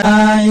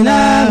La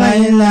ilaha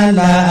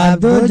illallah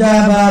Abdul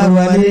Jabbar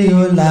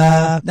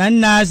waliyullah.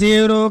 Dan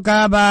Nasiru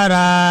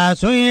Kabara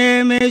sun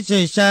yi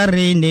mishi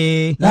sharri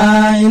ne.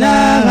 La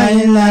ilaha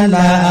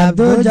illallah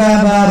Abdul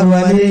Jabbar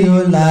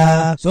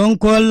waliyullah. Sun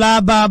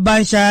kula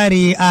babban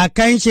shari a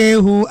kan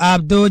Shehu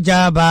Abdul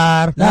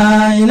Jabbar.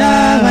 La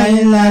ilaha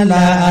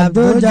illallah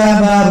Abdul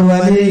Jabbar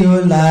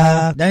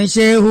waliyullah. Dan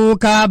Shehu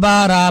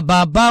Kabara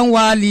babban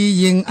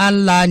waliyin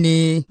Allah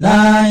ne.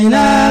 La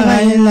ilaha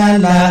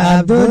illallah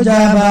Abdul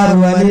Jabbar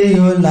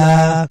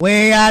waliyullah.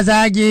 Wai ya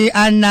zagi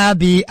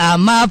annabi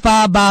amma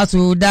fa ba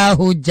su da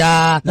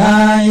hujja.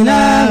 La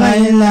ilaha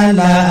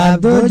illallah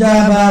Abdul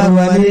Jabbar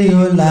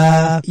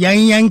waliyullah.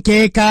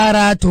 Yanyanke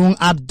karatun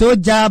Abdul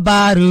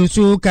Jabbar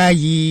suka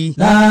yi.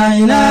 La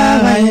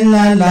ilaha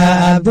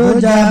illallah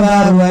Abdul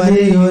Jabbar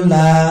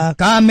waliyullah.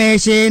 Kame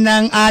shi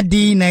nan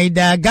addinai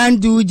da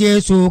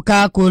ganduje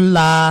suka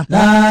kula.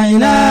 La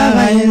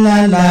ilaha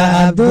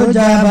illallah Abdul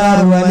Jabbar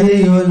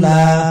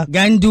waliyullah.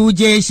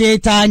 Ganduje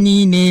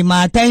shetani ne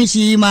matan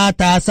shi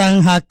mata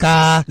san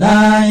haka.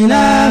 La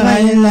ilaha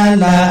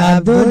illallah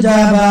Abdul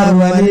Jabbar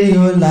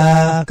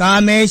waliyullah.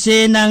 Kame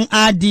shi nan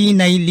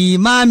addinai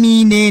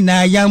limami ne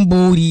na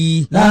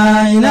yambori.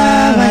 La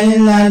ilaha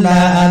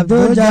illallah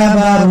Abdul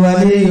Jabbar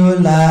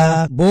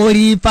waliyullah.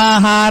 Bori fa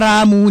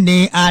haramu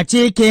ne a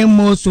cikin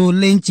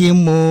musuluncin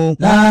mu.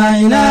 La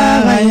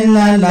ilaha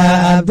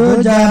illallah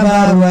Abdul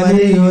Jabbar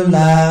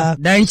waliyullah.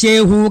 Dan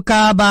Shehu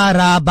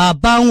Kabara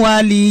babban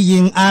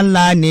waliyin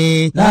Allah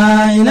ne.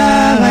 La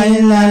ilaha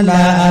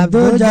illallah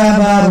Abdul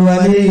Jabbar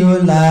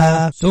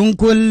waliyullah. Sun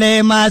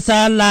kulle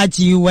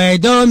masallaci wai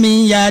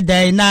domin ya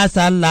daina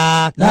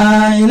sallah.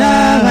 La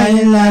ilaha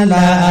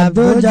illallah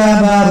Abdul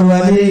Jabbar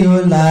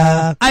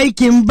waliyullah.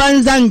 Aikin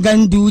banzan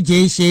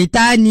ganduje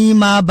shetani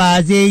ma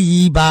ba zai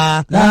yi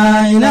ba.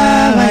 La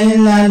ilaha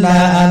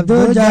illallah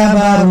Abdul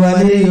Jabbar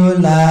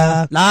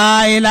waliyullah.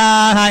 La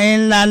ilaha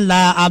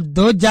illallah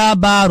Abdul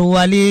Jabbar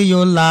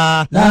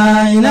waliyullah.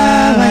 La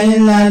ilaha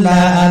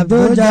illallah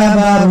Abdul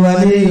Jabbar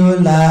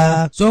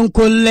waliyullah. Sun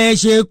kulle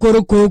shi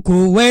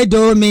kurkuku wai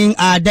domin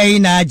a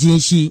daina jin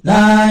shi.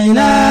 La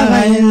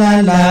ilaha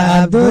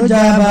illallah Abdul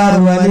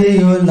Jabbar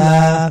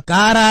waliyullah.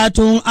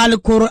 Karatun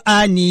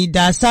Alkur'ani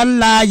da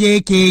sallah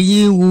yake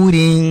yi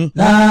wurin.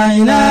 La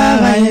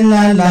ilaha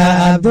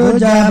illallah Abdul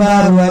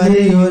Jabbar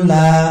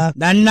waliyullah.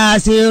 Dan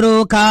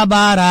Nasiru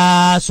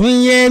Kabara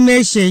sun yi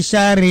mishi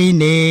shari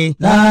ne.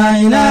 La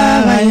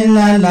ilaha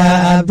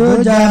illallah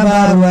Abdul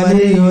Jabbar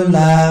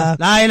waliyullah.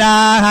 La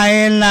ilaha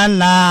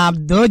illallah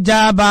Abdul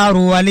Jabbar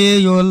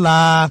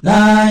waliyullah.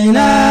 La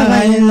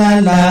ilaha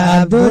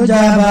illallah Abdul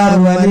Jabbar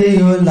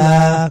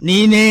waliyullah.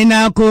 Ni ne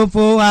na ku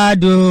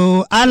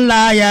Fuadu,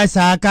 Allah ya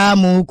saka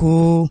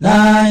muku.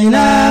 La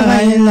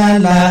ilaha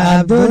illallah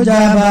Abdul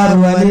Jabbar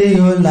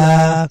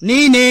waliyullah.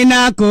 Ni ne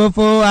na ku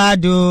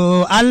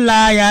Fuadu,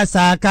 Allah ya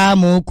saka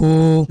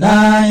muku.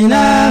 La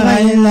ilaha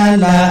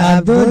illallah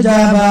Abdul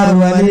Jabbar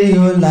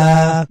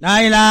waliyullah. La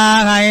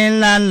ilaha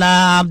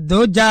illallah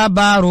Abdul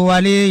Jabbar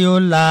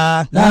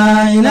waliyullah.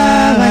 La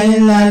ilaha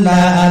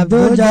illallah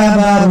Abdul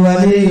Jabbar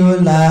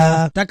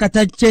waliyullah.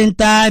 Takataccen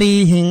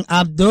tarihin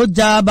Abdul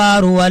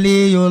Jabbar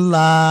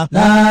waliyullah.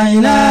 La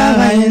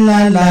ilaha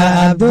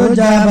illallah Abdul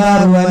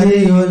Jabbar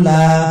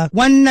waliyullah.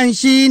 Wannan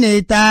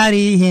shine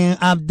tarihin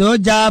Abdul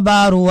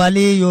Jabbar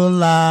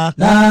waliyullah.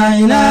 La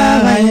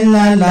ilaha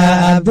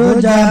illallah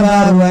Abdul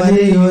Jabbar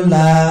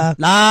waliyullah.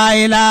 La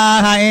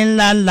ilaha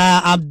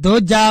illallah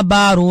Abdul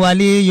Jabbar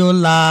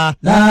waliyullah.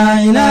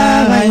 La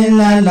ilaha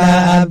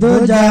illallah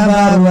Abdul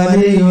Jabbar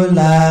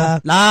waliyullah.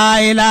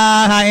 La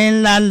ilaha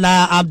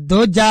illallah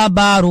Abdul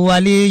Jabbar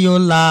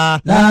waliyullah.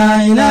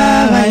 La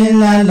ilaha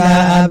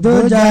illallah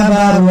Abdul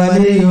Jabbar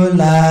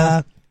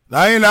waliyullah.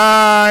 La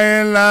ilaha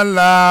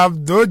illallah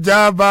Abdul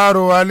Jabbar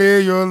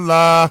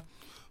waliyullah.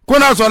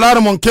 Kuna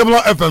sauraron mun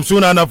Qibla FM,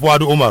 suna na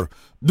Fuad Umar.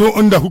 Duk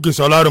inda kuke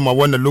sauraron ma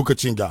wannan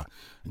lokacin ga.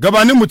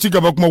 Gabanin mu ci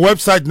gaba kuma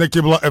website na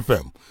Qibla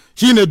FM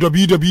shine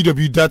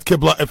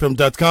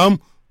www.qiblafm.com.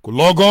 Ku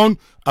log on,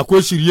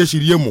 akwai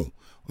shirye-shirye mu.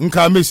 In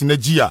ka miss na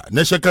jiya,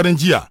 na shekarun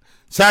jiya,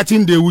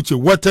 satin da ya wuce,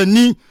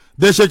 watanni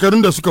da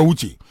shekarun da suka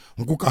wuce.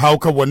 In kuka hau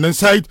kan wannan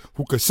site,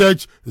 kuka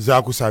search,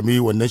 za ku sami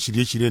wannan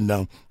shirye-shiryen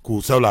nan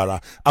ku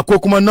saurara. Akwai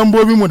kuma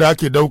nambobin mu da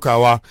ake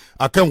daukawa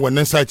akan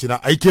wannan site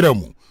na ai kiran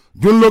mu.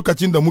 Duk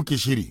lokacin da muke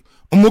shiri,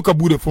 in muka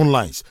bude phone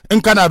lines,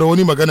 in kana da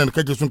wani magana da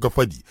kake son ka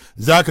fadi,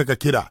 za ka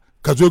kira,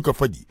 ka zo ka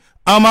fadi.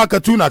 Amma ka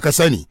tuna ka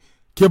sani,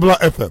 Qibla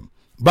FM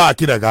ba a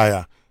kira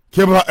gaya,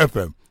 Qibla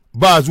FM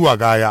ba zuwa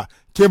gaya,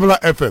 Qibla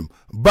FM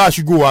ba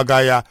shigowa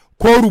gaya,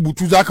 ko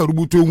rubutu za ka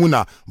rubuto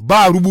muna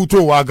ba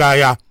rubutowa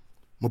gaya.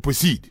 Mu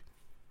proceed.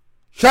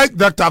 Sheikh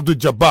Dr. Abdul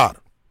Jabbar,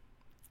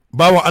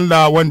 bawa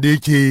Allah wanda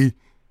yake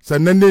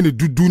sannan ne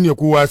duk duniya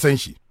kowa ya san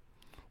shi,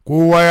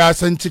 kowa ya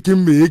san cikin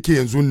me yake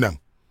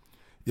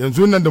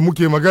yanzu nan da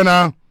muke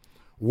magana,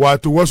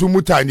 wato wasu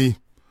mutane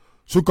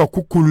suka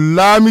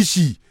kukula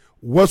mishi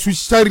wasu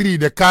sharri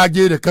da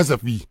kage da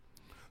kasafi,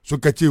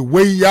 suka ce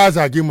wai ya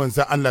zage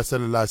manzan Allah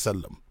sallallahu alaihi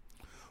wasallam,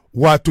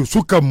 wato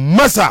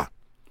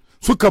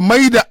suka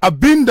maida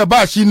abin da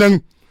ba shi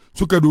nan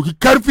suka doki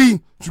karfi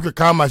suka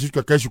kama shi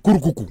suka kai shi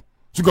kurkuku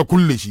suka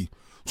kulle shi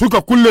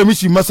suka kulle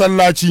mishi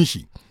masallacin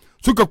shi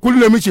suka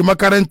kulle mishi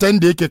makarantar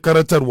da yake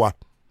karantarwa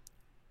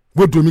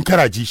wa domin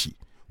karaji shi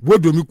wa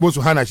domin kuma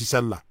su hana shi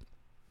sallah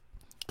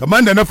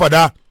kamar da na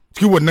fada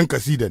cikin wannan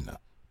kasidan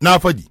na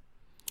fadi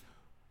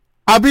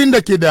abin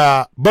da ke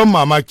da ban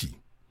mamaki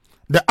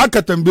da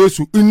aka tambaye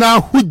su ina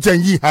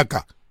hujjan yi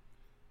haka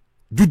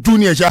duk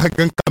duniya sha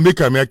hakan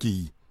kame yake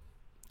yi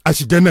a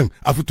shiga nan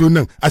a fito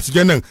nan a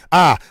shiga nan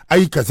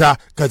ai kaza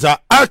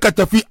aka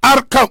tafi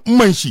arkan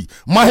umman shi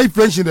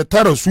mahaifiyar shi da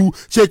ta rasu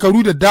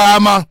shekaru da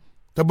dama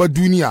ta bar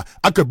duniya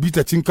aka bi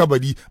ta cin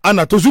kabari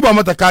ana ta zuba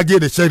mata kage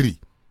da sharri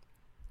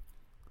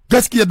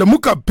gaskiya da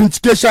muka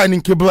bincike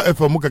shanin Qibla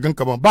Fm muka gan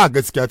kaman ba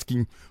gaskiya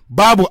cikin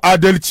babu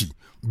adalci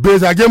bai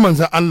zage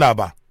manzon Allah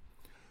ba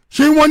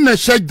shi wannan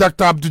Sheikh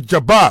Dr. Abdul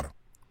Jabbar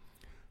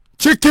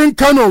cikin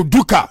Kano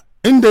duka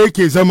inda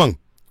yake zaman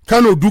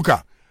Kano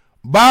duka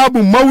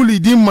babu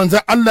maulidin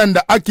manzan Allah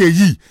da ake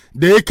yi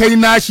da ya kai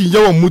nashin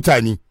yawan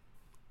mutane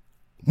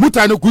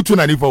ku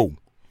tunani fa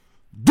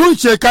duk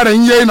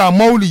shekaran yana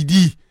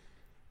maulidi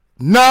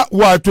na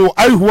wato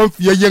aihuwan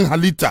fiyayyen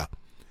halitta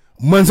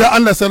manzan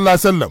Allah sallallahu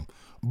alaihi wasallam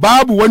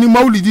babu wani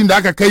maulidin da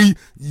aka kai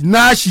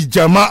nashi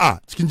jama'a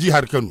cikin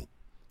jihar Kano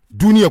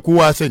duniya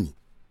kowa sani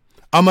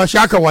amma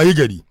shaka waye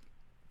gari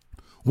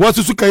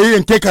wasu suka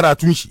yanke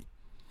karatun shi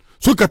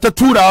suka ta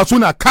turawa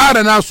suna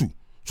kara nasu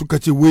suka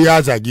ce wai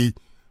ya zage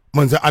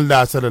manzan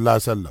Allah sallallahu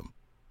alaihi wasallam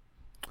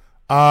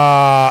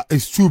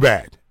it's too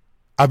bad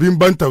abin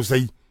ban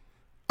tausayi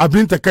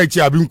abin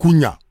takaici abin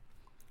kunya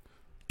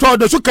to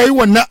da suka yi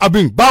wannan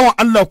abin bawan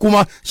Allah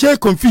kuma she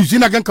confused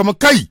yana gan kamar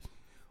kai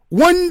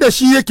wanda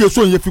shi yake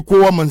son ya fi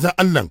kowa manzan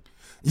Allah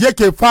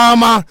yake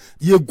fama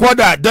ya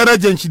gwada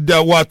darajar shi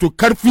da wato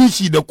karfin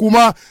shi da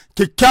kuma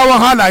kyakkyawan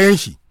halayen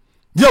shi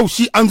yau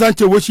shi an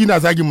zance wa shi na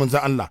zagin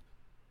manzan Allah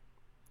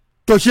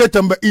to she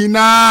tambayi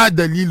na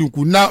dalilin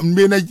ku na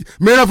me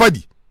na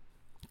fadi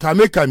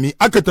kame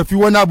aka tafi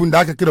wani abun da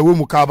aka kira wai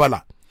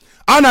mukabala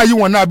ana yin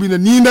wani abin da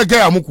ni na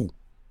gaya muku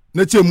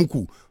na ce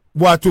muku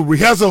wato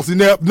rehearsals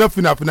na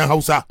fina-finan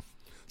Hausa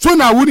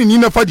suna wuri ni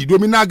na fadi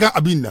domin na ga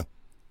abin nan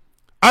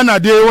ana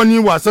dai wani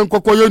wasan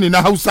kwakwayo ne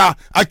na Hausa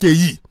ake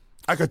yi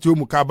aka ce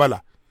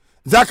mukabala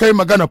za ka yi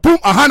magana pum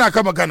a hana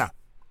ka magana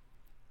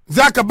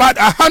za ka ba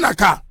a hana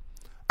ka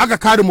aka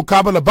kare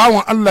mukabala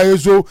bawan Allah ya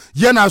zo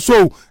yana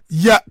so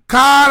ya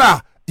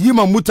kara yi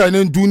ma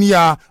mutanen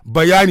duniya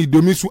bayani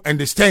domin su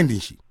understanding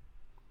shi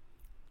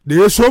da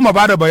ya so ma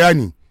bada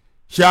bayani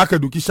shi aka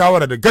duki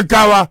shawara da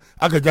gaggawa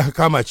aka ji aka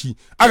kama shi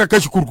aka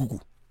kashi kurkuku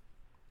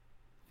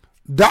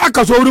da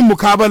aka zo wurin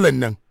mukabalan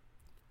nan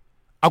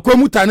akwai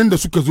mutanen da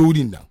suka zo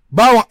wurin nan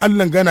bawan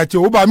Allah gana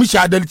cewa ba mi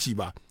adalci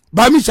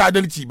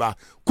ba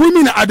ku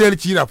mini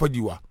adalci na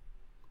fadiwa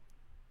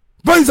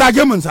ban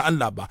zage manzo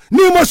Allah ba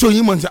ni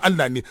masoyi manzo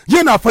Allah ne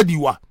yana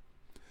fadiwa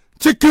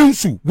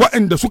cikinsu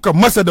waɗanda suka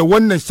masa da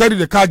wannan shari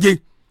da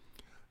kage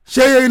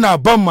sai yana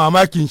ban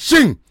mamakin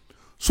shin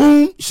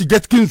sun shiga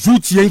cikin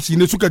zuciyanshi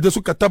ne suka je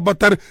suka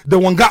tabbatar da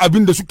wanga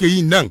abin da suke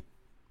yi nan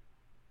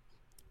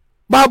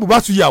babu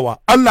ba su yawa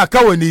Allah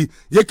kawai ne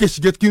yake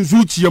shiga cikin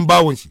zuciyan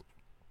bawon shi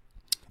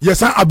ya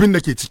san abin da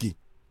ke ciki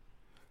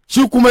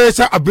shi kuma ya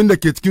san abin da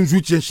ke cikin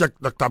zuciyan Sheikh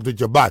Dr. Abdul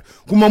Jabbar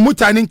kuma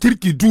mutanen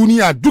kirki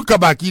duniya duka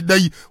baki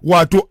dai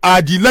wato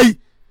adilai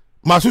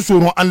masu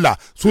tsoron Allah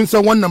sun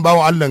san wannan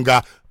bawan Allah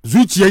ga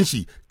zuciyan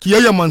shi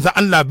kiyayyen manzo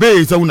Allah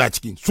bai zauna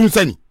cikin sun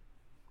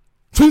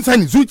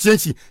sani zuciyan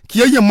shi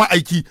kiyayyen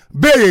ma'aiki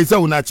bai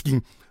zauna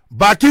cikin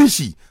bakin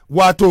shi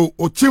wato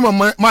ocima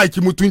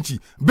ma'aiki mutunci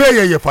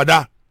bai ya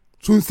fada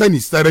sun sani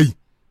sarai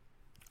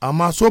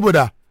amma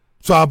saboda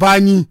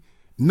sabani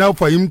na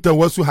fahimta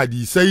wasu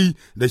hadisai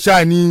da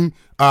shanin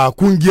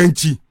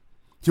kungiyanci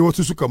ce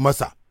wasu suka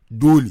masa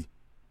dole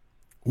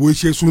wai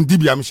she sun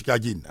dibiya mishi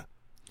kage nan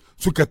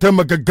suka ta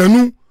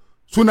magagganu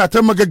suna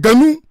ta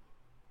magagganu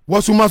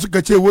wasu ma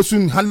suka ce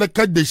wasu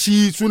halakar da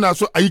shi suna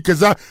so a yi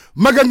kaza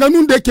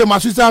maganganun da yake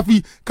masu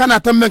zafi kana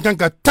tambayan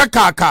kanka ta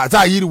kaka za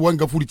a yi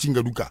wanga furcin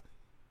ga duka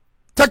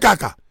ta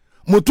kaka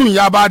mutum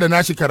ya ba da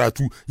nashi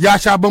karatu ya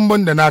sha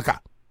bamban da naka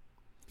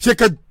sai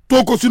ka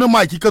toko sunan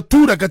ma'aiki ka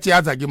tura ka ce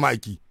ya zagi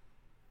ma'aiki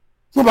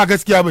ko ba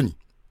gaskiya ba ne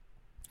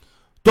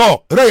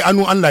to rai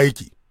anu Allah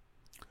yake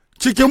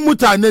cikin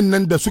mutanen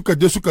nan da suka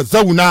je suka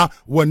zauna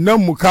wannan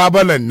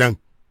mukabalan nan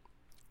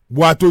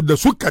wato da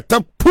suka ta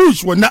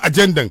push wannan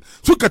ajandan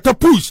suka ta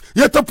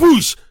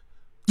push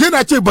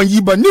yana ce ban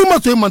yi ba ni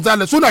masoyin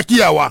manzala suna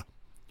kiyawa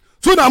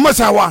suna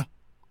masawa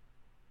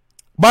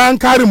bayan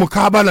kare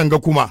mukabalan ga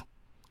kuma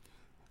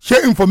she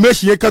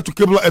information ya katu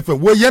Qibla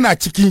FM wai yana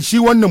cikin shi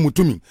wannan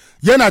mutumin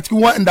yana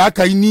cikin waɗanda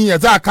aka yi niyya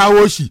za a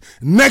kawo shi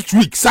next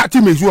week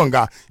sati mai zuwan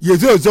ga ya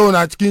zo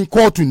zauna cikin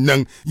kotun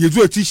nan ya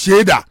zo ci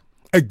shaida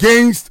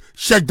against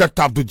Sheikh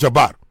Dr. Abdul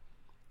Jabbar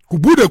ku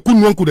bude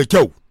kunnuwanku da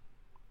kyau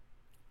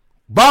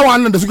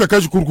bawan nan da suka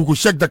kai shi kurkuku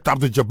Sheikh Dr.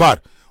 Abdul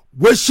Jabbar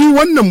wai shi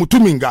wannan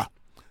mutumin ga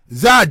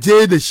za a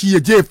je da shi ya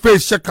je face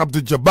Sheikh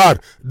Abdul Jabbar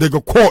daga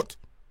court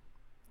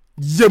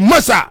ya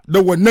masa da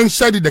wannan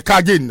shari da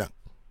kagen nan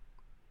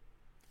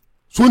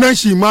sunan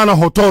shi Malam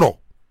Hotoro.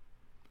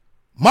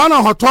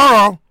 Malam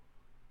Hotoro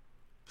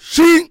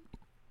shi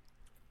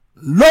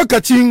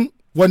lokacin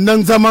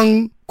wannan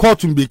zaman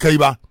kotun bai kai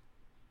ba,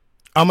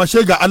 amma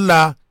ga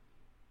Allah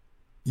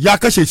ya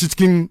kashe shi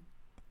cikin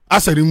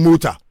asarin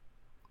mota.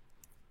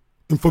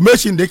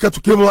 Information da ya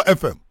kato Qibla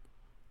FM,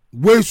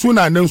 wai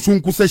suna nan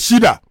sun kusa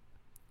 6,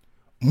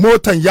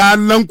 motan ya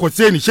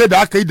lankwase ni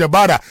shaida aka yi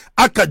dabara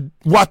aka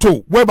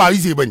wato wai ba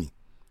zai bane,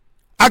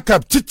 aka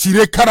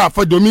ciccire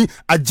karafa domin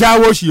a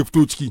jawo shi ya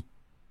fito ciki.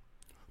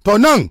 To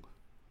nan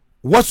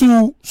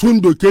wasu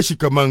sun doke shi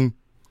kaman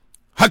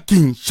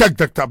hakkin Sheikh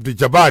Dr. Abdul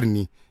Jabbar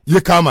ne ya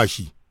kama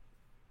shi.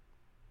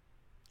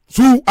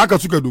 Su aka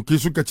suka doke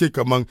suka ce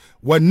kaman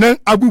wannan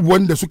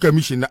abubuwan da suka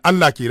mishi na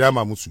Allah ke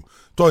rama musu.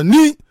 To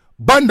ni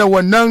ban da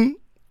wannan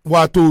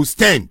wato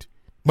stand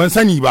ban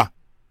sani ba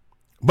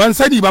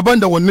ban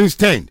da wannan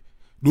stand,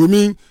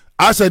 domin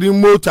asarin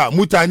mota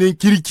mutanen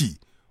kirki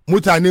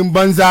mutanen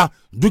banza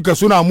duka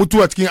suna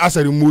mutuwa cikin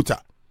asarin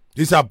mota.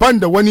 Isa ban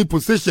da wani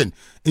position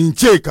in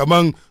ce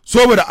kaman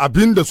saboda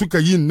abin da suka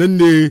yi nan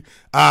ne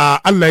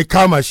Allah ya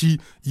kama shi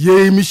ya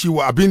yi mishi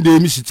wa abin da ya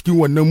mishi cikin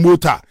wannan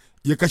mota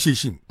ya kashe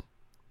shi.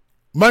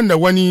 Ban da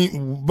wani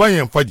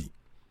bayan fadi,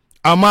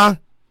 amma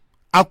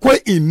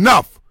akwai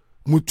enough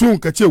mutum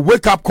ka ce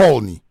wake up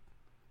call ne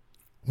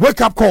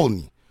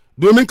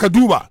domin ka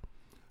duba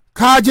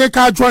ka je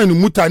ka join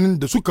mutanen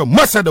da suka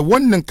masa da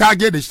wannan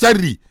kage da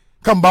sharri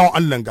kan bawon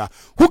Allah ga,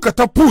 kuka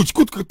ta push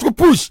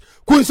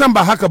kun san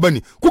ba haka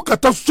bane, kuka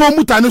ta so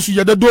mutane su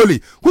yada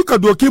dole, kuka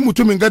doki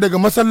mutumin ga daga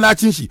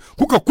masallacin shi,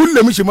 kuka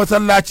kulle mishi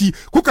masallaci,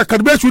 kuka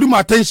karbe shi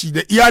matan shi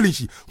da iyalin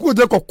shi, kuka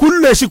je ka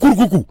kulle shi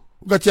kurkuku,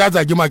 kuka ce ya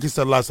zagi maki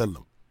sallallahu alaihi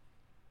wasallam.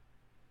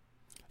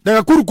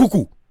 Daga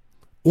kurkuku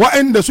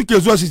wa'anda suke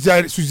zuwa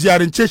su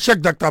ziyarance Sheikh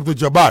Dr. Abdul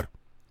Jabbar,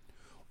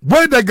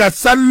 wai daga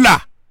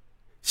sallah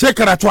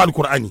shekara ta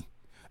alkur'ani,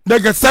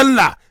 daga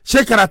sallah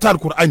shekara ta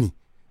alkur'ani,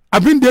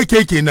 abin da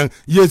yake kenan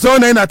ya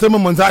zauna yana ta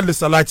manzo Allah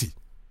salati.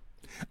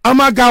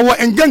 Amma ga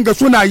wa'an ganga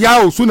suna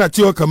yawo suna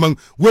cewa kaman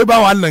wai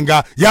bawa Allah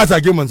ga ya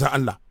zage manzo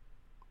Allah.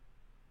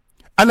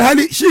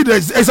 Alhali shi da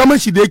zaman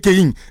shi da yake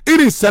yin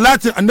irin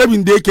salatin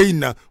annabin da yake yin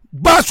nan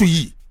ba su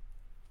yi.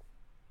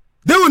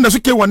 Dai wanda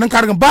suke wannan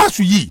karin ba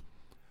su yi.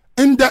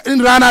 In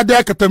rana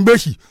daya ka tambaye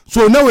shi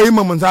so nawa yi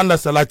manzo Allah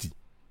salati,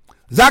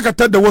 zaka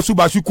tada wasu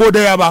ba shi ko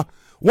daya ba,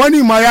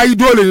 wani ma yayi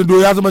dole ne do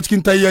ya zama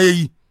cikin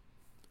tayyayin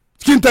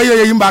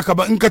ba ka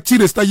ba, in ka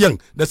cire tayyan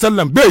da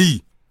sallan bai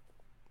yi.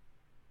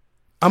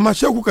 Amma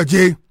sai kuka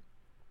je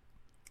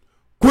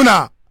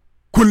kuna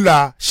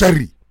kulla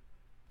sharri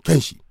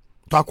kan shi.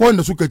 To akwai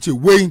wanda suka ce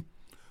wai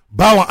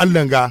bawan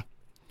Allah ga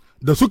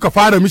da suka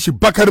fara mishi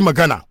bakar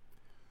magana,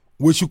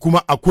 wai shi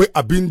kuma akwai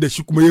abin da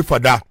shi kuma ya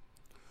fada.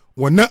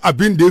 Wannan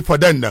abin da ya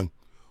fadan nan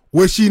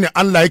wai shi ne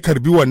Allah ya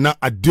karbi wannan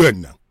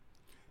addu'an nan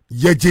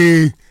ya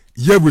je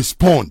ya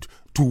respond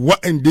to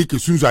waɗanda yake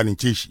sun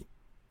zalunce shi.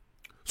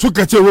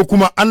 Suka ce wai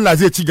kuma Allah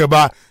zai ci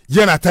gaba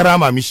yana ta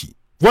rama mishi,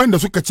 wanda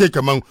suka ce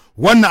kaman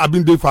wannan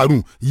abin da ya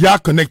faru ya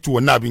connect to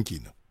wannan abin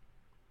kenan.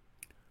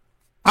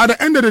 At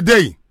the end of the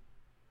day,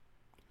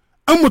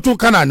 an mutum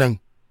kana nan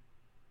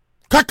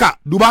kaka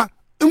duba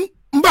in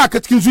ba ka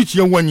cikin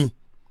zuciyan wani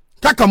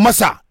kaka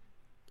masa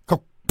ka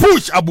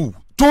push abu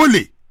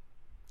tole.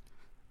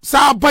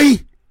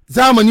 Sabai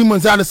zamanin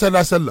manzo Allah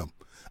sallallahu alaihi wasallam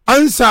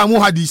an samu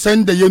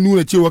hadisan da ya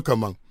nuna cewa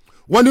kaman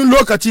wani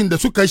lokacin da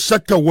suka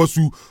shakka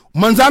wasu,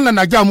 manzo Allah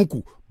na ga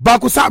muku ba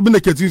ku sa abin da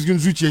ke cikin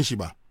zuciyar shi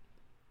ba.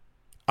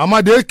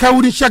 Amma da ya kai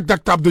wurin Sheikh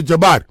Dr. Abdul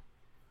Jabbar,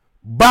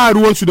 ba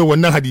ruwansu da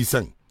wannan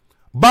hadisan,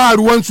 ba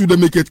ruwansu da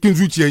me ke cikin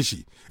zuciyar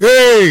shi,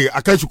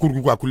 a kai shi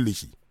kurkuku a kulle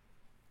shi.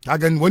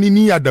 Kaga wani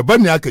niyya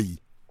daban ne aka yi,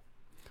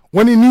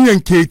 wani niyyan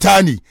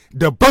keta ne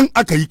daban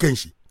aka yi kan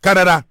shi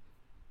karara,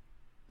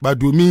 ba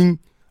domin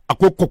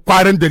akwai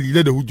kwakwaran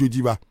dalilai da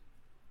hujjoji ba.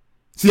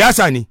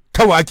 Siyasa ne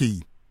kawai ake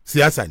yi,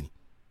 siyasa ne,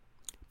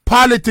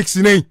 politics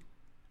ne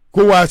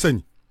kowa ya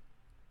sani.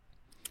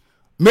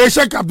 Me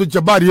Sheikh Abdul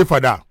Jabbar ya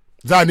fada,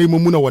 za a nemo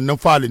muna wannan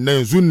falin na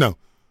yanzu nan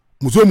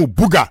mu zo mu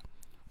buga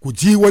ku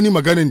ji wani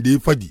maganin da ya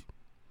fadi.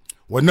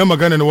 Wannan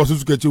magana na wasu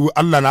suka ce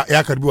Allah na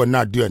ya karbi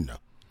wannan addu'an nan,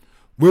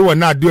 wai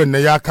wannan addu'an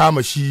nan ya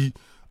kama shi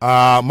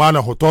a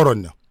Malam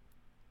Hotoron nan,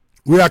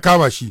 wai ya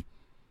kama shi.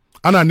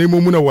 Ana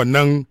nemo muna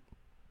wannan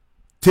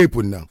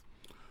tape nan,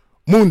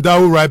 mun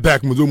dawo right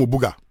back mu zo mu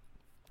buga.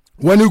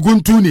 Wani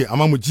guntu ne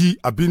amma mu ji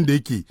abin da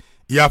yake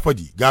ya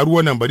fadi. Ga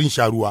ruwa nan barin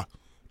sha ruwa,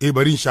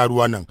 barin sha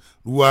ruwa nan,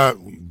 ruwa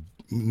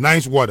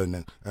nice water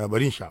nan,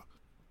 barin sha.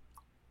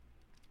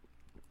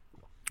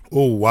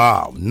 Oh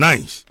wow,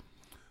 nice.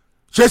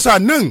 Shesa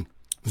nan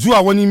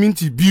zuwa wani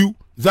minti 2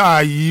 za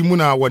a yi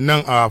muna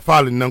wannan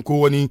falin nan ko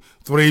wani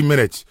 3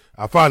 minutes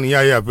a falin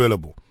ya yi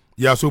available.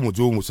 Ya so mu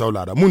zo mu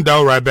saulara. Mun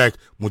dawo right back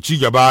mu ci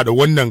gaba da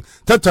wannan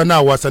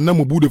tattaunawa, sannan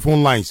mu bude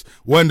phone lines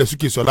wanda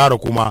suke saulara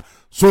kuma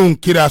sun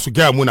kira su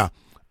gaya muna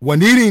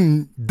wani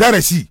irin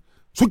darasi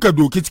suka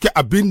doki cikin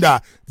abin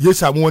da ya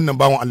samu wannan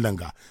bawan Allah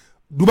ga.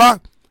 Duba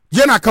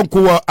yana kan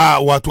kowa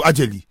wato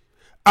ajali,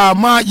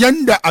 amma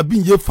yanda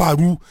abin ya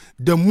faru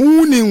da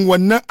munin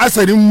wannan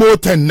asarin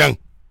motan nan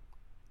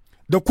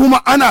da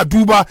kuma ana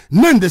duba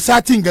nan da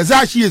satin ga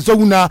za shi ya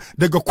zauna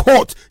daga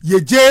court ya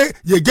je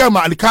ya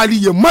gama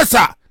alkali ya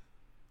masa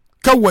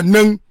kan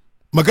wannan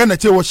magana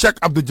cewa Sheikh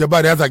Abdul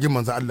Jabbar ya zagi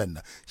manzo Allah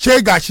nan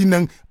she gashi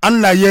nan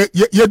Allah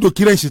ya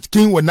doki ran shi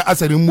cikin wannan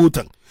asarin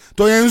motan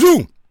to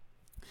yanzu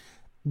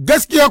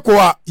gaskiya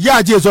kuwa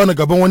ya je zauna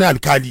gaban wani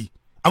alkali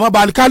amma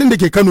ba alkalin da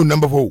ke Kano nan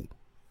ba fa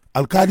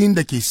alkalin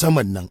da ke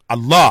saman nan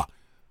Allah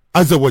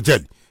azza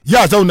wajal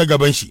ya zauna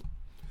gaban shi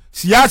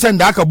siyasan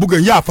da aka buga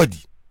ya fadi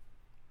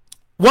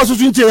wasu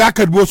sun ce ya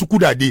karbi wasu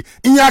kudade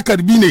in ya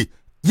karbi ne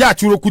ya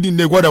ciro kudin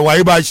ne gwada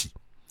waye bashi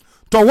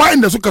to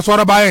wa'anda suka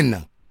saura bayan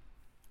nan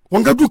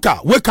wanga duka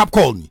wake up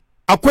call ne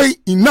akwai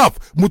enough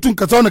mutum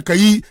ka zauna ka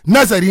yi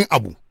nazarin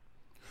abu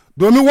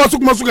domin wasu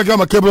kuma suka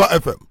gama Qibla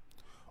FM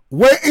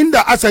wai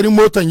inda asarin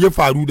motan ya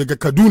faru daga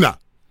Kaduna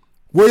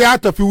wai ya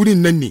tafi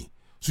wurin nan ne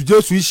su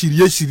je su yi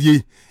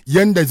shirye-shirye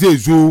yanda zai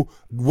zo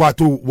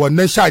wato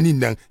wannan shanin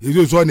nan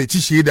ya zo ne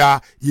ci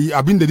shaida yi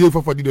abin da zai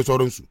fafadi da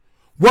sauransu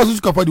wasu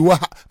suka fadi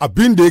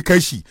abin da ya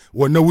kai shi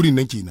wannan wurin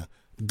nan kenan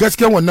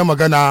gaskiyan wannan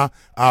magana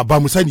ba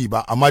mu sani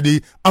ba amma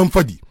dai an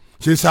fadi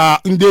sai sa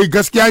in dai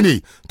gaskiya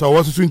ne to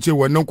wasu sun ce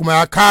wannan kuma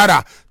ya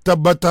kara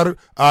tabbatar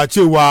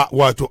cewa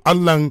wato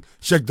Allahn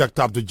Sheikh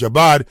Dr. Abdul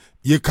Jabbar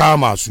ya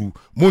kama su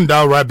mun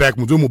dawo right back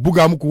mu zo mu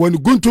buga muku wani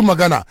guntun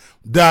magana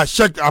da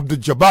Sheikh Abdul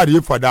Jabbar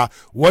ya fada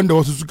wanda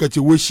wasu suka ce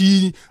wai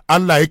shi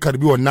Allah ya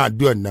karbi wannan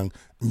addu'an nan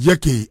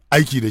yake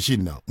aiki da shi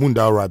nan mun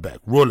dawo right back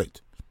roll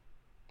it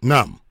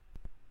na'am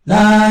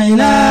La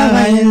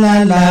ilaha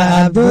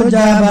illallah Abdul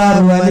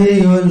Jabbar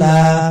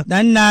waliyullah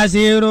Dan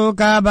Nasiru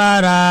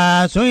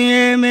Kabara sun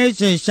yi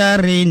mishi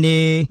sharri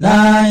ne.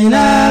 La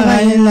ilaha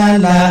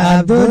illallah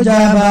Abdul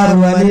Jabbar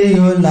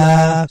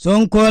waliyullah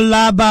Sun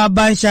kula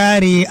babban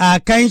shari a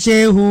kan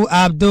Shehu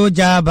Abdul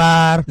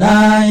Jabbar.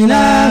 La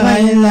ilaha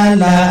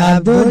illallah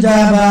Abdul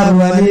Jabbar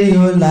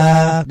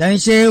waliyullah Dan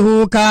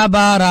Shehu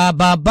Kabara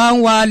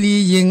babban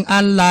waliyin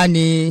Allah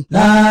ne.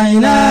 La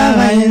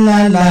ilaha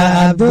illallah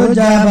Abdul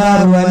Jabbar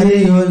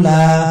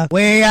waliyullah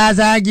Wai ya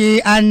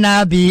zagi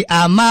annabi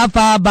amma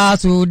fa ba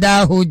su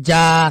da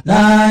hujja.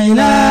 La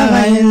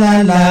ilaha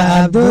illallah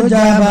Abdul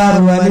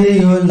Jabbar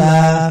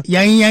waliyullah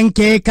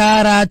Yanyanke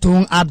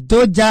karatun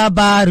Abdul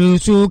Jabbar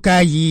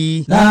suka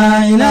yi.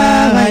 La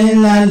ilaha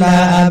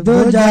illallah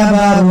Abdul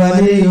Jabbar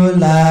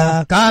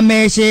waliyullah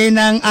Kame shi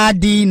nan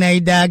addinai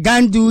da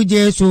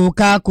ganduje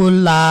suka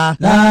kula.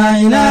 La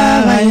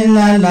ilaha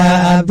illallah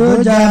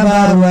Abdul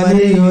Jabbar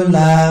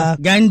waliyullah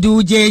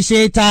Ganduje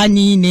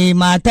shetani ne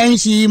matan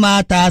shi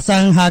mata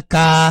san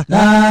haka.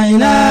 La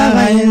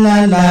ilaha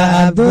illallah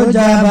Abdul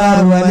Jabbar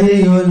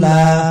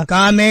waliyullah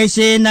Kame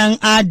shi nan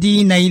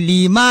addinai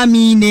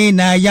limami ne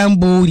na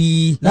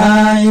yambori.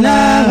 La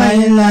ilaha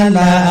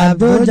illallah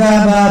Abdul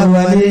Jabbar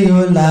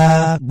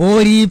waliyullah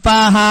Bori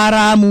fa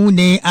haramu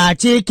ne a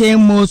cikin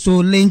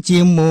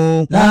musuluncin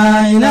mu.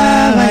 La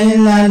ilaha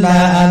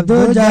illallah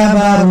Abdul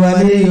Jabbar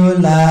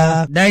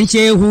waliyullah Dan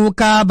Shehu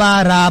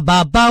Kabara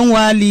babban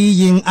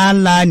waliyin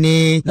Allah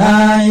ne.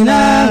 La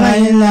ilaha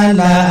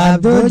illallah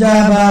Abdul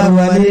Jabbar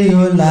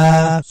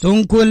waliyullah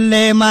Sun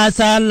kulle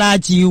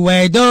masallaci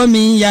wai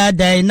domin ya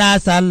daina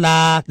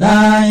sallah.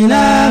 La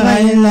ilaha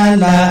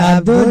illallah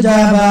Abdul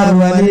Jabbar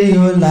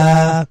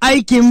waliyullah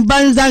Aikin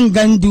banzan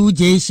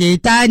ganduje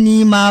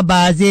shetani ma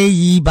ba zai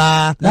yi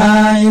ba.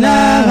 La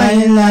ilaha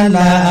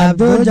illallah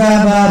Abdul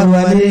Jabbar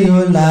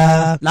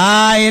waliyullah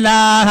La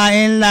ilaha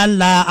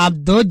illallah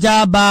Abdul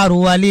Jabbar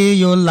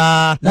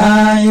waliyullah. La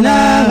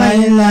ilaha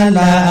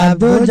illallah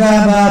Abdul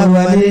Jabbar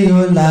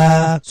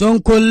waliyullah Sun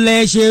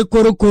kulle shi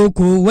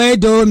kurkuku wai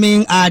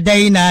domin a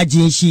daina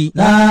jin shi.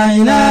 La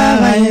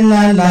ilaha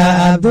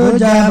illallah Abdul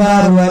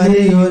Jabbar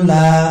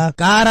waliyullah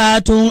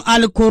Karatun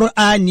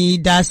Alkur'ani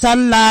da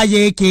sallah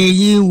yake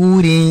yi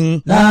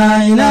wurin.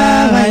 La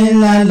ilaha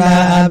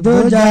illallah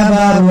Abdul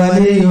Jabbar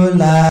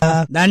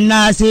waliyullah Dan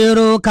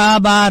Nasiru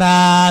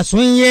Kabara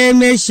sun yi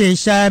mishi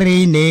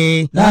shari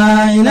ne.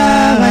 La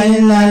ilaha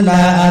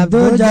illallah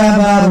Abdul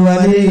Jabbar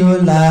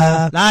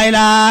waliyullah La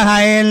ilaha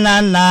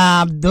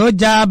illallah Abdul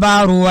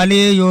Jabbar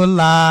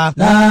waliyullah.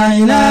 La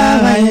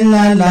ilaha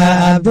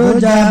illallah Abdul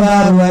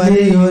Jabbar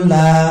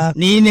waliyullah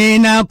Ni ne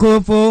na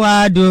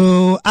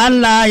Fuadu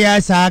Allah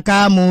ya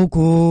saka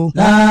muku.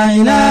 La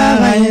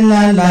ilaha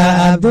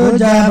illallah Abdul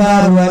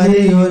Jabbar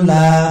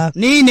waliyullah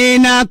Ni ne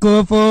na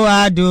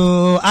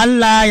Fuadu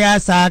Allah ya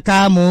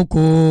saka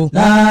muku.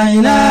 La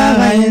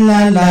ilaha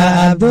illallah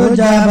Abdul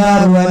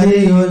Jabbar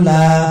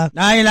waliyullah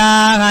La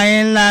ilaha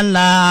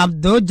illallah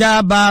Abdul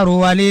Jabbar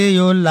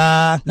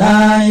waliyullah. La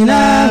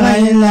ilaha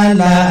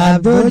illallah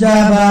Abdul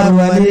Jabbar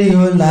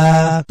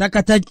waliyullah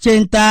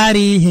Takataccen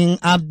tarihin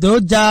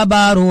Abdul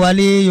Jabbar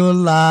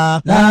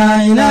waliyullah.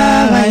 La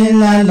ilaha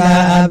illallah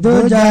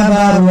Abdul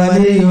Jabbar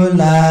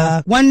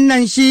waliyullah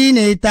Wannan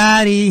shine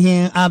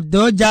tarihin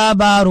Abdul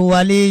Jabbar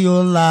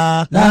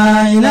waliyullah.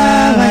 La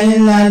ilaha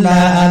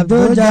illallah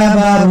Abdul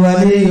Jabbar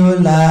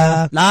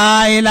waliyullah.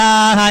 La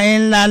ilaha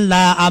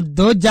illallah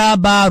Abdul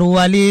Jabbar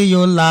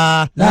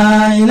waliyullah.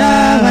 La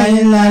ilaha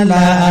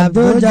illallah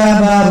Abdul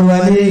Jabbar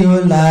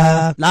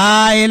waliyullah.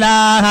 La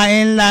ilaha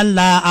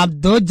illallah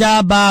Abdul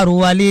Jabbar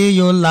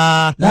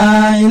waliyullah.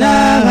 La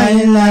ilaha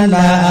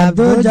illallah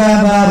Abdul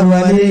Jabbar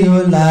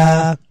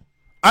waliyullah.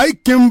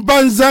 Aikin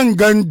banzan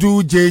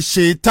ganduje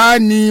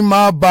shetani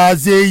ma ba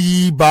zai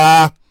yi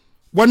ba.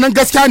 Wannan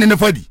gaskiya ne na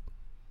fadi.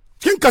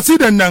 Kin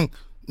kasidan nan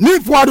ni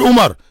Fuad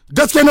Umar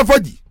gaskiya na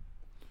fadi.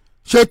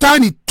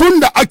 Shetani tun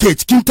da ake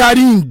cikin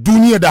tarihin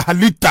duniya da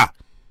halitta,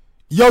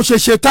 yaushe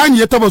shetani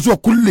ya taba zuwa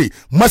kulle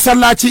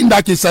masallaci inda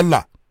ake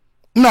sallah.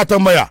 Ina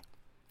tambaya,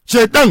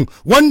 shedan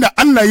wanda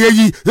Allah ya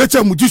yi ya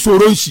ce mu ji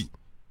tsoron shi,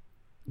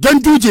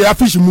 ganduje ya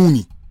fi shi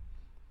muni.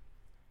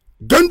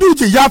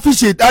 Ganduje ya fi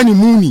shetani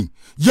muni.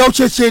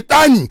 Yaushe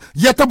shetani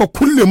ya taba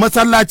kulle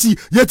masallaci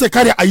ya ce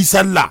kare a yi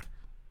sallah.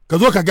 Ka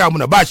zo ka gaya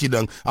muna ba shi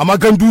dan, amma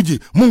ganduje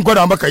mun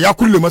gwada maka ya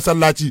kulle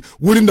masallaci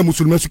wurin da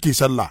musulmai suke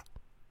sallah.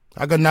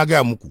 Kaga na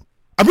gaya muku.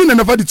 Abin da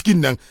na faɗi cikin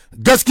nan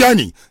gaskiya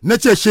ne, na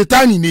ce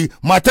shetani ne,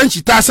 matan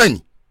shi ta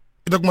sani,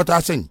 ita kuma ta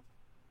sani.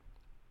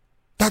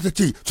 Ta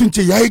ce sun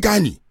ce yayi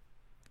gane.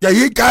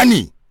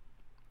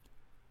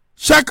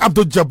 Sheikh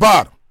Abdul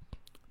Jabbar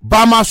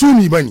ba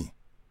masumi bane.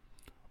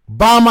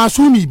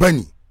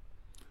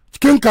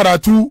 Cikin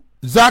karatu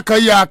za ka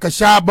iya ka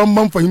sha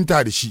bamban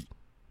fahimta da shi.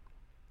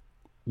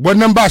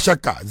 Wannan ba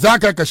shakka za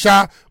ka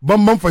sha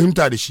bamban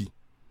fahimta da shi.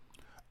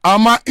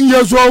 Amma in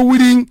ya zo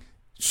wurin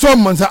son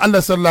manzan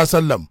Allah sallallahu alaihi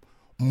wasallam,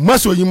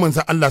 masoyin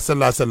manzan Allah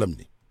sallallahu alaihi wasallam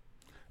ne.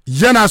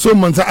 Yana son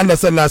manzan Allah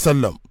sallallahu alaihi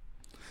wasallam.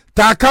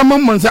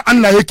 Takaman manzan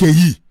Allah yake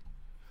yi.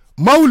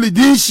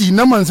 Maulidin shi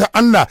na manzan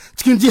Allah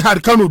cikin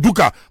jihar Kano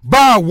duka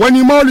ba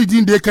wani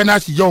maulidin da ya kana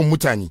shi yawan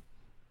mutane.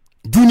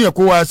 Duniya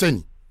kowa ya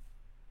sani.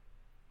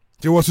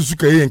 Sai wasu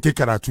suka yanke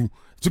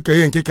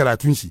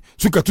karatun shi,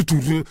 suka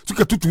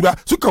tutura,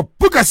 suka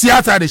buga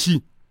siyasa da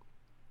shi.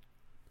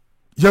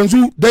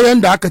 Yanzu da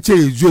yanda aka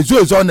ce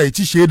zo zauna ya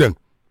ci shedan,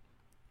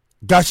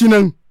 gashi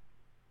nan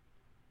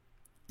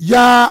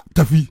ya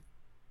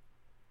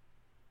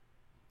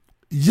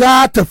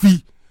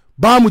tafi,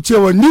 ba mu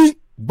cewa ni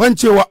ban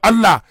cewa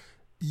Allah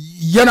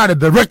yana da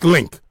direct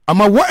link,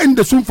 amma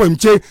waɗanda sun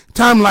fahimce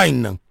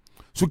timeline nan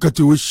suka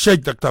ce wa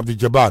Sheikh Dr. Abdul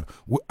Jabbar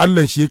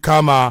Allah shi ya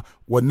kama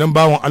wannan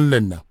bawan Allah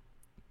nan.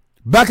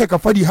 Baka ka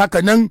fadi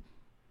haka nan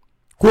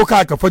ko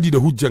ka fadi da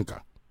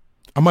hujjanka,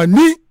 amma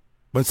ni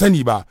ban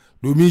sani ba,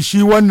 domin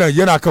shi wannan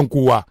yana kan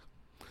kowa.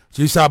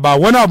 Shi yasa ba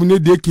wani abu ne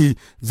da yake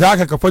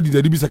zaka ka fadi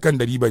da bisa kan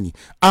dari bane,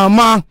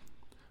 amma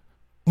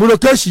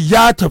shi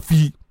ya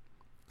tafi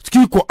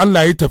ciki ko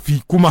Allah ya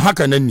tafi kuma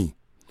haka nan ne.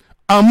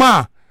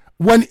 Amma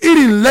wani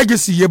irin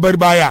legacy ya bar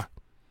baya,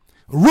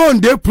 ruwan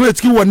da ya play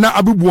cikin wannan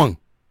abubuwan,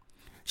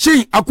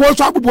 shin akwai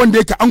wasu abubuwan da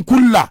yake an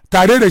kulla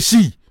tare da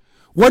shi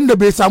wanda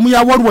bai samu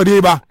ya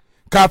warware ba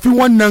kafin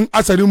wannan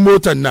asarin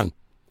motar nan?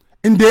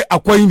 In dai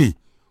akwai ne,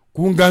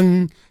 kun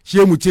gan shi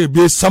mu ce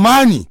bai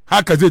samani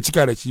haka zai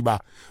cika da shi ba.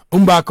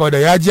 In ba ka da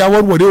ya ji ya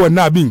warware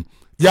wannan abin,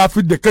 ya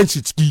fi da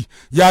kanshi ciki,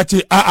 ya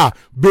ce a'a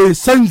bai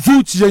san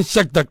zuciyar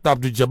Sheikh Dr.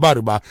 Abdul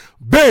Jabbar ba,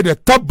 bai da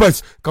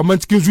tabbas kamar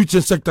cikin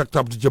zuciyar Sheikh Dr.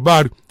 Abdul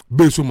Jabbar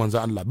bai so manzo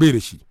Allah, bai da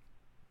shi.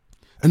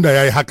 Inda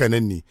yayi haka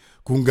nan ne,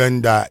 kun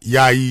gan da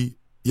yayi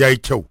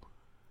kyau,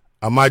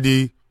 amma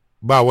dai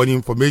ba wani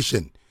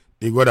information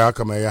da ya gwada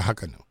haka mai ya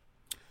haka nan.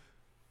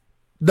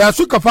 Da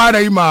suka fara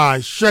yi ma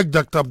Sheikh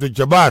Dr. Abdul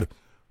Jabbar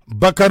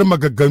bakar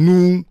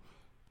magaganu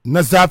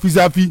na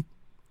zafi-zafi,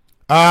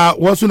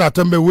 wasu na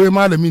tambayi wai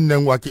malamin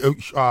nan wake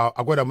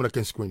a gwada muna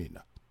kan screen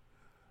na.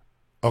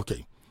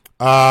 Okay.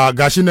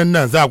 Gashi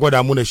nan za a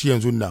gwada muna shi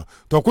yanzu nan.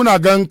 To kuna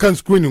gan kan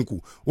screening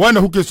ku,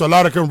 wanda kuke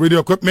saurara kan radio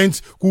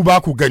equipment ku ba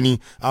ku gani,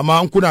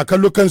 amma an kuna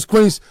kallo kan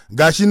screens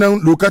gashi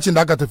nan lokacin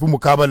da aka tafi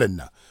mukabalan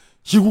nan.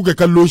 Shi kuke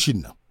kallo shi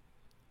nan.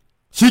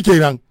 Shi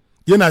kenan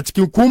yana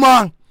cikin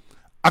kuma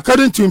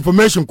according to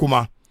information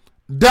kuma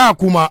da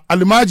kuma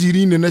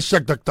almajiri ne na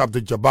Sheikh Dr.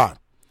 Abdul Jabbar,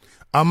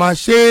 amma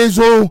sai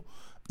zo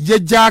ya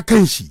ja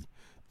kan shi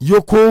ya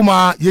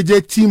koma ya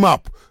je team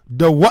up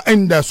da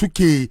waɗanda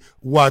suke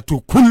wato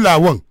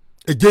kullawan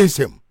against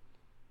him.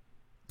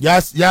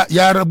 Ya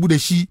rabu da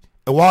shi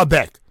a while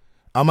back,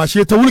 amma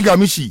shi ta wulga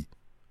mishi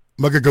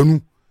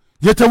magaganu,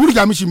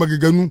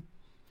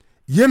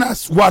 yana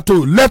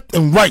wato left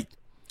and right,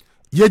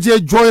 ya je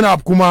join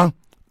up kuma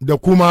da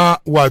kuma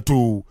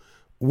wato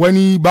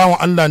wani bawan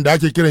Allah da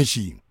ake kiran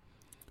shi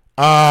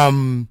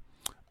Malam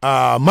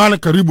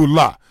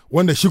Karibullah,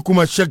 wanda shi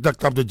kuma Sheikh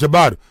Dr. Abdul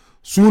Jabbar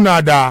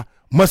suna da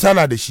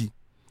matsala da shi.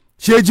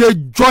 She je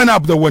join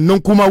up da wannan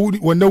kuma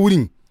wannan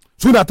wurin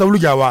suna ta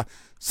wulgawa.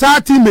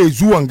 Sati mai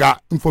zuwan ga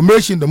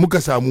information da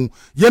muka samu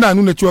yana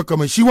nuna cewa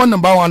kamar shi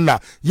wannan bawan Allah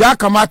ya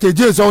kamata ya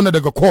je zauna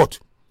daga court,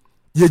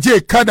 ya je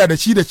kada da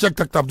shi da Sheikh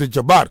Dr. Abdul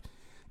Jabbar,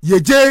 ya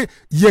je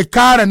ya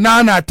kara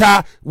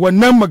nanata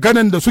wannan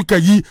maganan da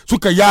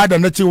suka yada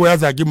na cewa ya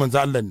zagi manzo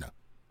Allah nan.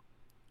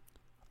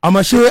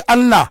 Amma she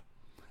Allah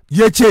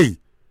ya ce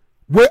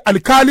wai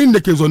alkalin da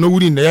ke zaune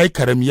wurin da yayi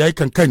karami yayi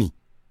kankani,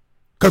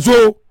 ka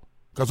zo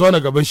ka zo na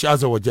gaban shi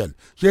azza wajal.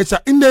 Shi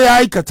yasa inda ya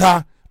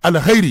aikata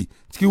alhairi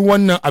cikin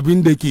wannan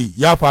abin da ke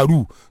ya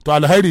faru to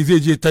alhairi zai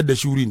je tar da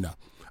shurin nan.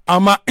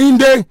 Amma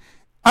inda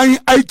an yi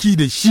aiki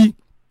da shi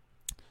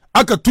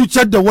aka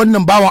tucar da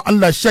wannan bawan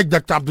Allah Sheikh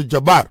Dr. Abdul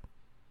Jabbar,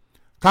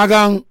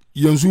 kagan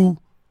yanzu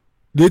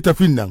da ya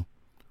tafi nan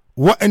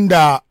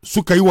waɗanda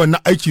suka yi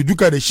wannan aiki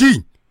duka da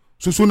shi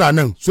su suna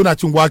nan suna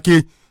cin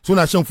wake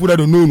suna shan fura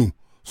da nono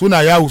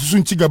suna yawo su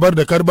sun ci gabar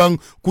da karban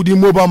kudi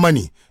mobile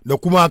money da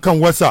kuma kan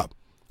WhatsApp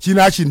shi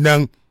nashin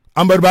nan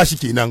an bar bashi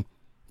kenan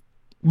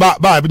ba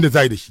abin da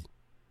zai da shi.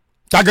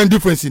 Kagan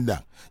difference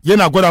da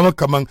yana gwada maka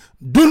kaman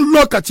duk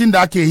lokacin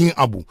da ake yin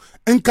abu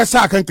in ka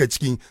sa kanka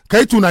cikin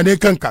kai tunane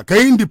kanka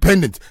kai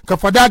independent ka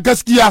fada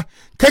gaskiya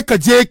kai ka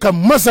je ka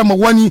masa ma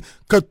wani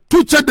ka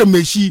tucar da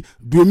mai shi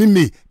domin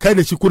me kai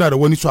da shi kuna da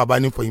wani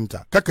sabanin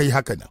fahimta kaka yi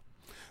haka nan.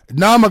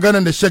 Na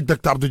maganan da Sheikh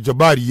Dr. Abdul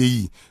Jabbar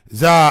yayi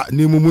za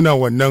nemo muna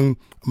wannan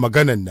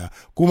maganan na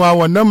kuma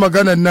wannan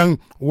maganan nan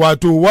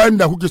wato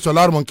wanda kuke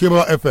sauraron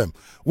Qibla FM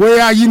wai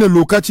ya yi ne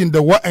lokacin da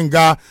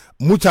wa'anga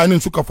mutanen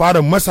suka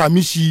fara masa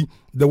mishi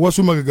da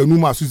wasu maganganu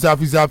masu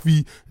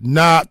zafi-zafi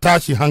na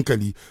tashi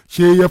hankali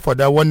she ya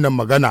fada wannan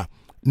magana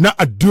na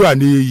addu'a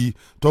ne yayi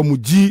to mu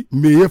ji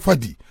me ya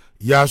fadi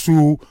ya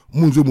so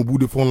mun zo mu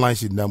bude phone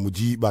lines na mu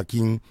ji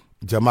bakin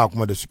jama'a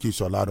kuma da suke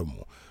sauraron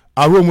mu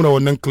a ruwa muna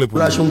wannan clip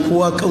rashin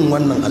kowa kan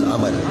wannan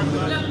al'amari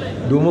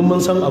domin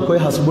mun san akwai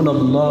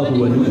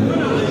hasbunallahu wa ni'mal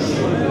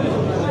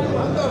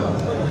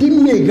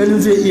din mai ganin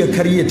zai iya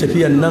karya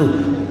tafiyan nan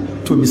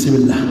to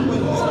bismillah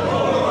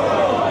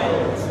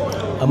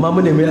amma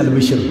mu ne mai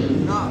albishir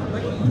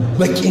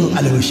bakin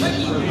albishir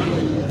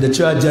da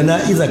cewa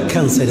jana'iza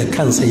kansa da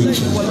kansa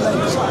yake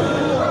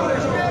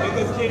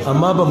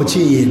amma ba mu ce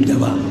yadda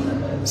ba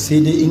sai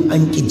dai in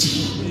an ƙiji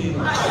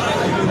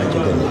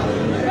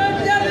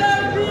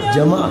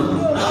jama'a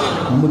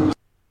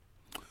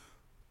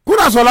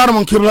kuna sauraron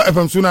mun Qibla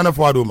FM suna na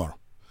Fuad Umar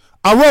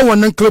a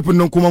wannan clipin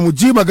nan kuma mu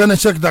ji magana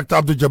Sheikh Dr.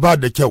 Abdul Jabbar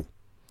da kyau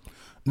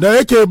da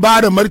yake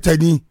ba da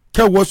martani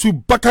kan wasu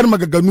bakar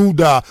magaganu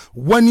da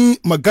wani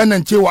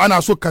maganan cewa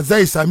ana so kaza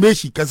ya same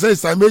shi kaza ya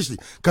same shi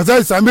kaza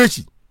ya same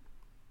shi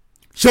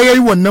sai yayi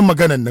wannan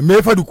maganan nan me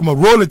ya fadi kuma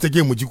roll it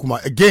again mu ji kuma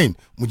again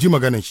mu ji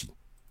maganan shi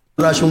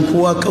rashin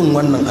kowa kan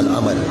wannan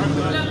al'amari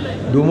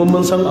domin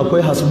mun san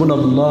akwai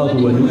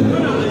hasbunallahu wa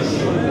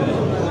ni'mal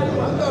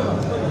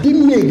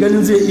din mai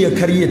ganin zai iya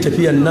karya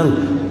tafiyan nan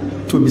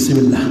to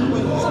bismillah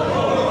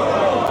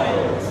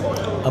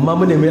amma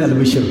mu ne mai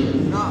albishir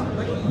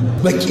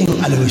bakin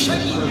albishir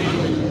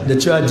da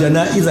cewa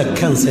jana'iza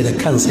kansa da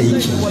kansa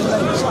yake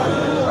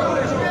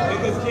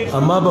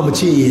amma ba mu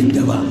ce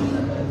yadda ba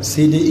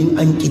sai dai in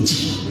an ƙiji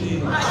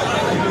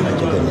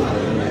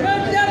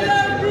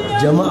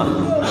jama'a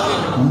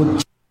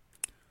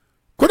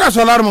kuna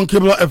sauraron mun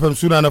Qibla FM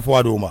suna na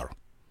Fuad Umar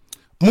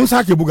mun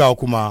sake bugawa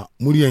kuma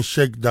muryan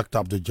Sheikh Dr.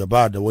 Abdul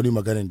Jabbar da wani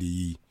maganan da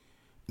yi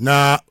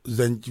na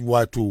zanci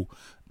wato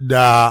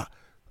da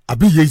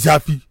abin yayi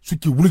zafi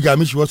suke wulga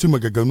mishi wasu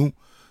magaganu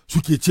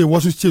suke ce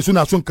wasu ce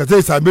suna son ka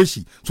zai same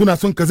shi suna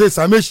son ka zai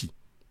same shi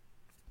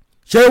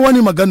sai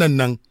wani maganan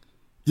nan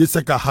ya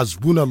saka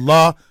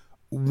hasbunallah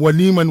wa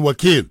ni'mal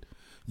wakil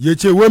ya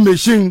ce wai mai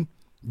shin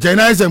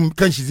janazan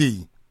kanshi zai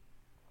yi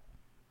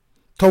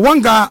to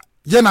wanga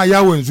yana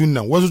yawo yanzu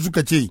nan wasu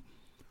suka ce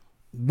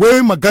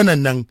wai maganan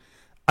nan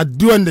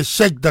addu'an da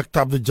Sheikh Dr.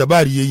 Abdul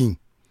Jabbar yayi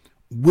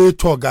wai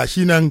to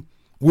gashi nan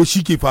wai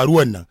shi ke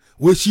faruwan nan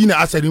wai shine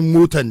asalin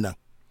motan nan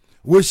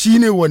wai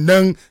shine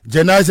wannan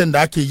janazan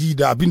da ake yi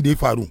da abin da ya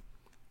faru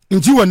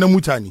in ji wannan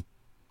mutane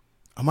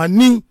amma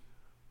ni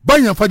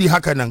ban fadi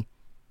haka nan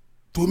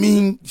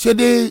domin sai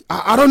dai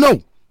I don't know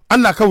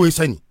Allah kawai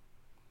sani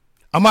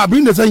amma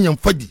abin da zan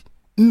fadi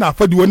ina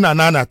fadi wannan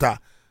nanata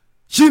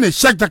shine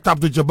Sheikh Dr.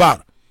 Abdul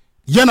Jabbar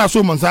yana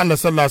so manzo Allah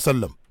sallallahu alaihi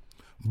wasallam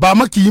ba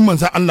makiyin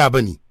manzo Allah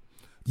bane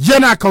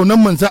yana kaunan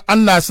manzo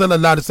Allah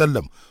sallallahu alaihi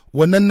wasallam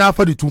wannan na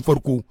fadi tun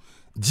farko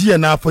jiya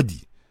na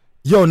fadi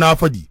yau na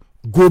fadi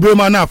gobe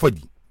ma na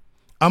fadi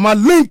amma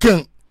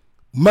linkin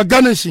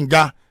maganan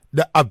shinga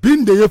da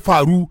abin da ya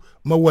faru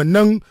ma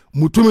wannan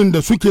mutumin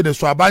da suke da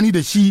swabani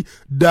da shi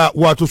da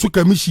wato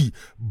suka mishi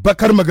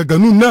bakar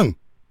magaganun nan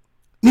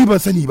ni ban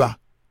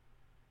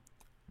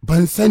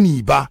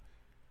sani ba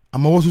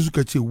amma wasu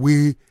suka ce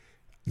wai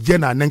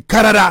yana nan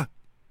karara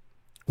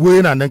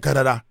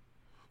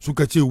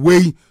suka ce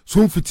wai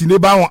sun fitine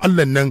bawan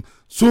Allah nan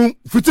sun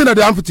fitina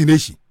da an fitine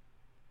shi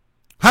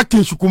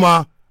hakkin shi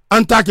kuma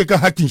an take kan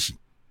hakkin shi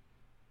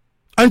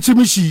an ci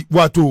mishi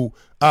wato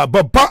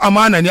babban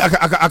amana ne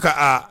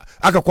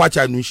aka kwace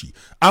hannun shi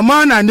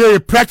amana ne ya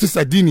practice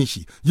addinin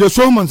shi ya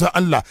so manzon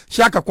Allah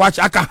shi aka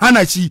kwace aka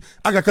hana shi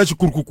aka kai shi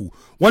kurkuku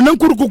wannan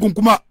kurkukun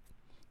kuma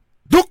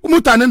duk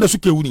mutanen da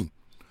suke wuni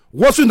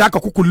wasu da aka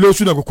kukulle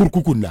su daga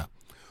kurkukun na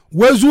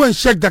wai zuwan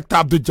Sheikh Dr.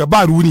 Abdul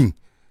Jabbar wurin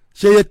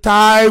sai ya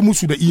tayi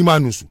musu da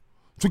imaninsu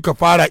suka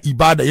fara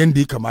ibada yanda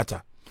ya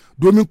kamata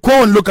domin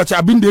kowane lokaci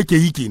abin da yake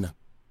yi kenan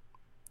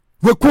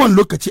wai kowane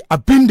lokaci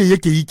abin da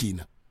yake yi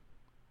kenan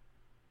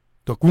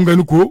to kun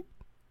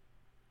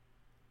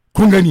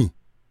gani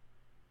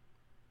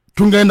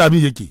tun ga yadda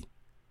abin yake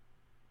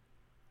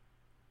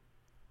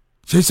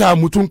sai sa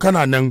mutum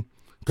kana nan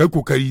kai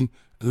kokari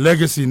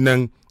legacy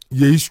nan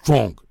yayi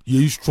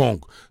strong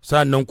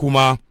sannan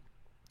kuma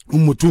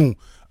in mutum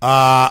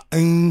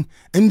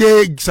in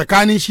dai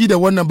tsakanin shi da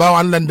wannan bawan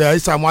Allah da ya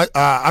samu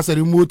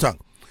asarin mota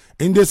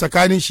in dai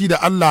tsakanin shi da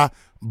Allah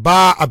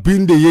ba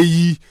abin da ya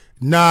yi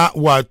na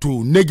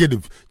wato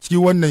negative cikin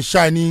wannan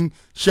shanin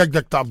Sheikh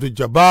Dr. Abdul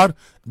Jabbar,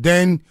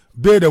 then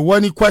bai da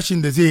wani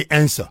question da zai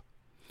answer.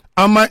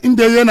 Amma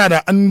inda yana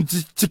da an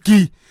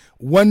ciki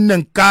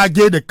wannan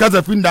kage da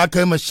kazafin da aka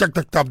yi ma Sheikh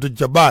Dr. Abdul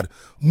Jabbar,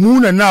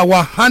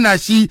 munanawa, hana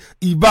shi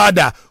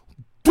ibada,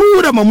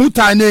 tura ma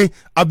mutane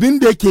abin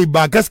da yake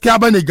ba gaskiya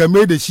bane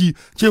game da shi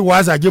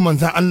cewa zage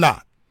manzan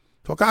Allah.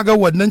 To kaga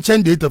wannan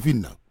can da ya tafi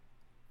nan.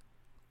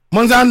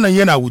 Manzan Allah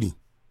yana wuni.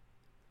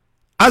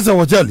 Azza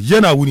wa Jal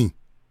yana wuni.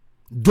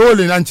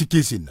 Dole ne an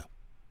cike sin nan.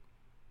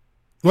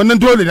 Wannan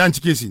dole ne an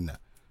cike sin nan.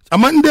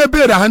 Amma in dai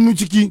bai da hannu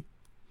ciki,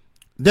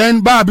 then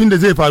ba abin da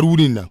zai faru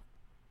wurin nan.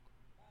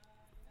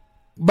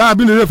 Ba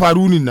abin da zai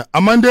faru wurin nan.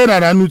 Amma dai yana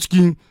da hannu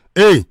cikin,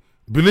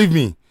 believe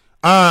me,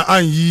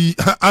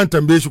 an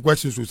tambaye shi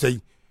questions sosai.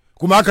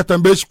 Kuma aka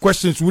tambaye shi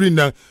questions wurin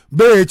nan,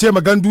 bai ya ce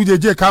ma ganduje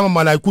je kama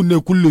mala'ikun ne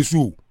kulle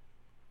su.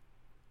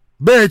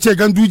 Bai ya ce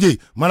ganduje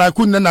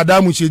mala'ikun nan na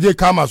damun shi je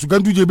kama su,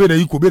 ganduje bai da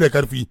iko, bai da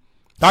karfi.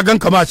 Ka gan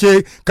kama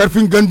ce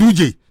karfin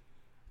ganduje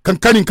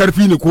kankanin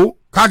karfi ne ko?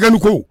 Ka gani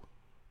ko?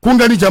 Kun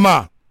gani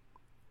jama'a?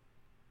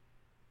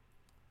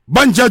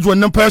 Ban judge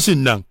wannan person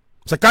nan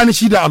tsakanin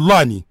shi da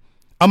Allah ne.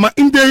 Amma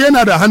in dai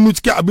yana da hannu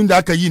cikin abin da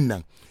aka yi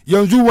nan,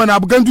 yanzu wani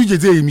abu ganduje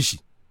zai yi mishi.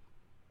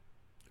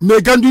 Me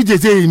ganduje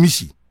zai yi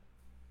mishi?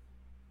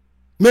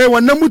 Me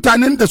wannan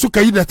mutanen da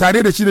suka yi da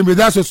tare da shi da me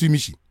za su yi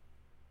mishi?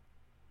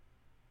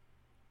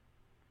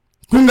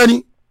 Kun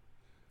gani?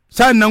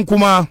 Sannan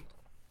kuma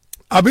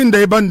abin da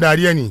ya ban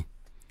dariya ne,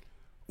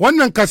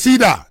 wannan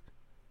kasida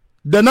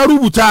da na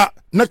rubuta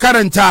na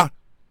karanta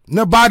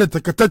na ba da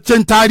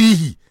takataccen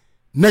tarihi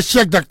na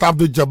Sheikh Dr.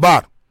 Abdul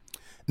Jabbar,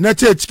 na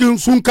ce cikin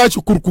sun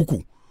kashi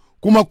kurkuku,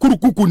 kuma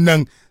kurkukun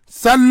nan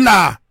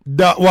sallah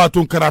da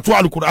wato karatu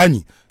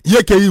alkur'ani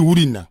yake yi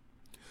wurin nan.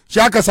 Shi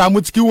aka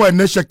samu cikin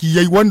wannan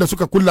shakiyai wanda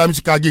suka kulla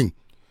mishi kagin,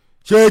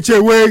 shi ya ce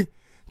wai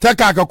ta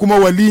kaka kuma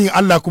waliyin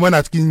Allah kuma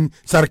na cikin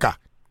sarka.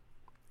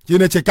 Shi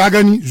na ce ka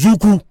gani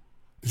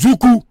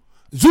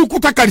zuku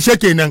ta karshe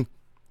kenan,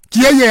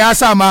 kiyayya ya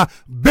sa ma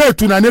bai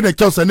tunane da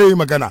kyau sanai yi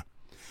magana.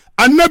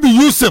 Annabi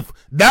Yusuf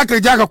da aka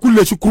ja ka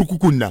kulle shi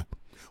kurkukun nan,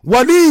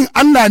 waliyin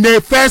Allah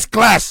ne first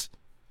class.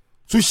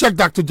 Su Sheikh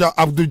Dr.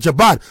 Abdul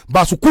Jabbar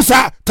ba su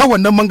kusa ta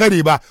wannan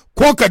mangare ba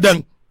ko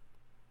kadan,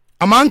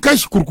 amma an kai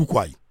shi kurkuku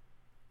ai,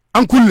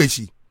 an kulle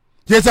shi.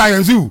 Ke sa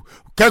yanzu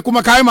kai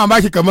kuma kayi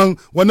mamaki kaman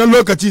wannan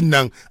lokacin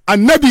nan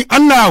annabi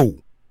Allah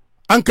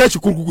an kai shi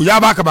kurkuku ya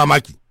baka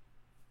mamaki.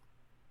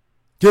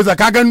 Ke za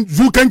ka gan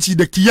zukanci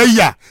da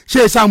kiyayya shi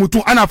ya sa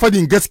mutum ana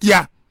fadin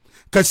gaskiya.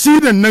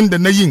 Kasidan nan da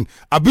na yin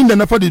abin da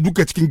na fadi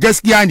duka cikin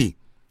gaskiya ne,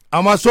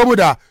 amma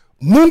saboda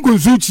mungun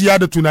zuciya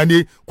da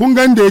tunane, kun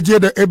gan da ya je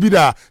da ebi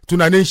da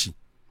tunanin shi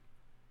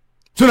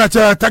suna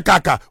cewa ta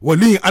kaka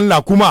waliyin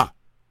Allah kuma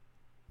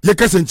ya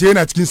kasance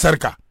yana cikin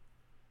sarka,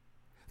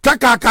 ta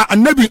kaka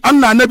annabin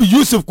Allah annabi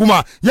Yusuf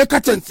kuma ya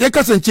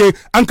kasance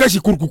an kashi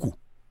kurkuku.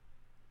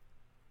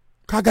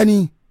 Ka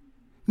gani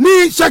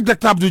ni Sheikh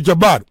Dr. Abdul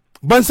Jabbar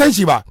ban san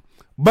shi ba,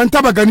 ban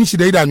taba ganin shi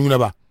da idanuna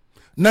ba.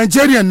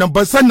 Nigerian nan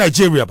ban san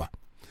Nigeria ba,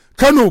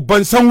 Kano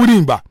ban san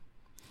wurin ba,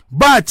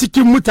 ba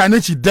cikin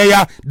mutanen shi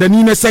daya da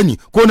ni na sani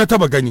ko na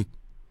taba gani.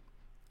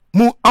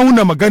 Mu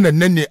auna maganar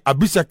nan ne a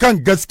bisa kan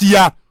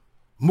gaskiya,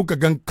 muka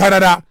gan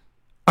karara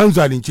an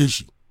zalunce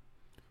shi.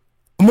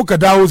 Muka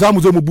dawo za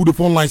mu zo mu bude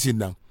phone lines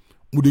nan,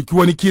 mu daki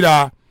wani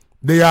kira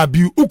da ya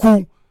biyu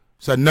uku,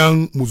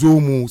 sannan mu zo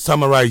mu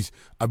summarize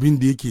abin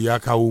da yake ya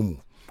kawo mu.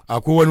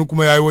 Akwai wani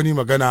kuma ya yi wani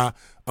magana,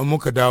 an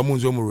muka dawo mun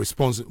zo mu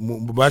response,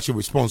 mu ba shi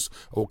response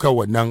kan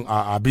wannan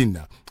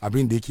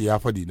abin da yake ya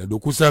faɗi na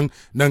kusan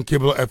nan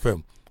Qibla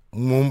FM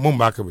mun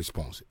baka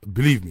response.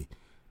 Believe me,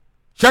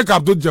 Sheikh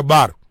Abdul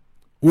Jabbar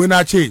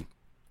wani ce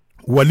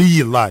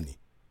waliyullah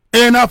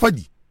ne, na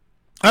faɗi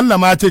Allah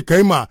ma ce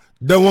kai ma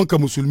dan wanka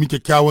musulmi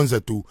kyakkyawan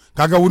zato,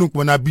 kaga wurin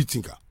kuma na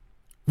beating ka,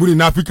 wurin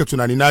na fika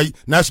tunani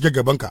na shiga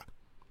gaban ka.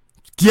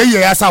 Kiyayya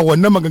ya sa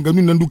wannan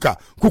maganganun nan duka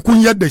ku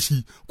kun yadda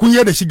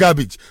shi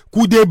garbage,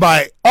 ku dai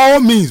by all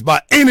means, by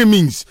any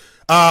means,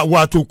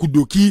 wato ku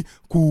doki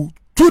ku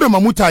tura ma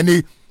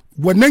mutane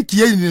wannan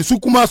kiyayya ne, su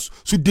kuma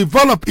su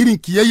develop irin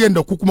kiyayyen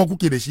da ku kuma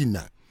kuke da shi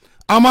nan.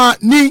 Amma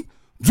ni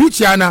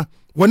zuciyana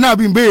wannan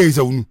abin bai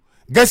zaunu,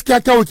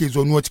 gaskiya kawai ke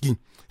zaunuwa cikin.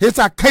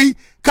 Yasa kai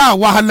ka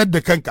wahalar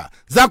da kanka,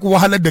 za ku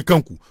wahalar da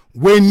kanku,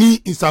 wai ni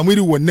in samu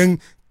irin wannan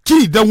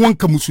ki dan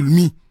wanka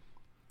musulmi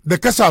da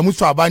ka samu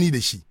sabani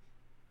da shi.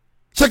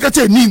 Sai ka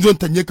ce ni zon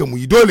tanye ka mu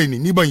yi, dole ne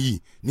ni ban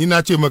yi, ni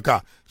na ce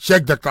maka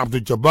Sheikh Dr.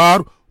 Abdul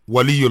Jabbar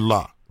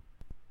waliyullah.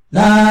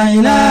 La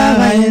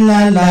ilaha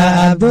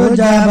illallah Abdul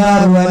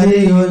Jabbar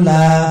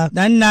waliyullah.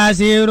 Dan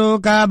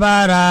Nasiru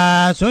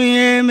Kabara sun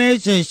yi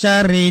mishi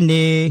sharri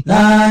ne.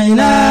 La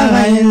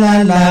ilaha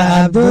illallah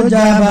Abdul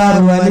Jabbar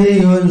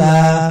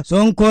waliyullah.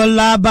 Sun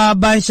kula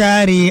babban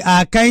shari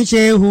a kan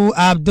Shehu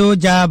Abdul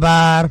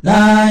Jabbar.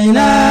 La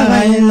ilaha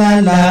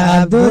illallah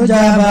Abdul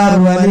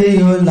Jabbar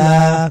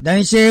waliyullah.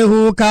 Dan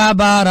Shehu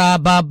Kabara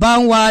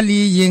babban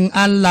waliyin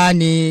Allah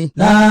ne.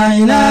 La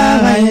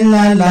ilaha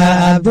illallah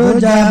Abdul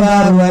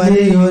Jabbar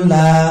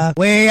waliyullah.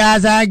 Wai ya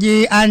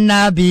zagi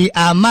annabi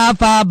amma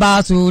fa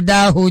ba su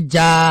da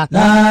hujja.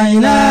 La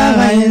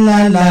ilaha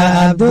illallah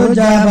Abdul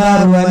Jabbar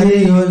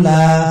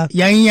waliyullah.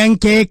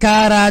 Yanyanke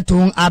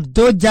karatun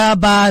Abdul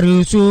Jabbar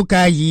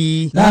suka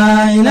yi.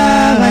 La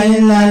ilaha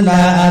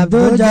illallah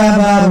Abdul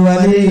Jabbar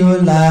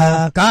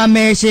waliyullah.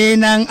 Kame shi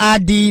nan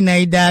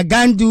addinai da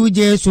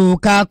ganduje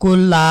suka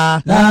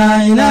kula. La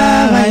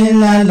ilaha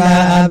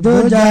illallah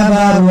Abdul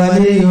Jabbar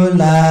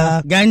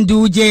waliyullah.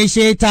 Ganduje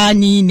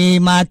shetani ne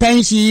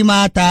matan shi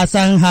mata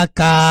san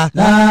haka.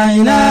 La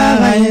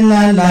ilaha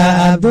illallah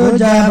Abdul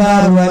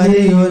Jabbar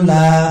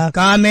waliyullah.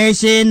 Kame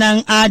shi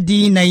nan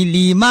addinai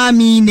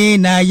limami ne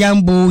na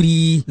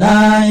yamburi.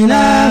 La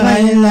ilaha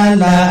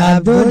illallah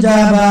Abdul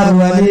Jabbar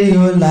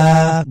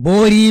waliyullah.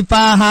 Bori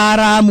fa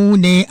haramu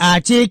ne a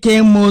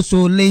cikin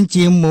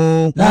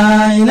musuluncinmu.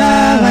 La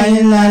ilaha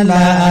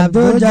illallah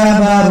Abdul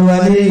Jabbar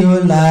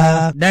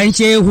waliyullah. Dan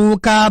Shehu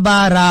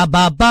Kabara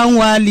babban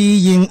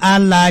waliyin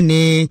Allah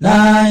ne.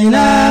 La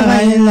ilaha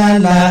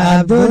illallah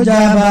Abdul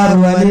Jabbar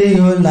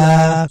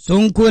waliyullah.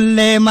 Sun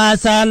kulle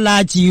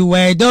masallaci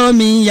wai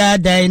domin ya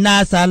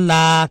daina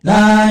sallah.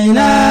 La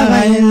ilaha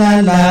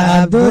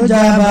illallah Abdul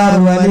Jabbar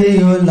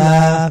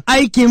waliyullah.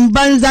 Aikin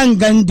banzan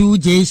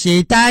ganduje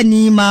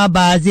shetani ma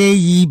ba zai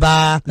yi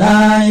ba.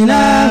 La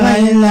ilaha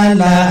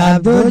illallah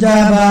Abdul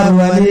Jabbar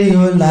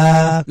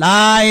waliyullah.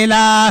 La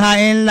ilaha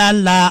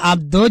illallah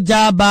Abdul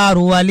Jabbar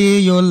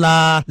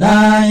waliyullah.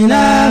 La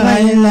ilaha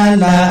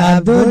illallah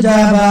Abdul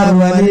Jabbar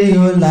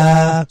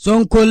waliyullah.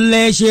 Sun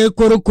kulle shi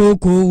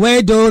kurkuku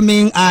wai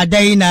domin a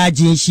daina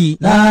jin shi.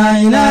 La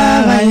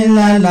ilaha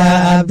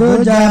illallah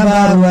Abdul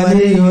Jabbar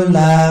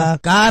waliyullah.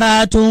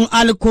 Karatun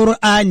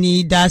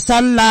Alkur'ani da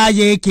sallah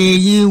yake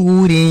yi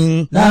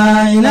wurin.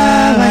 La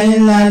ilaha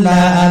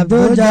illallah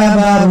Abdul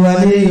Jabbar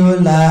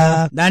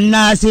waliyullah. Dan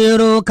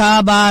Nasiru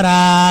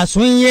Kabara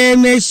sun yi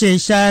mishi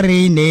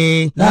shari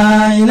ne.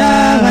 La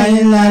ilaha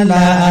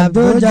illallah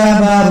Abdul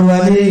Jabbar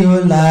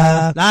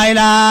waliyullah. La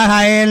ilaha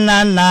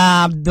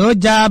illallah Abdul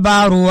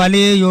Jabbar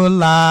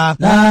waliyullah.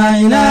 La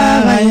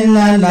ilaha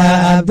illallah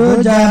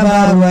Abdul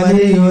Jabbar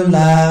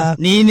waliyullah.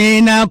 Ni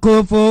ne na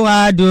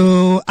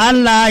Fuadu,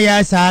 Allah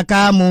ya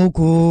saka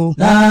muku.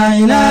 La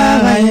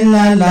ilaha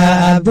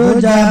illallah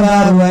Abdul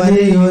Jabbar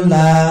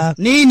waliyullah.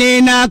 Ni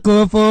ne na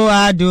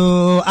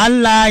Fuadu,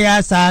 Allah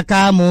ya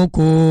saka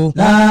muku.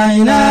 La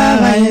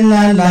ilaha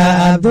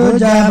illallah Abdul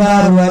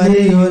Jabbar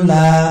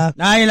waliyullah.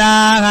 La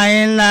ilaha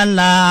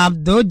illallah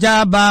Abdul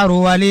Jabbar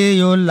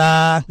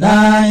waliyullah.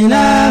 La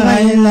ilaha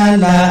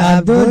illallah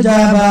Abdul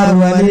Jabbar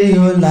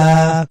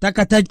waliyullah.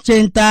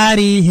 Takataccen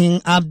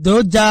tarihin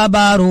Abdul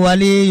Jabbar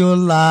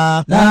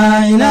waliyullah.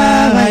 La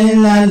ilaha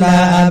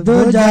illallah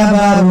Abdul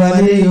Jabbar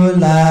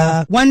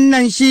waliyullah.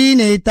 Wannan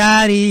shine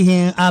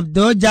tarihin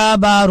Abdul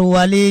Jabbar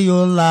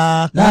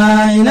waliyullah.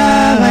 La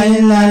ilaha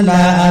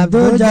illallah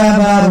Abdul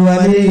Jabbar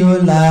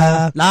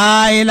waliyullah.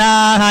 La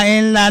ilaha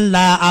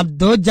illallah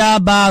Abdul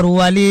Jabbar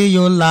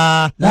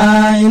waliyullah.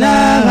 La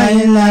ilaha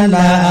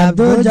illallah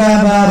Abdul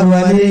Jabbar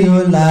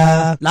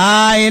waliyullah.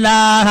 La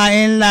ilaha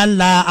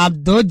illallah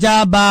Abdul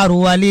Jabbar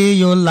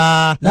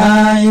waliyullah.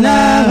 La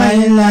ilaha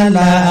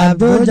illallah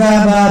Abdul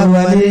Jabbar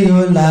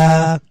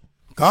waliyullah.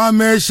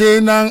 Kame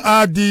shi nan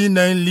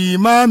adinan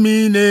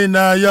limami ne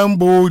na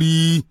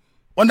yambori.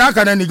 Wanda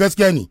haka nan ni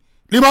gaskiya ne,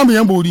 limamin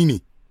yambori ne.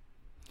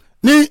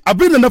 Ni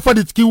abin da na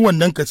faɗi cikin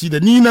wannan kasida,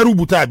 ni na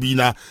rubuta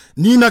abina,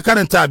 ni na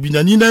karanta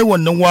abina, ni na yi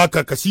wannan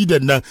waka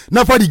kasidan nan,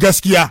 na faɗi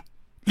gaskiya,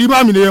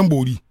 limami ne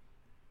yambori.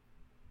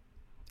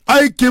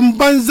 Aikin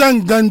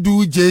banzan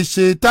ganduje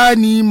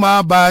shetani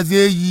ma ba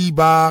zai yi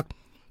ba.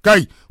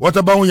 Kai,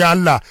 wata bawon ya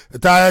Allah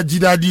ta ji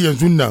daɗi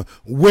yanzu nan,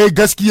 wai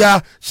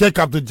gaskiya Sheikh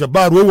Abdul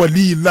Jabbar wai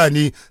waliyullah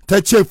ne,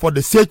 ta ce for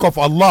the sake of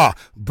Allah,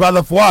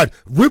 brother Fuad,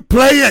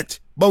 replay it.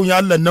 Bawon ya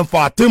Allah nan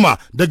Fatima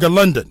daga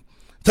London.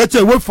 Ta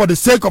ce wai for the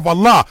sake of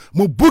Allah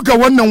mu buga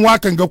wannan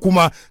wakan ga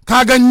kuma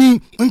ka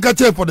gani in ka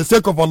ce for the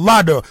sake of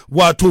Allah da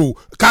wato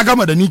ka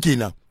gama da ni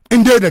kenan.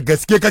 In dai da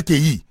gaske kake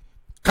yi.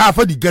 Ka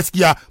faɗi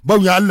gaskiya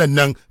bauya Allah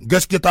nan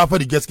gaskiya ta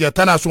faɗi gaskiya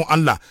tana son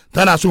Allah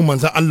tana son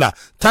manzon Allah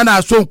tana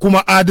son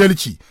kuma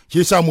adalci shi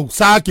yasa mu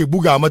sake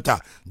buga mata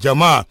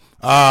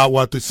jama'a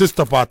wato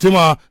sister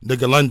Fatima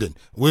daga London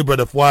we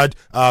brother Fuad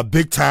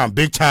big time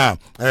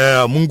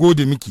mun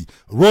gode miki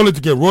roll it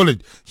again roll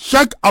it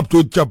Sheikh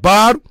Abdul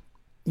Jabbar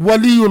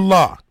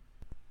waliyullah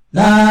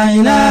La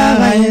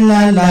ilaha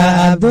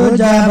illallah Abdul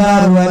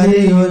Jabbar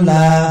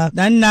waliyullah.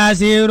 Dan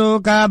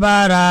Nasiru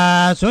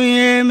Kabara sun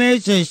yi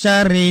mishi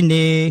sharri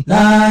ne.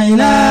 La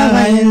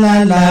ilaha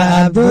illallah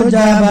Abdul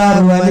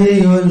Jabbar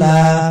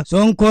waliyullah.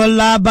 Sun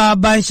kula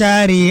babban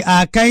shari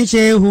a kan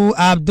Shehu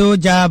Abdul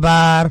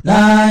Jabbar.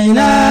 La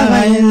ilaha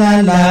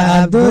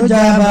illallah Abdul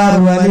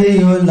Jabbar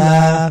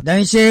waliyullah.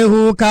 Dan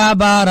Shehu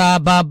Kabara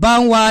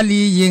babban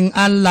waliyin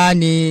Allah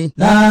ne.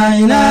 La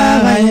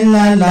ilaha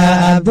illallah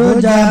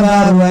Abdul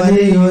Jabbar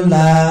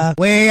waliyullah.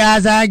 Wai ya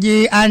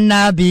zagi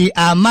annabi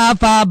amma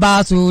fa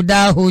ba su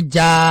da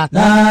hujja.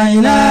 La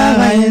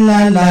ilaha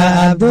illallah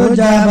Abdul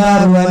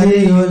Jabbar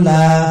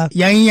waliyullah.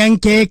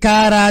 Yanyanke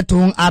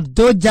karatun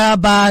Abdul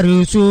Jabbar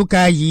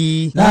suka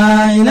yi.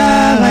 La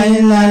ilaha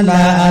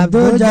illallah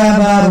Abdul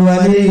Jabbar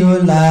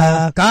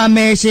waliyullah.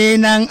 Kame shi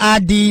nan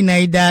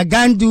addinai da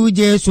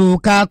ganduje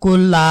suka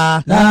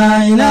kula.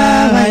 La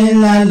ilaha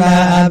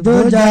illallah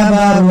Abdul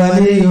Jabbar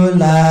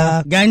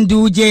waliyullah.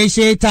 Ganduje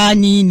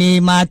shetani ne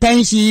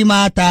matan shi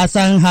mata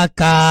san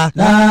haka.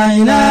 La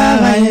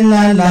ilaha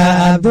illallah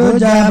Abdul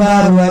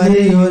Jabbar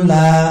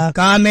waliyullah.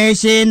 Kame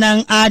shi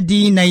nan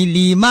addinai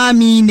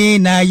limami ne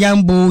na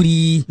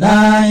yamburi.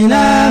 La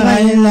ilaha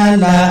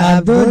illallah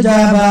Abdul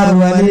Jabbar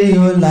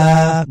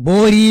waliyullah.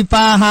 Bori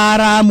fa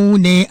haramu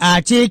ne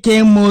a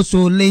cikin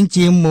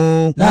musuluncin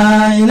mu.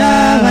 La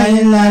ilaha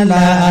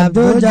illallah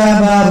Abdul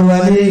Jabbar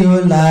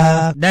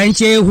waliyullah. Dan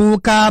Shehu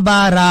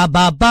Kabara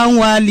babban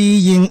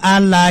waliyin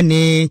Allah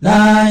ne.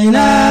 La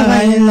ilaha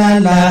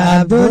illallah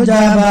Abdul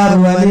Jabbar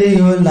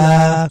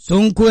waliyullah.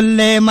 Sun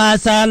kulle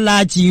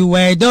masallaci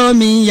wai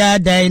domin ya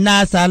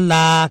daina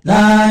sallah.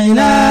 La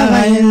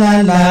ilaha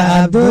illallah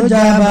Abdul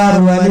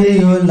Jabbar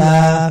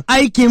waliyullah.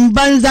 Aikin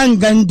banzan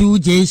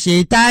ganduje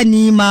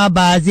shetani ma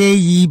ba zai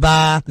yi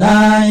ba.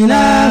 La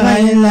ilaha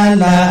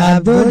illallah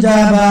Abdul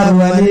Jabbar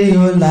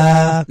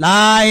waliyullah.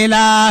 La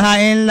ilaha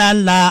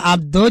illallah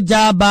Abdul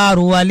Jabbar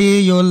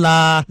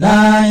waliyullah.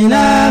 La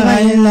ilaha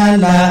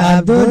illallah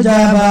Abdul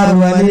Jabbar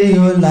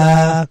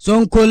waliyullah.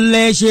 Sun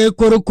kulle shi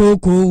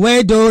kurkuku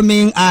wai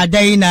domin a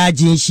daina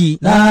jin shi.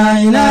 La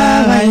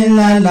ilaha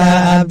illallah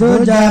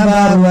Abdul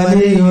Jabbar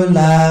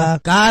waliyullah.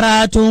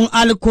 Karatun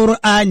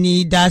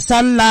Alkur'ani da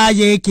sallah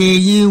yake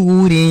yi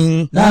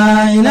wurin.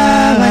 La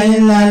ilaha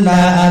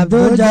illallah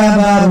Abdul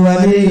Jabbar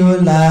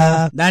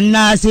waliyullah. Dan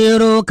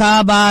Nasiru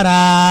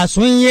Kabara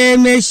sun yi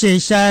mishi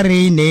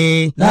shari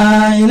ne.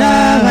 La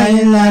ilaha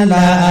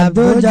illallah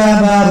Abdul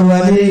Jabbar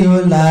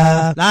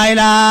waliyullah. La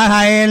ilaha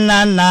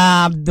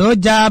illallah Abdul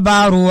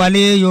Jabbar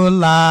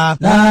waliyullah.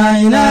 La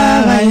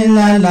ilaha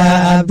illallah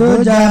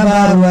Abdul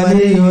Jabbar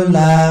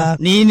waliyullah.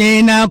 Ni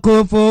ne na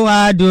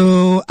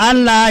Fuadu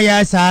Allah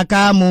ya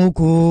saka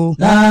muku.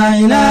 La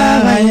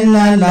ilaha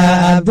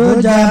illallah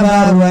Abdul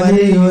Jabbar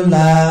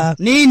waliyullah.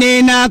 Ni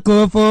ne na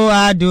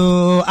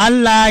Fuadu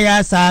Allah ya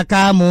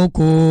saka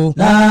muku.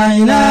 La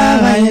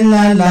ilaha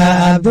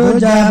illallah Abdul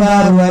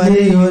Jabbar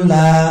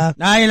waliyullah.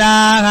 La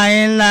ilaha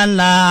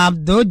illallah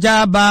Abdul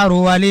Jabbar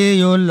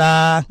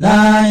waliyullah.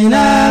 La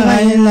ilaha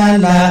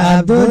illallah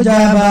Abdul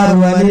Jabbar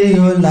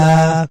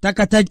waliyullah.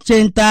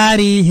 Takataccen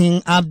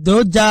tarihin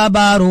Abdul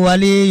Jabbar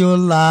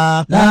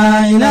waliyullah.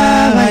 La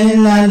ilaha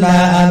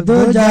illallah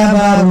Abdul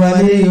Jabbar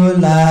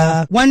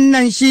waliyullah.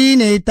 Wannan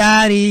shine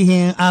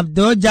tarihin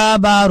Abdul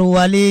Jabbar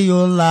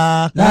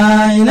waliyullah.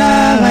 La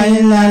ilaha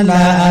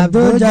illallah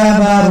Abdul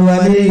Jabbar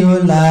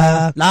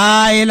waliyullah.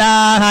 La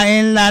ilaha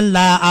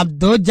illallah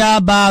Abdul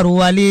Jabbar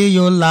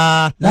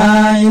waliyullah.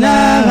 La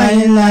ilaha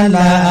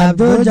illallah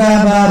Abdul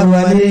Jabbar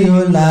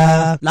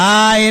waliyullah.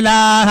 La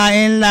ilaha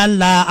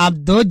illallah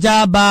Abdul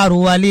Jabbar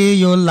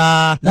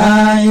waliyullah.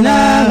 La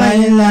ilaha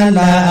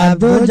illallah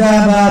Abdul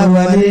Jabbar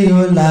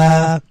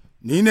waliyullah.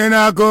 Ni ne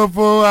na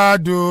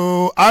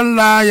Fuadu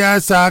Allah ya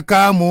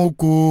saka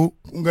muku.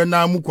 Kunga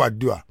na muku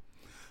addu'a.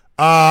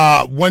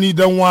 Wani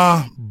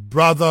danwa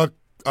brother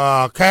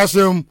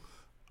Kasim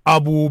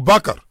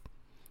Abubakar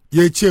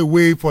ya ce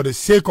wai for the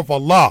sake of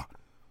Allah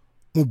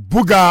mu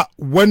buga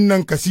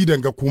wannan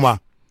kasidan ga kuma.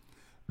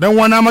 Dan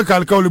wana maka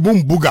alkawali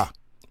mun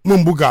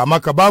buga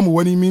maka ba mu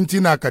wani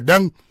mintina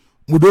kadan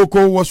mu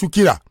doko wasu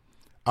kira.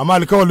 Amma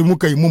alkawali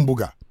muka yi mun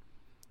buga.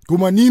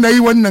 Kuma ni na yi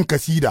wannan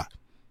kasida.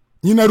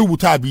 Ni na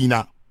rubuta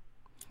abina,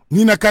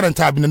 ni na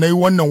karanta abina, na yi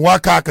wannan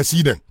waka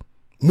kasidan,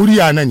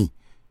 murya na ne,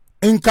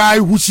 in ka yi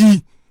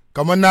hushi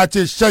kamar na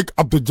ce Sheikh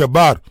Abdul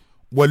Jabbar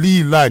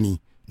waliyullah ne,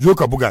 zo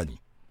ka buga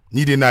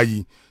ni dai na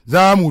yi,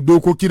 za mu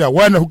doko kira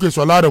wanda kuke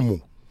sauraron mu,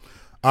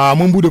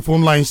 mun bude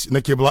phone lines na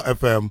Qibla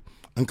FM,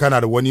 in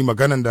kana da wani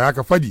maganan da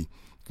haka fadi,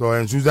 to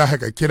yanzu za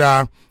ka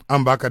kira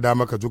an baka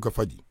dama ka zo ka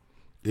fadi,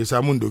 ya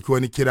samu doki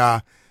wani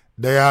kira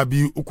 1,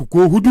 2, 3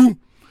 ko 4,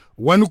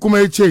 wani kuma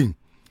ya ce,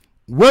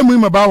 wai mu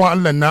yi bawan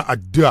Allah na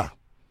addu'a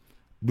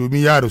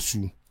domin ya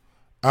rasu.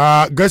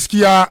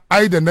 Gaskiya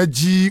ai da na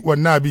ji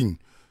wannan abin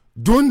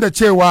don da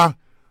cewa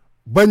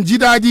ban ji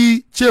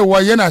daɗi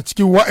cewa yana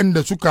cikin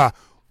waɗanda suka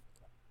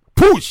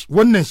push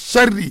wannan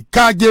sharri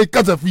kage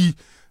kazafi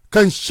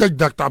kan Sheikh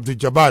Dr. Abdul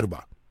Jabbar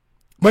ba.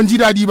 Ban ji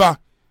daɗi ba,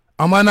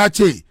 amma na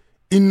ce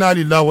inna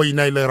lillahi wa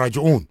inna ilaihi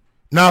raji'un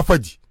na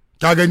faji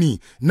ka gani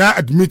na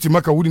admit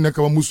maka wuri na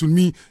kama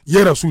musulmi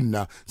ya rasu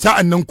na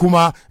sa'an nan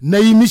kuma na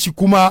yi mishi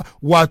kuma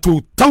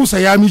wato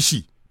tausaya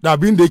mishi da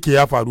abin da yake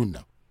ya faru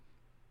nan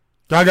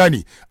ka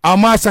gani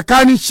amma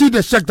tsakanin shi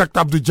da Sheikh Dr.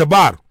 Abdul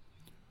Jabbar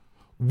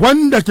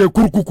wanda ke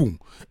kurkuku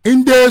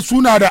inda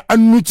suna da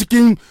annu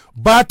cikin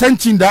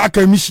batancin da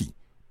aka yi mishi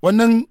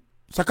wannan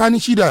tsakanin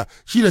shi da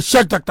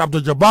Sheikh Dr.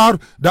 Abdul Jabbar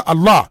da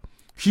Allah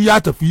shi ya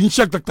tafi yin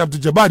Sheikh Dr.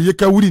 Abdul Jabbar ya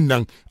kai wurin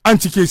nan an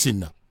cike sin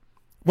nan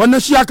wannan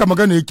shi haka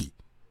magana yake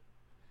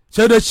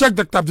sai da Sheikh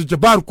Dr. Abdul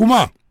Jabbar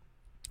kuma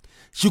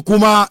shi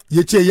kuma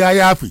ya ce ya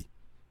yafe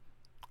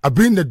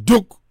abinda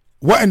duk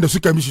waɗanda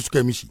suka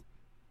mishi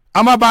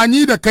amma ba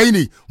ni da kai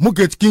ne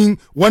muke cikin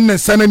wannan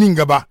sananin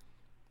gaba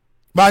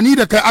ba ni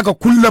da kai aka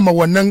kullama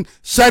wannan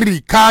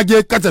sharri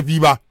kage kasafi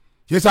ba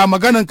yasa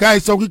maganan ka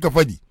yi sauki ka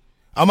fadi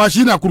amma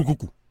shi na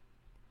kurkuku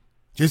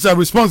yasa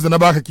response da na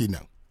baka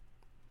kenan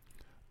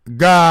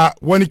ga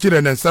wani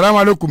kira nan salamu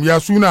alaikum ya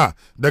suna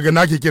daga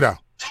nake kira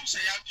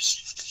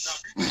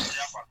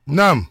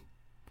na'am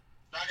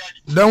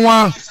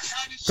danwa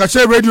ka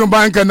ce radio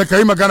bayan ka na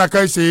kai magana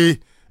kai sai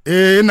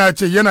ina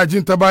ce yana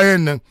jin ta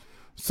bayan nan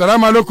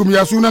salamu alaikum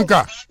ya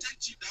sunanka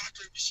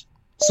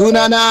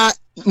sunana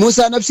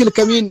Musa Nafsil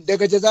Kamin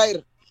daga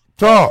Jazair.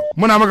 To,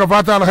 muna maka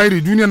fata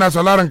alkhairi duniya na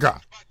sauraron ka.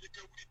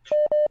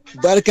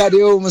 Barka da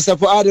yau Musa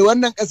Fuad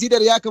wannan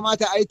kasidar ya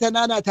kamata a yi ta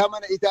nana ta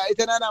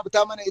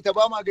mana ita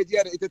ba ma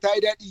gajiya da ita ta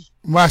yi daɗi.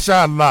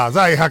 Masha Allah,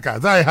 za yi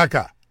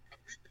haka.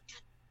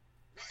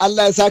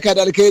 Allah ya saka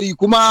da alkhairi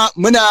kuma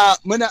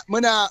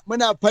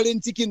muna farin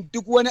cikin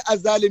duk wani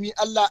azzalumi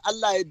Allah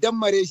ya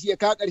dammare shi ya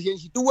ka karshen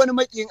shi duk wani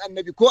makiyin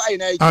annabi ko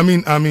aina yake.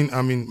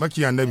 Amin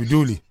makiyin annabi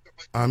dole.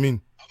 Amin.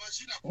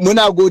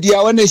 Muna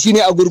godiya wannan shine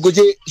a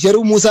gurguje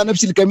Sharif Musa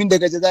Nafsil Kamin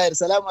daga Jazair.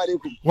 Salamu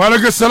alaikum. Wa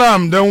alaikum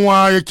salam dan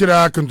wa ya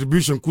kira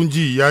contribution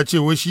kunji ya ce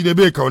wai shi da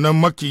bai kaunan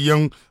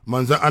makiyan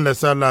manzon Allah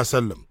sallallahu alaihi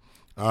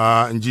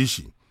wasallam. In ji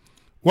shi.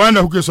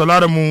 Wanda kuke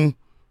sauraron mu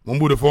mun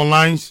bude phone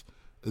lines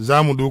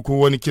za mu doko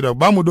wani kira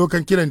ba mu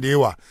dokan kiran da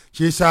yawa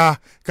shi yasa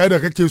kai da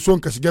kake son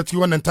ka shiga cikin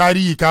wannan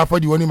tarihi ka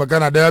fadi wani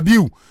magana daya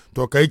biyu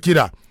to kai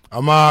kira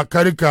amma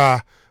kar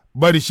ka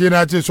bari shi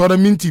na ce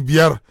sauran minti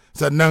 5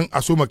 sannan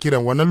a soma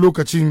kiran wannan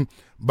lokacin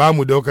ba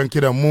mu daukan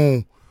kiran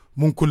mu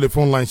mun kulle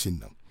phone lines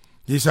nan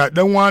yasa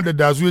dan wa da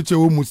dazu ya ce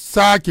mu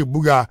sake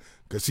buga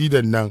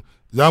kasidan nan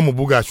za mu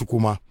buga shi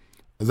kuma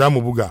za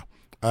mu buga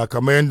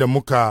kamar yadda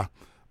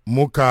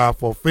muka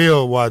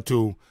fulfill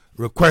wato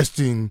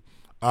requesting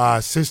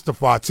Sister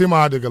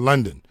Fatima daga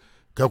London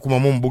kai kuma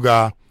mun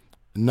buga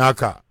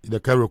naka da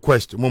kai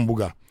request mun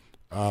buga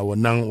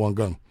wannan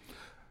wangan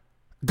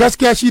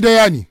gaskiya shi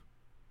daya ne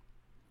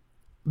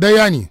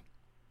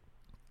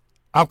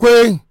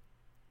akwai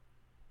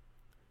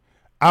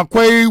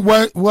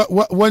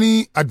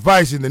wani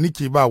advice da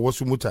nake ba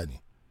wasu mutane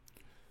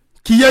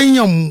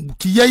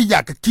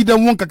kiyayya ka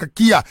kidan wanka ka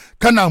kiya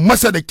kana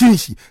masa da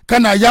kinshi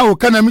kana yawo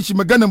kana mishi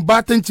maganin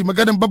batanci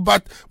maganin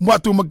babba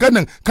wato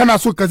maganin kana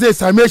so ka zai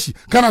same shi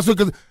kana so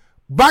ka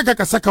baka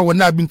ka saka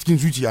wannan abin cikin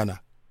zuciya na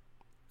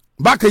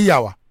baka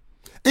yawa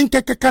in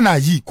kai kana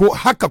yi ko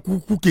haka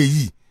kuke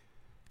yi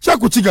sai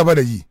ku ci gaba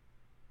da yi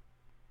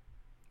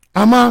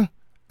amma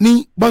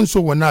ni ban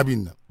so wannan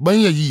abin nan ban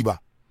yi ba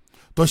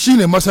to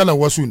shine masalan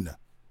wasu nan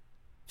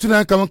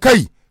suna kaman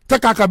kai ta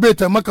kaka bai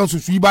ta makan su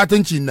yi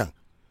batanci nan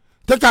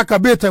ta kaka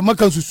bai ta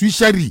makan su yi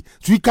sharri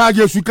su yi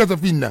kage su yi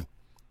kasafin nan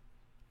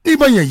ni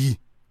ban yi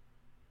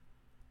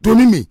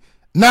domin me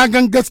na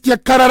gan gaskiya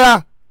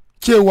karara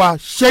cewa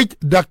Sheikh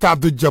Dr.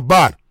 Abdul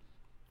Jabbar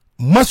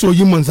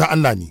masoyin manzan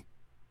Allah ne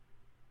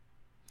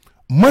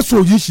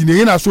masoyin shi ne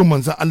yana so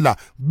manzan Allah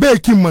bai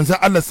kin manzan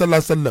Allah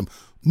sallallahu alaihi wasallam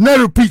na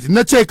repeat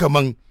na ce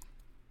kaman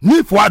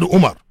ni Fuad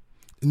Umar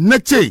na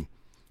ce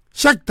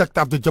Sheikh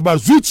Dr. Abdul Jabbar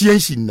zuciyan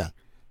shi nan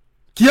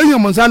kiyayyen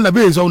manzan Allah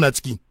bai zauna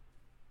ciki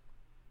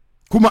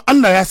kuma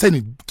Allah ya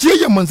sani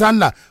kiyayyen manzan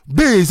Allah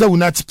bai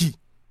zauna ciki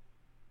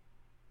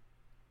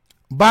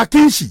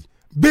bakin shi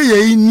bai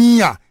yayi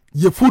niyya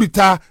ya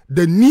furta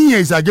da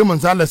niyyar zage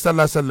manzan Allah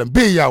sallallahu alaihi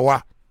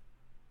wasallam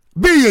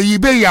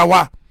bai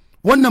yawa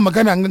wannan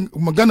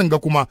maganan ga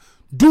kuma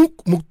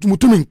duk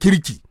mutumin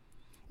kirki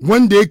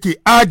wanda yake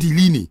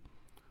adili ne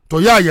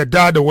to ya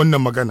yarda da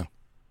wannan magana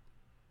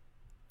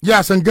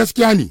ya san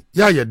gaskiya ne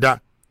ya yarda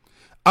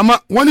amma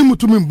wani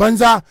mutumin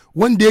banza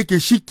wanda yake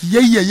shi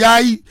kiyayya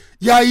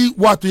yayi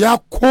wato ya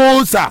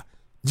kosa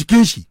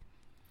jikin shi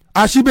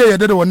a shi bai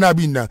yarda da wannan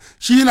abin nan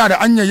shi yana da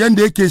anya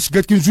yanda yake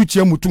shiga cikin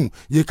zuciyar mutum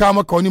ya kawo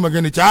maka wani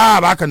magana ce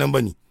ba haka nan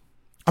bane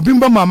abin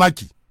ban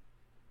mamaki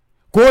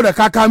ko da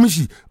ka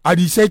mishi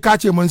hadisai ka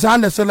ce manzo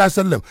Allah sallallahu alaihi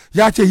wasallam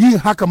ya ce yin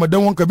haka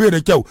madan wanka bai da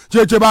kyau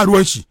ce ba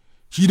ruwan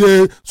shi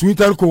dai sun yi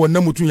tarko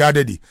wannan mutum ya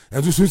dade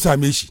yanzu sun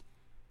same shi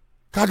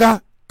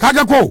kaga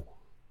ko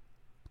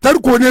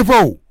tarko ne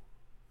fa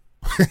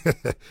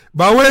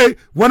ba wai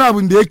wani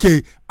abin da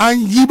yake an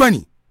yi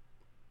bane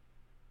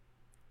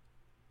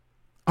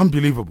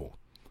unbelievable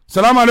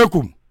salamu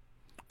alaikum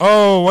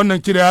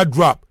wannan kira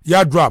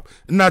ya drop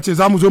ina ce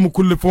za mu zo mu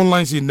kulle phone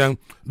lines nan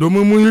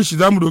domin mun yi shi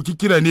za mu doki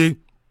kira ne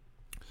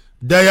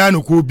daya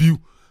ne ko biyu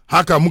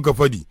haka muka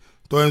fadi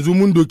to yanzu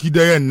mun doki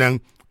dayan nan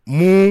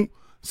mu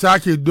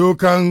sake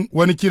dokan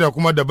wani kira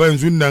kuma daban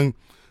yanzu nan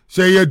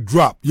sai ya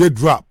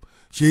drop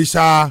shi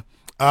yasa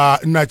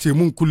ina ce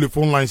mun kulle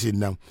phone lines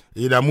nan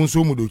da mun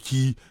so mu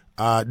doki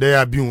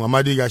daya biyu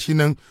amma dai gashi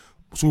nan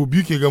so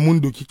biyu ke ga mun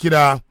doki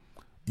kira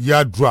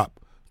ya drop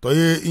to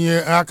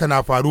in haka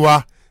na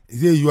faruwa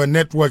zai yi wa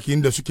network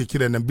inda suke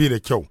kira nan bai da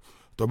kyau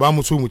to ba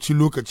mu so mu ci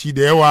lokaci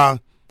da yawa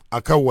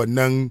akan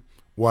wannan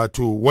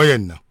wato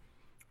wayan nan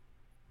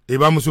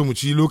ba mu so mu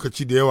ci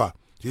lokaci da yawa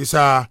shi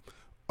yasa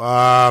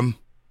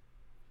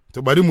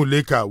to bari mu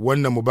leka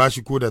wannan mu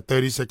bashi ko da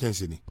 30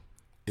 seconds ne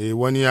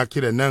wani ya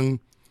kira nan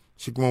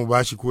shi kuma mu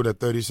bashi ko da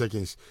 30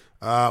 seconds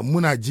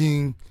muna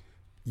jin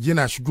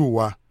yana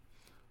shigowa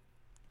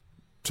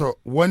to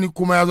wani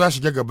kuma ya za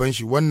shiga gaban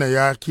shi wannan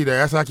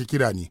ya sake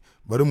kira ne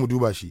bari mu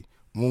duba shi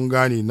mun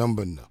gane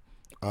number nan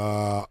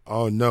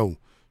oh no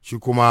shi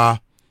kuma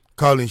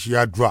calling shi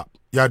ya drop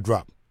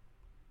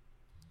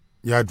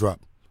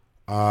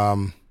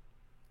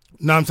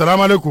na'am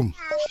salamu alaikum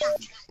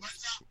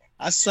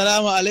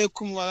assalamu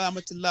alaikum wa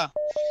rahmatullah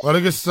wa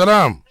alaikum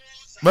salam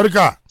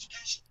barka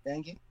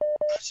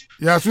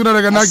ya suna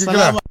daga naki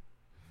kira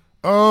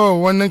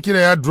oh wannan kira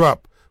ya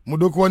drop mu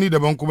doko wani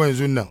daban kuma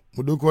yanzu nan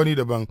mu doko wani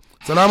daban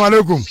salamu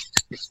alaikum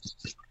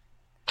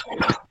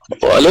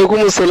wa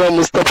alaikum assalam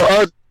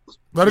Mustapha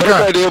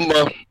barka da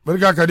yamma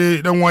barka ka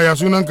dai dan waya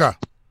sunanka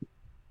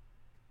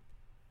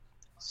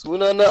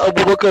sunana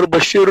Abubakar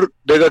Bashir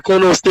daga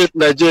Kano State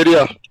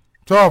Nigeria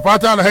to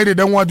fata alheri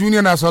dan wa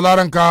duniya na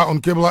sauraron ka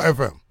on Qibla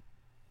FM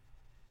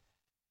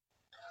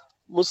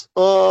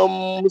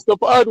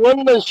Mustapha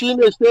wannan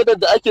shine shaidar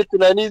da ake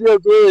tunani zai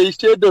zo ya yi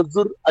shaidar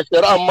zur a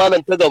shari'ar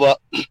malam ta gaba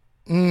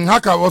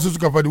haka wasu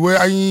suka faɗi wai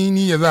an yi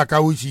niyya za a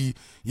kawo shi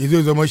ya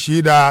zai zama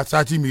shaida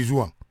sati mai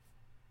zuwa.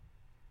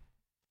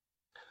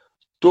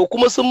 To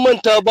kuma sun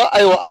manta ba a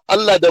yi wa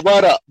Allah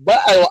dabara ba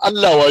a yi wa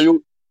Allah wayo.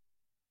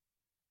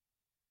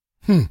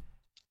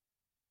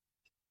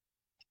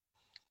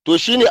 To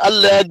shi ne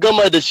Allah ya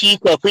gama da shi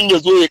kafin ya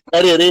zo ya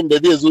karere da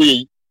zai zo ya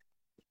yi.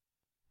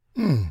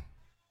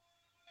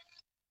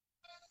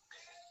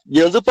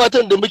 Yanzu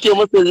fatan da muke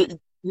masa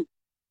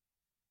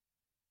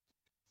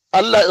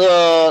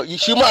Allah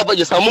shi ma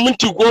ya samu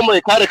minti 10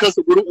 ya kare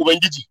kansa gurin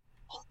Ubangiji.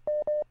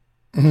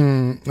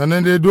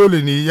 Nan dai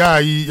dole ne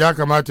ya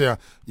kamata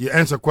ya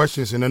answer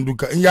questions nan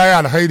duka in ya yi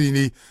alhairi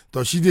ne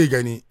to shi zai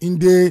gani in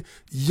dai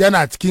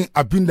yana cikin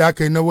abin da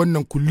aka yi na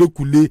wannan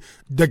kulle-kulle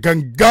da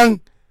gangan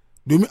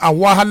domin a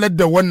wahalar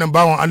da wannan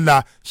bawan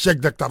Allah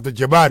Sheikh Dr. Abdul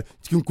Jabbar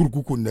cikin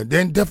kurkukun nan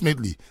then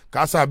definitely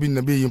ka sa abin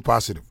nan bai yin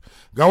positive.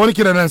 Ga wani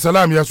kira nan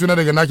salam ya suna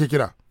daga nake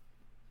kira.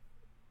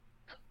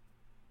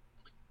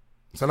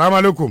 Salamu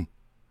alaikum.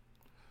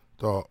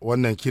 To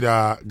wannan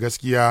kira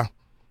gaskiya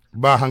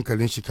ba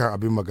hankalin shi kan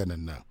abin maganan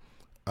nan.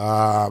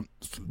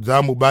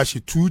 Za mu ba shi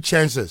 2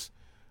 chances.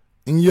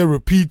 In ya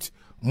repeat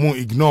mu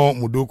ignore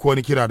mu doko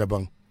wani kira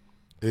daban.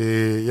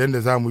 Yanda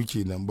za mu yi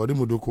kenan bari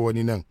mu doko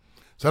wani nan.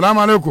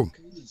 Salamu alaikum.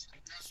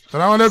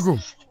 Salamu alaikum.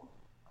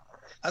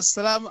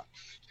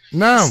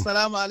 Na'am.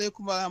 Assalamu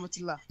alaikum wa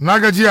rahmatullah. Na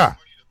gajiya.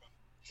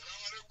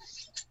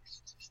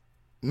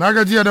 Na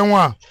gajiya dan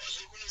wa.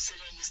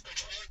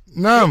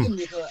 Na'am.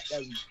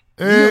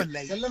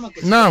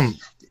 Na'am.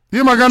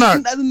 Yi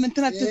magana.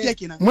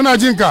 Muna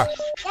jin ka.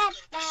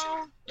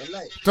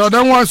 To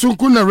dan wa sun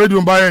kunna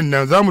radio bayan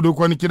nan za mu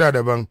doko wani kira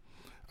daban.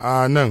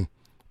 Nan.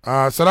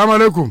 Assalamu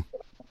alaikum.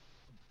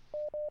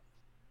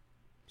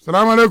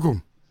 Assalamu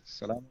alaikum.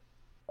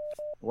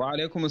 Wa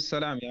alaikum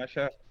assalam ya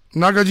sha.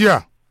 Na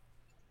gajiya.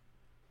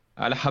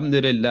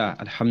 Alhamdulillah.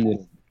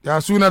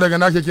 Ya suna daga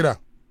nake kira.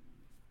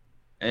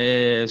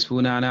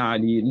 Suna na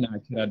Ali ina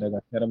kira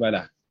daga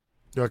Karbala.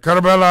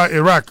 Karbala,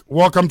 Iraq.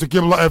 Welcome to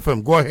Qibla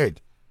FM. Go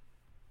ahead.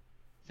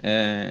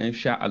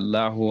 Insha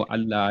Allah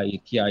ya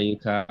kiyaye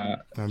ka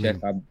Sheikh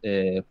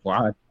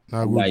Fuad.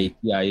 Allah ya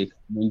kiyaye ka.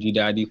 Mun ji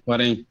daɗi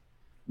kwarai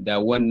da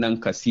wannan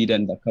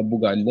kasidan da ka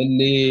buga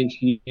lalle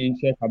shi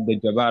Sheikh Abdul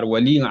Jabbar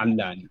waliyin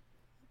Allah ne.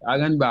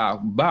 Kagan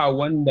ba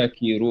wanda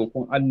ke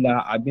roƙon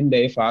Allah abinda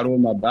ya faru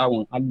ma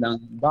bawon Allah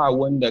ba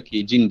wanda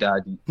ke jin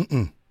daɗi.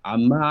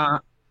 Amma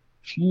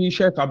shi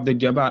Sheikh Abdul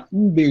Jabbar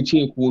in bai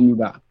ce komi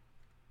ba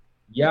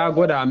ya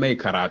gwada mai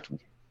karatu.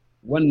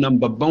 Wannan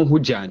babban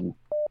hujja ne.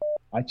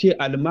 A ce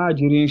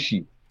almajirin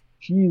shi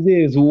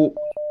zai zo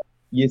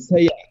ya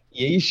saya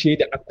ya yi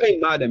shaida a kai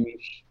malamin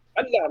shi.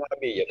 Allah ma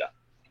bai yada.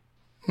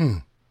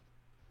 Allah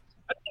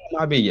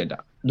ma bai yada.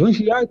 Don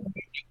shi ya yi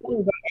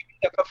kun ga abin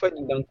da ka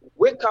faɗi nan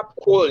wake up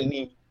call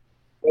ne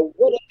da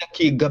waɗanda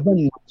ke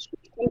gaban masu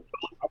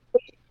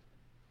akwai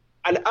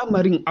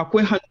al'amarin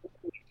akwai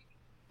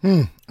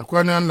hannu.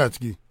 Akwai ne Allah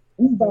ciki.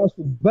 In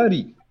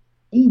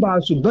ba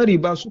su bari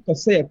ba suka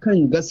saya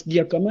kan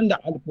gaskiya kamar da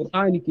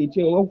Alƙur'ani ke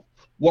cewa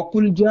wa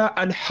kul ja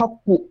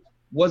al-haqqu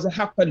wa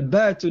zahaqa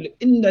al-batil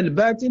inna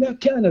al-batila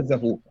kana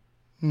zahuqa.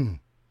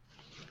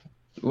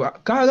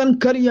 Kagan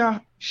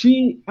karya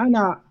shi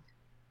ana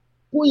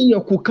kunya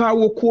ku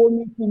kawo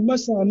komi ku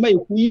masa mai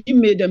ku yi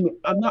mai da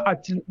amma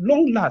at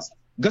long last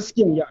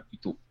gaskiyan ya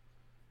fito.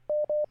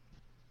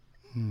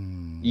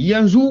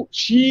 yanzu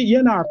shi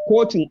yana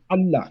kotun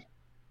Allah,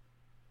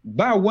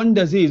 ba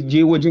wanda zai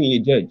je wajen ya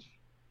judge,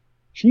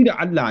 shi da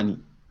Allah ne.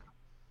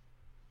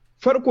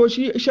 Farko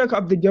shi Sheikh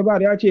Abdul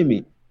Jabbar ya ce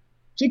me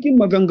cikin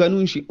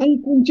maganganun shi,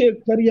 in kun ce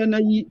karya na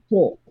yi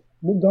to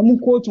mu gamu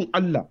kotun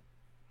Allah.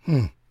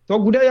 To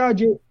guda ya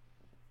je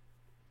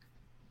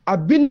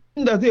abin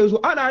da zai zo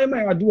ana yi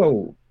mai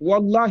addu'a,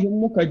 wallahi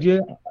muka je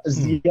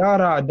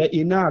ziyara da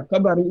ina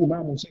kabarin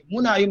Imam Hussein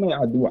muna yi mai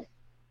addu'a,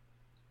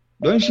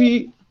 don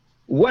shi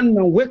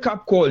wannan wake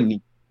up call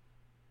ne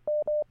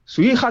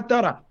su yi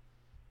hatara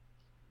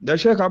da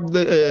Sheikh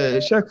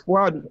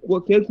Fuad,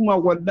 kai kuma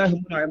wallahi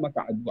muna yi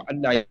maka addu'a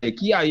Allah ya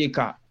kiyaye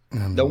ka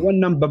da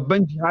wannan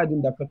babban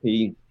jihadin da kake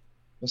yi.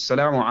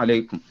 Assalamu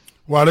alaikum.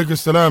 Wa alaikum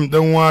salam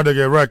dan wa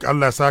daga Iraq,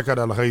 Allah saka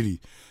da alkhairi.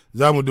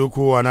 Za mu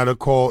doko wa na da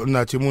call,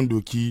 ina ce mun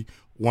doki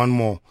one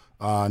more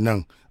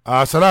nan.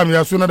 Salam,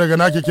 ya suna daga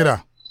nake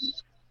kira?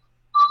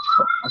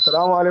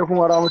 Assalamu alaikum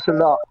wa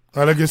rahmatullah.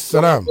 Wa alaikum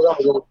salam.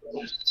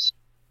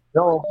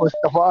 Yawan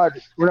Mustapha,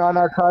 suna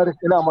na Tarik,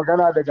 ina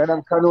magana daga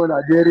nan Kano,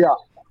 Najeriya.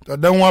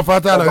 Dan wa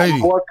fata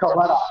alkhairi.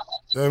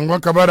 Dan wa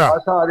kabara.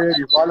 Fata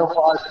alkhairi, malam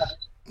Fuad.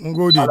 Mun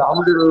gode.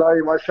 Alhamdulillah,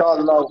 masha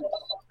Allah.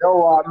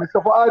 Yawa,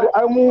 Mr. Fuad,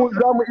 ai mu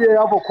za mu iya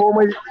yafa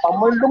komai,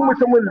 amma duk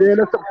mutumin da ya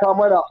nasabta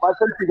mana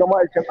batanci ga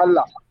ma'aikin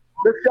Allah,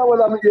 gaskiya ba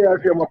za mu iya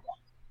yafe masa.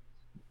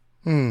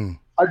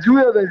 A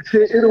juya zance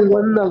irin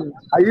wannan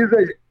a yi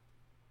zai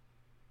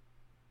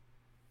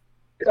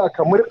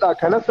ka murɗa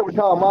ka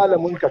nasabta wa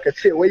malamin ka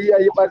ce wai ya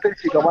yi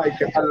batanci ga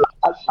ma'aikin Allah.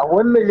 A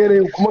wannan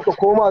yanayin kuma ka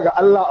koma ga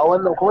Allah a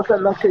wannan, kuma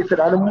sannan kai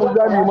tunanin mu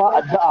za mu yi ma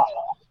addu'a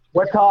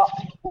wata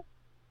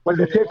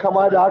wanda ce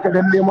kama da haka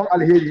don neman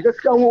alheri,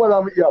 gaskiya mu ba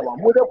za mu iya ba.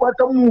 Mu dai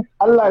fatan mu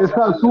Allah ya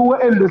sa su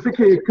waɗanda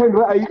suke kan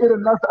ra'ayi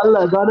irin nasu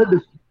Allah ya ganar da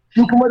su,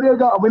 shi kuma zai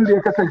ga abin da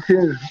ya kasance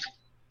yanzu.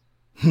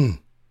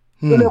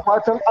 Ina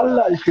fatan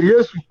Allah ya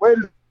shirye su,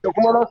 waɗanda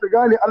kuma za su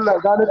gane Allah ya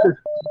ganar da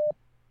su.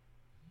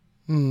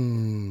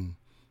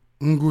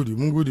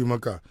 Mun gode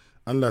maka,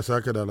 Allah ya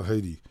saka da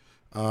alheri.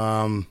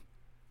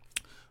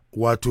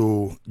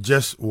 Wato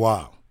just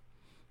wow,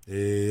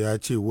 ya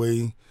ce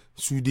wai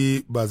su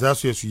dai ba za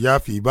su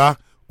yafi ba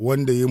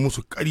wanda ya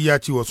musu ƙarya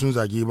cewa sun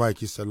zage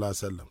maki sallallahu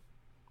alaihi wasallam.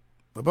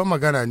 Babban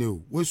magana ne,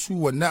 wai su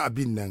wannan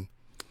abin nan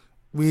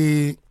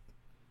wai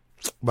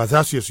ba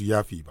za su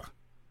yafi ba,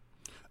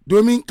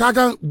 domin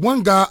kaga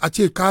wanga a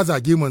ce ka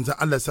zage manzon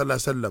Allah sallallahu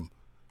alaihi wasallam,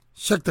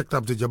 Sheikh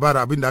Abdul Jabbar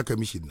abin da aka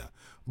mishi na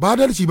ba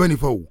dalci bane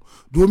fa,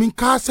 domin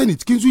ka sani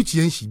cikin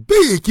zuciyan shi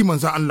bai yaki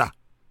manzon Allah.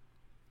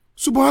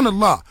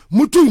 Subhanallah,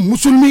 mutum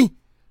musulmi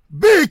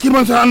bai yaki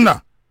manzon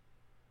Allah,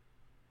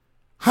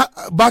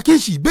 bakin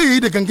shi bai yi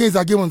da gangan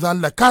zage manzo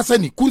Allah, ka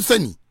sani, kun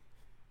sani,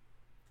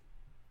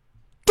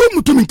 tun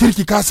mutumin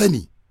kirki ka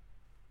sani,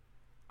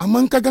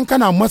 amma ka gan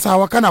kana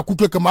masawa kana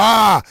kuke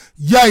kama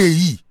ya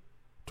yi,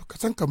 to ka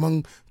san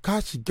kaman ka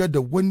shiga da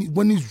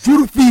wani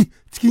zurfi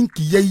cikin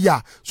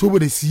kiyayya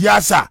saboda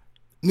siyasa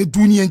na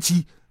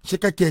duniyanci, shi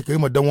kake kai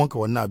ma dan wanka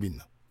wannan abin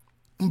nan.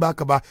 In ba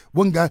ka ba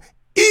wanga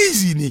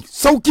easy ne,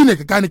 sauki ne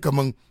ka gane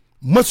kaman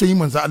masoyin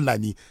manzo Allah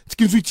ne,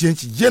 cikin zuciyar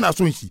shi yana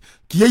son shi,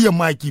 kiyayyen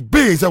maki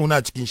bai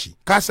zauna cikin shi,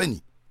 ka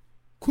sani,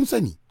 kun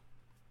sani.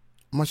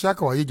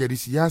 Mashaka waye gari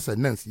siyasa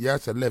nan,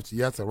 siyasa left,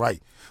 siyasa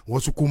right,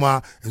 wasu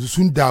kuma yanzu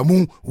sun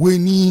damu wai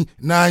ni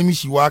na yi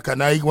mishi waka,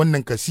 na yi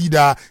wannan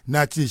kasida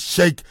na ce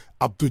Sheikh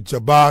Abdul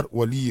Jabbar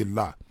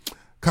waliyullah.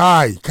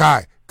 Kai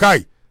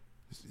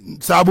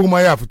sabo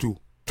ma ya fito,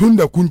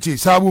 tunda kun ce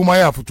sabo ma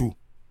ya fito,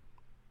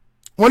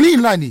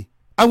 waliyullah ne.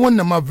 An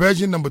wannan ma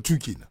version number 2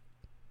 kenan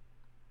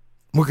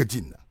muka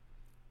jinna.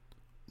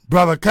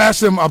 Brother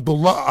Kasim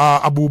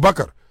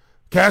Abubakar,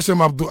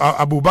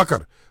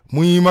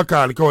 mun yi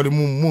maka alkawari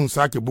mun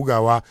sake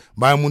bugawa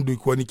bayan mun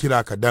doki wani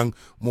kira kadan,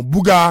 mu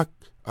buga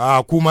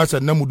kuma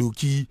sannan mu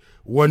doki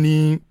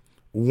wani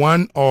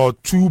 1 or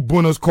 2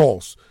 bonus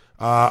calls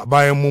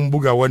bayan mun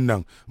buga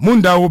wannan,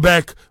 mun dawo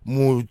back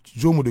mu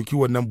zo mu doki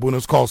wannan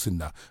bonus calls din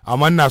da,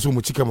 amma ina so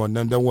mu cika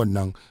wannan dan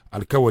wannan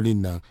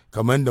alkawarin nan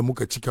kamar da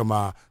muka cika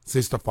ma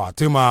Sister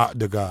Fatima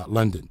daga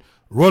London.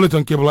 Roll it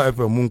on Qibla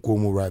FM, mun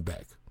komo right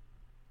back.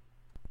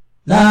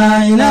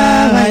 La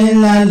ilaha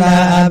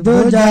illallah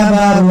Abdul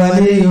Jabbar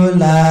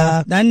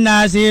waliyullah. Dan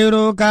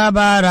Nasiru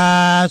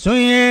Kabara sun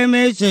yi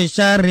mishi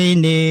sharri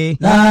ne.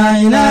 La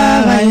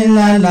ilaha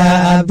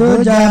illallah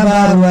Abdul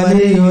Jabbar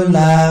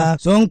waliyullah.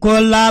 Sun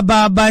kula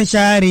babban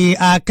shari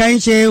a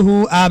kan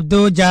Shehu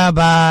Abdul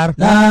Jabbar.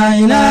 La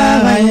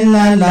ilaha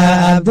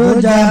illallah Abdul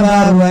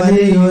Jabbar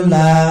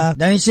waliyullah.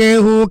 Dan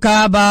Shehu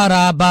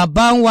Kabara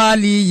babban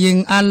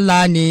waliyin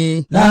Allah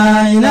ne.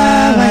 La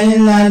ilaha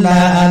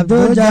illallah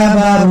Abdul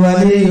Jabbar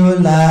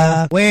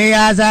waliyullah. Wai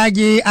ya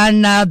zagi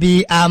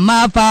annabi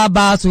amma fa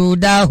ba su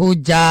da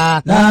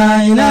hujja.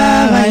 La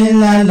ilaha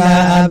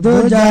illallah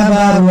Abdul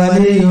Jabbar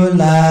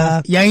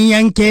waliyullah.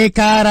 Yanyanke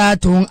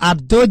karatun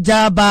Abdul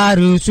Jabbar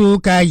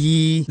suka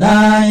yi.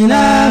 La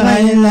ilaha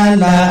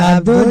illallah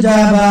Abdul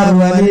Jabbar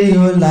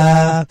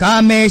waliyullah.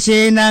 Kame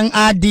shi nan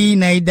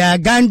addinai da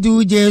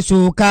ganduje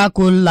suka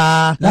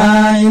kula.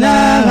 La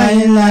ilaha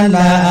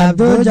illallah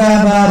Abdul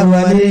Jabbar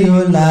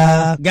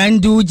waliyullah.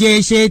 Ganduje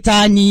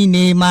shetani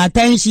ne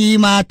matan shi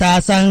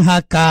mata san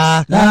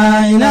haka.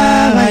 La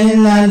ilaha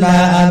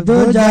illallah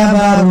Abdul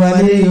Jabbar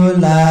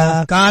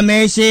waliyullah.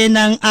 Kame shi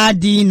nan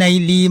addinai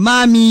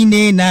limami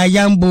ne na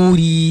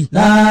yamburi.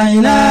 La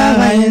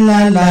ilaha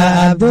illallah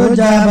Abdul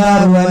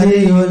Jabbar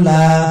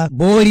waliyullah.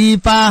 Bori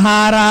fa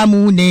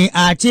haramu ne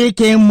a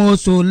cikin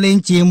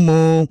musuluncin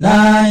mu.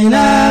 La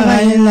ilaha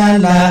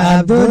illallah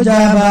Abdul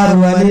Jabbar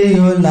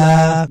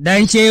waliyullah.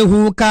 Dan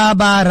shehu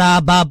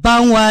kabara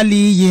babban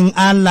waliyin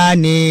Allah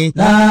ne.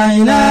 La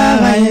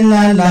ilaha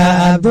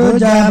illallah Abdul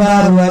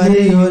Jabbar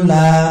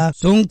waliyullah.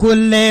 Sun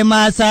kulle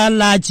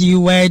masallaci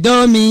wai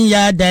domin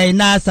ya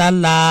daina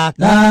sallah.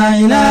 La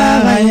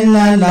ilaha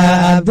illallah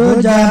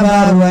Abdul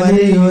Jabbar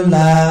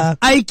waliyullah.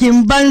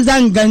 Aikin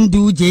banzan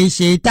ganduje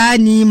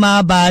shetani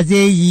ma ba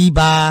zai yi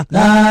ba.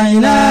 La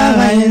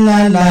ilaha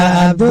illallah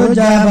Abdul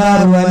Jabbar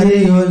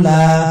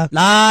waliyullah.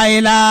 La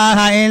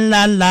ilaha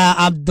illallah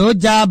Abdul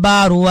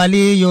Jabbar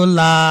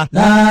waliyullah.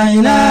 La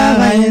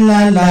ilaha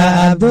illallah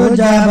Abdul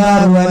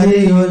Jabbar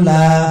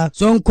waliyullah.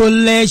 Sun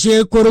kulle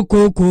shi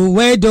kurkuku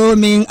wai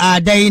domin a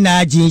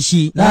daina jin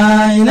shi.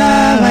 La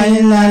ilaha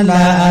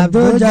illallah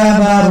Abdul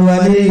Jabbar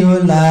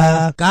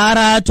waliyullah.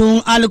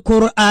 Karatun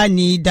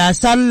Alkur'ani da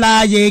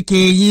sallah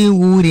yake yi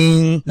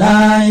wurin.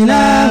 La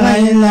ilaha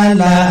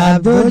illallah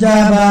Abdul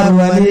Jabbar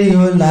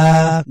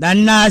waliyullah. Dan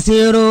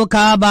Nasiru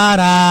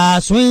Kabara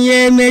sun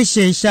yi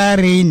mishi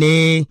shari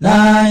ne.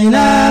 La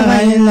ilaha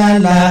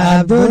illallah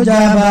Abdul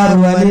Jabbar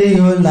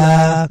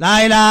waliyullah. La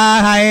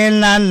ilaha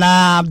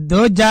illallah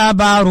Abdul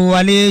Jabbar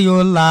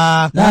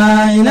waliyullah.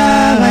 La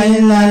ilaha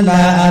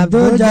illallah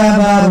Abdul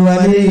Jabbar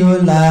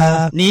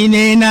waliyullah. Ni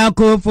ne na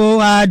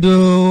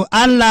Fuadu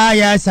Allah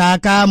ya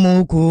saka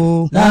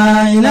muku.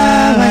 La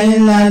ilaha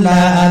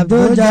illallah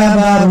Abdul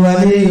Jabbar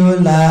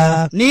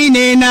waliyullah. Ni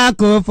ne na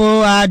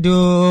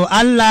Fuadu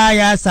Allah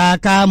ya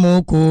saka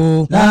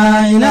muku.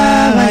 La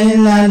ilaha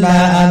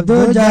illallah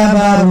Abdul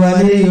Jabbar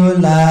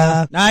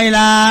waliyullah. La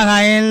ilaha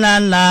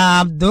illallah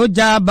Abdul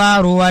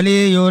Jabbar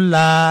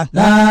waliyullah.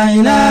 La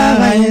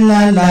ilaha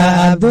illallah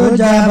Abdul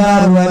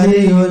Jabbar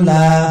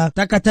waliyullah.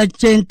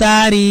 Takataccen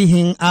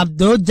tarihin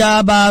Abdul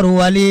Jabbar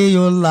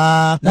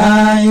waliyullah.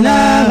 La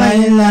ilaha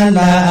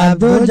illallah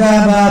Abdul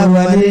Jabbar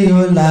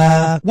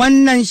waliyullah.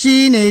 Wannan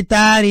shine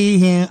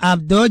tarihin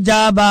Abdul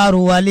Jabbar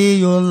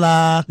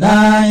waliyullah.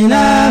 La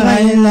ilaha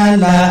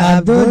illallah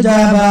Abdul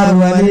Jabbar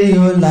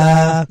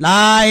waliyullah.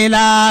 La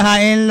ilaha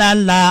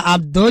illallah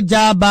Abdul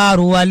Jabbar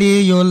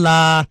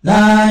waliyullah.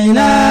 La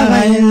ilaha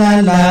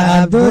illallah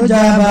Abdul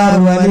Jabbar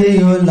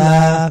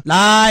waliyullah.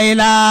 La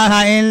ilaha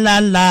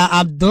illallah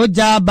Abdul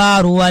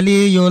Jabbar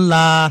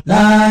waliyullah.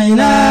 La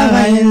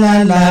ilaha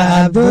illallah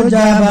Abdul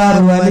Jabbar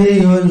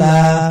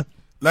waliyullah.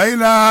 La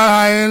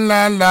ilaha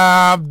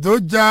illallah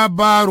Abdul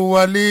Jabbar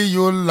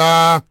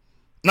waliyullah.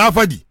 Na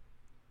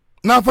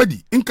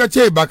fadi in ka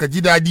ce ba ka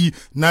ji dadi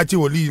na ce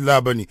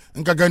waliyullah bane,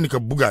 in ka gani ka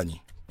buga ni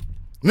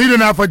da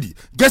na fadi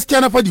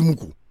gaskiya na fadi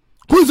muku.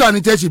 Kun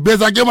zalunce shi bai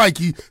zage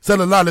maki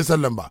sallallahu alaihi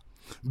wasallam ba,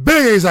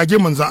 bai zage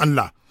manzon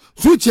Allah.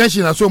 Zuciyar shi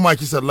na so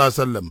maki sallallahu alaihi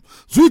wasallam,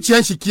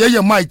 zuciyar shi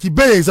kiyayyen maki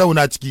bai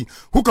zauna ciki.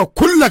 Kuka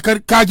kulla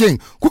kagen,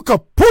 kuka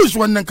push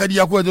wannan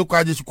kariya, kuka zo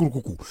kaje shi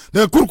kurkuku.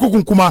 Daga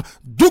kurkukun kuma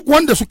duk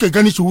wanda suka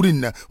gani shi wurin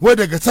nan wai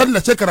daga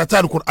sallah sai karatu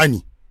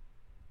alqur'ani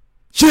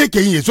shi yake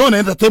yi, zo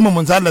ne da taimama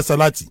manzon Allah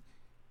salati.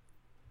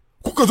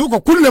 Kuka zo ka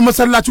kulle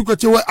masallaci, kuka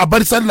ce wai a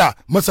bar sallah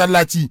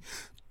masallaci.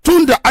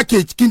 Tun da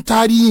ake cikin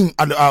tarihin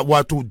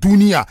wato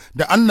duniya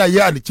da Allah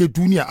ya alice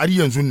duniya har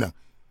yanzu nan,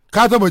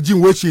 ka taba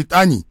jin wai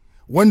shaitani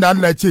wanda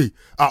Allah ya ce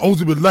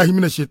a'udhu billahi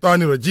minash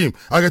shaitani rajim,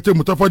 aka ce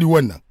mu tafari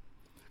wannan,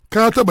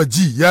 ka taba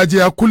ji ya je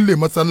ya kulle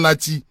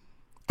masallaci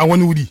a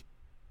wani wuri?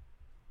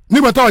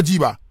 Ni ba taba ji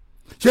ba.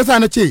 Shi yasa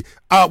na ce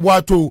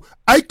wato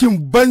aikin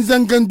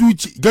banzan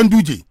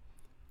ganduje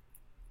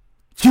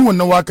kin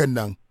wannan wakan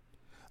nan,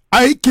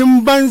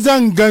 aikin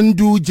banzan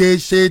ganduje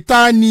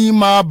shaitani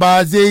ma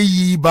ba zai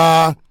yi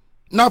ba.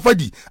 Na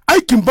fadi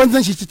aikin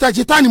banzan shi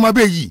shaitani ma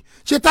bai yi,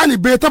 shaitani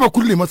bai taba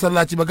kulle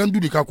masallaci ba,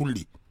 ganduje ka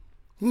kulle.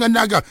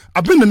 Nga ga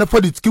abin da na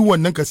fadi cikin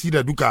wannan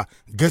kasida duka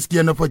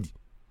gaskiya na fadi.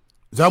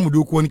 Za mu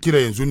doko wani kira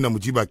yanzu na mu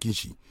ji bakin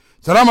shi.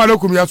 Salamu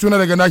alaikum, ya suna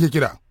daga nake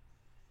kira.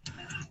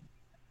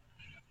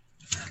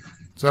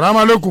 Salamu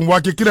alaikum,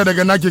 wa ke kira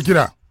daga nake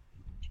kira.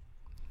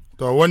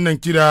 To wannan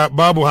kira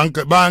babu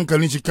ba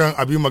hankalin shi kan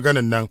abin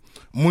maganan nan,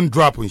 mun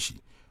dropin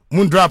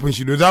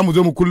shi da za mu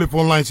zo mu kulle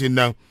phone lines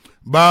nan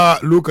ba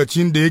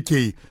lokacin da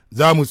yake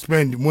za mu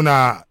spend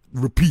muna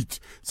repeat.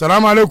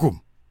 Salamu alaikum.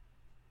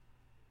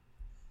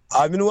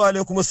 Aminu wa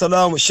alaikum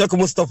salam, Sheikh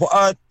Mustapha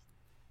Fuad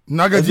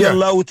na gajiya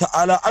radiyallahu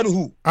ta'ala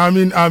anhu.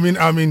 Amin amin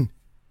amin.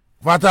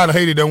 Fata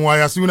alheri dan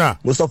waya suna.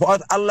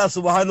 Mustafa'at Allah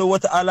subhanahu wa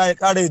ta'ala ya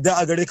ƙara yadda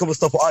a gare ka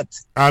Mustafa'at.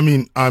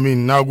 Amin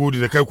amin na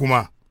gode da kai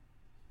kuma.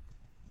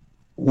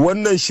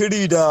 Wannan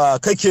shiri da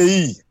kake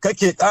yi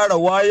kake ƙara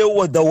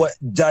wayewa da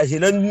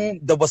jahilan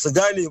da basu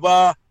gane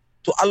ba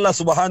to Allah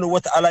subhanahu wa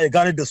ta'ala ya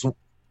gane da su.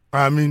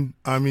 Amin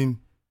amin.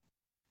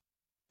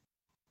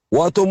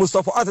 Wato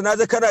Mustafa'at na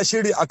ji kana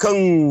shiri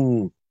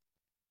akan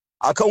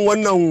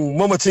wannan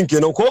mamacin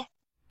kenan ko?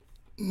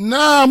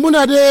 Na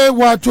muna dai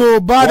wato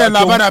ba da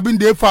labarin abin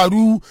da ya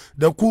faru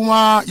da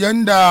kuma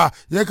yanda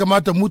ya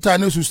kamata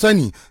mutane su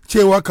sani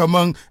cewa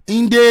kaman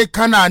in dai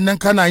kana nan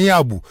kana yin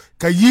abu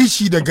ka yi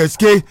shi da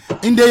gaske,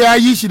 in dai ya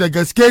yi shi da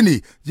gaske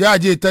ne ya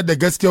je ta da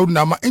gaske wurin,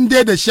 amma in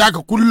dai da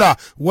shaka kulla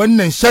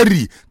wannan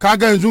sharri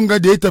kaga yanzu ga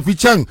da ya tafi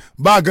can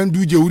ba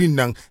ganduje wurin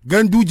nan,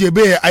 ganduje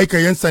bai ya aika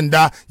yan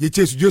sanda ya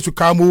ce su je su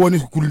kamo wani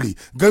su kulle,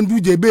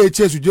 ganduje bai ya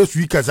ce su je su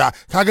yi kaza,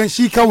 kagan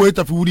shi kawai ya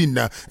tafi wurin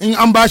nan, in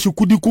an ba shi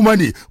kudi kuma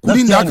ne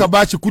kudin da aka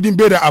ba shi kudin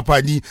bai da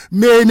amfani.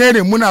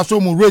 Menene muna so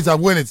mu raise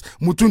awareness,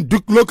 mutum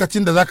duk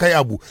lokacin da za ka yi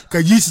abu ka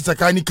yi shi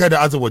tsakani kai da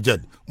azawajal.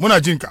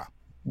 Muna jinka.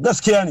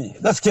 Gaskiya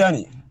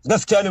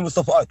ne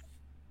Mustafa'at.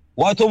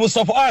 Wato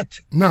Mustafa'at.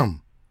 Na'am.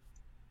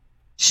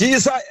 Shi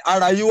yasa a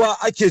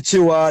rayuwa ake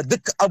cewa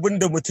duk abin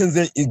da mutum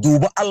zai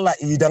duba Allah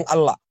idan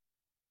Allah.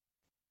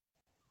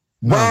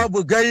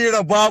 Babu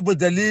gaira babu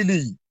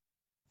dalili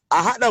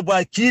a haɗa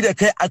baki da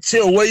kai a ce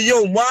wai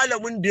yau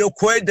malamin da ya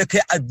koyar da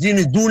kai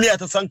addini duniya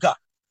ta sanka.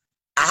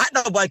 A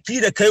haɗa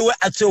baki da kai wai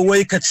a ce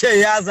wai ka ce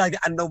ya zagi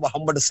annabi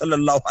Muhammad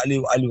sallallahu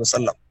alaihi wa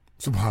sallam.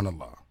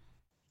 Subhanallah.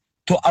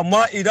 To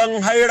amma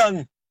idan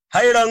hairan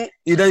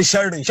idan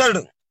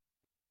sharrin.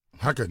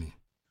 Haka ne.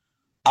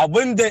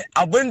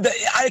 Abinda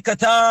ya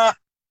aikata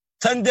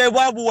can dai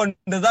babu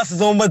wanda za su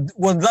zama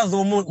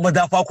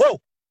madafa ko?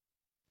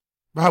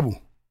 Babu.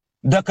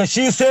 Daga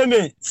shi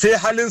sai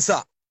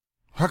halinsa.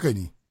 Haka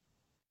ne.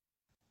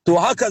 To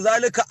haka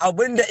zalika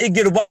abinda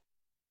igirba.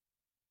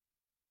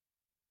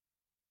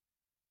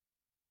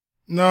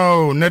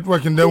 No,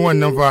 networking dan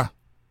wannan fa.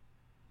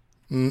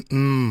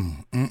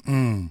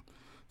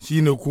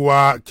 Shi ne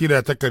kuwa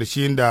kira ta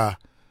karshe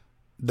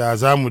da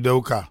za mu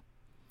dauka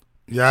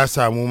ya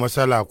samu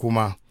matsala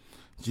kuma.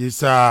 Shi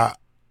sa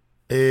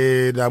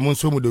da mun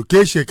so mu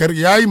dauke shekar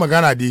ya yi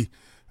magana dai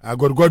a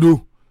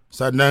gwargwado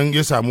sannan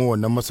ya samu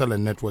wannan matsalar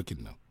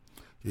networking nan.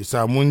 Ya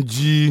samu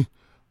ji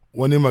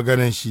wani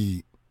maganan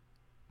shi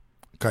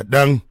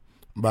kaɗan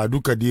ba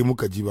duka dai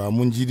muka ji ba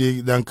mun ji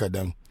dai dan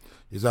kaɗan.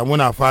 Ya samu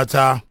na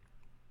fata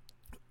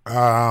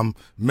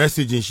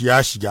messaging shi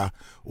ya shiga,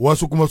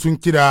 wasu kuma sun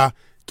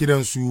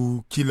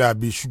kiransu kila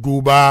bai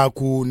shigo ba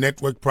ko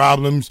network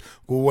problems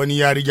ko wani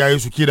ya riga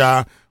su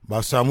kira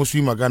ba samu su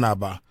yi magana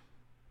ba,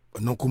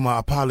 wannan kuma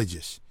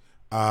apologies.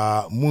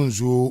 Mun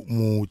zo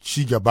mu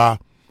ci gaba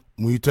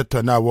mu yi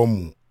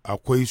tattaunawanmu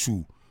akwai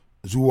su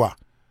zuwa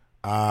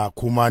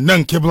kuma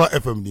nan Qibla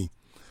FM ne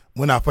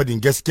muna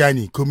fadin gaskiya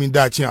ne komin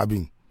dacin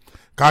abin,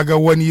 kaga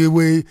wani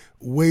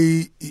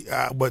wai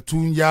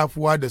batun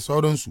yafuwa da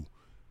sauransu.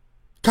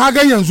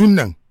 Kaga yanzu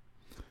nan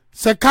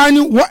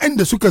tsakanin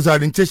waɗanda suka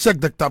zalunce Sheikh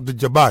Dr. Abdul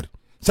Jabbar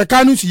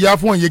tsakanin su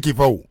yafuwan yake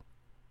fawo,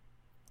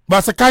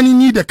 ba tsakanin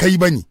ni da kai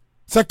bane,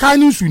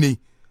 tsakanin su ne.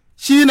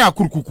 Shi yana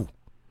kurkuku,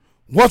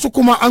 wasu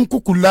kuma an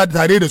kukula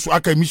tare da su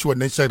aka yi mishi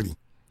wannan sharri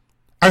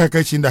aka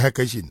kai shi da aka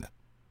kai shi nan.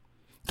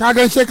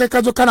 Kaga sai kai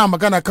ka zo kana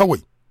magana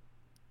kawai.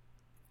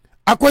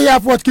 Akwai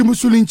yafuwa cikin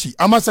musulunci,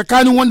 amma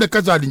tsakanin wanda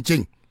ka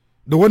zalunce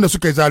da wanda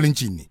suka yi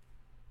zalunci ne.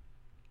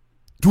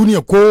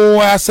 Duniya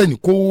kowa ya sani,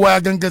 kowa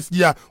ya gan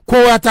gaskiya,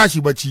 kowa ya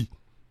tashi bacci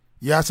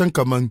ya san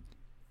kaman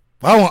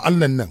bawan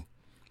Allah nan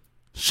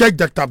Sheikh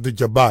Dr. Abdul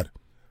Jabbar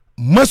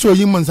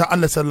masoyin manzan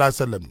Allah sallallahu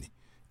alaihi wasallam ne,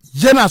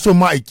 yana so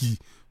ma'aiki,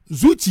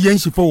 zuciyan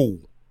shi fa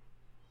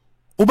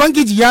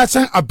Ubangiji ya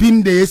san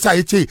abin da ya sa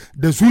ya ce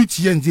da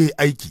zuciyan zai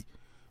aiki,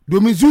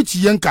 domin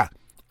zuciyanka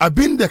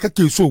abin da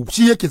kake so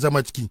shi yake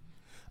zama ciki,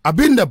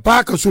 abin da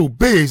baka so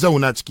bai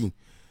zauna ciki.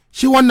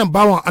 Shi wannan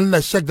bawan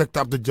Allah Sheikh Dr.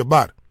 Abdul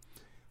Jabbar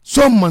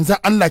son manzan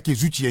Allah ke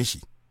zuciyan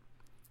shi,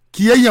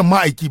 kiyayyen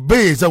ma'aiki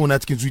bai zauna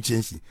cikin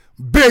zuciyan shi,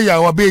 bai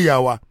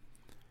yawa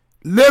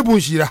lebun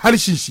shi da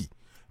harshen shi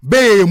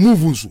bai ya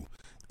muvun su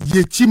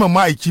ya ci ma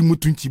ma'aiki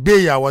mutunci,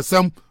 bai yawa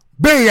sam,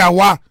 bai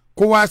yawa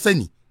kowa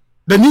sani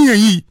da niyan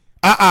yi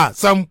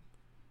sam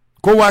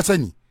kowa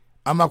sani.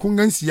 Amma kun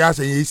gan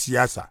siyasa yayi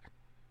siyasa,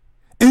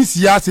 in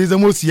siyasa ya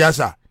zamo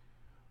siyasa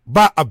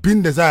ba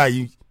abin da za a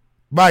yi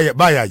ba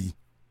ya yi,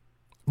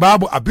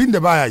 babu abin da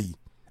ba ya yi.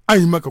 An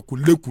yi maka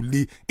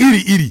kulle-kulle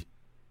iri-iri.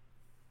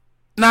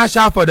 Na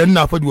shafa da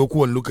na faduwa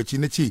kowane lokaci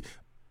na ce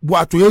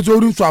wato ya zo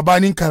rin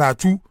sabanin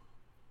karatu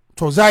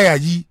to za ya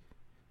yi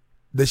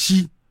da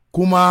shi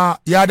kuma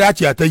ya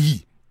dace a ta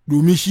yi,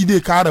 domin shi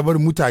dai kara bar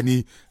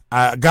mutane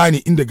a gane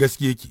inda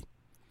gaske yake.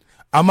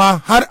 Amma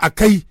har a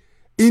kai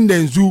inda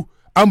yanzu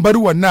an bar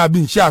wannan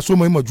abin sha so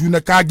mai majuna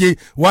kage,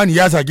 wani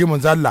ya zage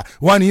manzo Allah,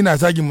 wani yana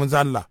zagin manzo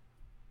Allah,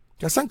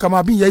 ka san kama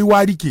abin yayi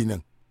wari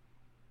kenan.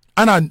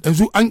 Ana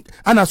yanzu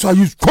ana so a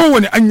yi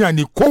kowane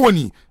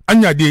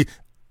anya dai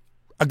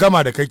a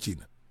gama da kai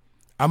kenan.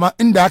 Amma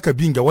inda aka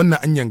bin ga wannan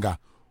anyan ga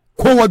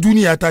kowa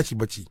duniya ta ci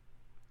bace,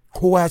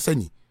 kowa ya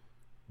sani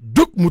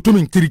duk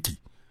mutumin kirki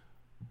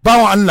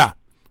bawan Allah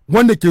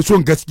wanda ke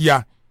son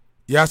gaskiya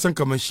ya san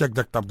kamar Sheikh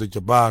Dr. Abdul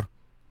Jabbar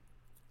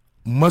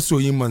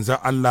masoyin manzan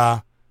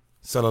Allah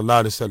sallallahu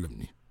alaihi wasallam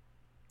ne,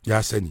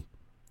 ya sani,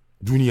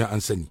 duniya an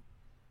sani,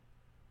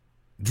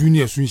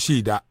 duniya sun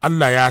shaida,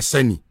 Allah ya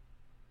sani.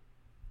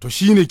 To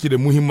shi ne ke da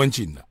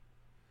muhimmanci na,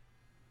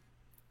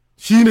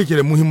 shi ne ke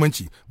da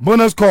muhimmanci.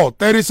 Bonus call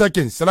 30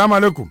 seconds. Salamu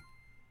alaikum.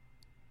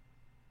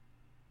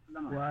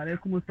 Wa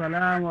alaikum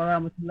salam wa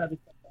rahmatullahi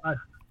wa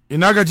barakatuh.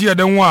 Ina gajiya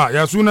dan wa,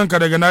 ya sunanka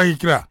daga nake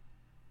kira?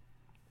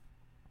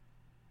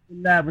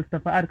 Allah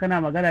Mustafa'ar,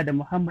 kana magana da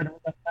Muhammad.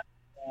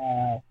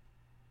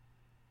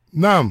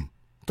 Na'am.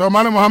 To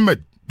Malam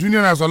Muhammad,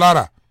 duniya na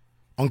saurara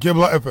on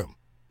Qibla FM.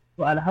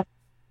 To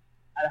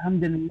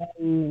alhamdulillah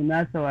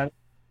na saurara.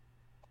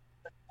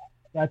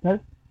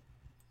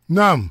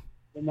 Na'am.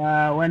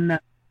 Kuma wannan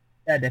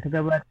da ka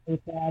gabatar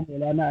ta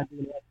Maulana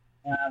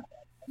a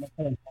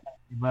makaranta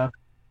ba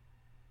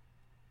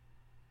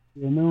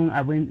domin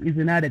abin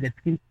izina daga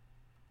cikin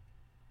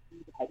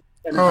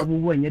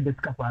abubuwan yadda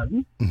suka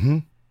faru.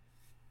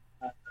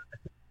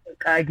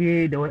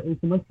 Kage da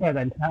waɗansu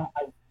masaranta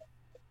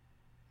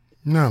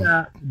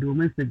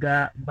domin su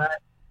ga ba.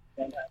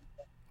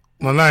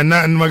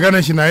 Wallahi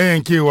maganar shi na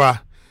yankewa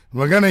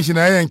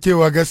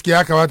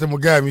gaskiya kamata mu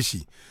gaya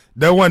mishi.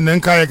 Dan wannan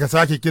kaya ka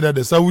sake kira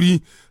da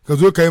sauri ka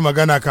zo ka yi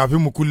magana kafin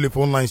mu kulle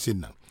phone lines din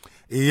nan.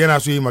 Yana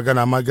so yi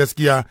magana amma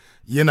gaskiya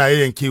yana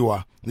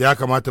yankewa, ya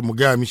kamata mu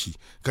gaya mishi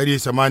kare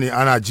samani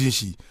ana jin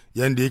shi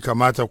yanda ya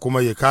kamata,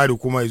 kuma ya kare,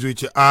 kuma ya zo ya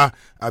ce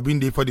abin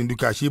da ya fadin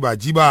duka shi ba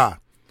ji ba.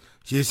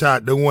 Shi yasa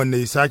dan wannan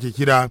ya sake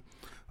kira,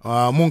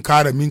 mun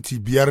kara minti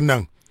 5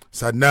 nan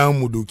sannan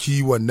mu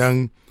doki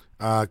wannan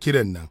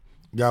kiran nan.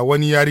 Ga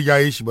wani ya riga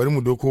ya shi, bari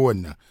mu doko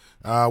wannan.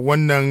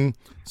 Wannan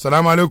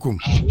salamu alaikum.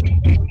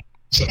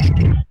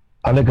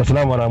 Alaika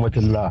salam wa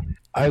rahmatullah.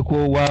 Ai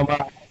kowa ma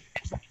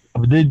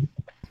abdul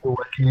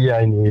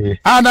waliya ne.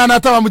 Na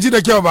taba mu ji da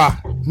kyau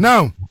ba.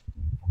 Now.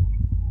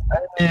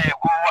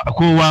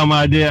 Kowa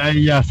ma dai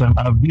ai ya san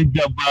Abdul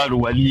Jabbar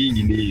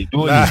wali ne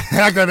dole.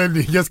 Haka nan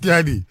ne,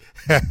 gaskiya ne.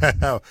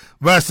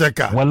 Ba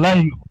shakka.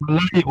 Wallahi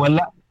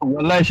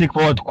Sheikh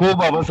Fuad ko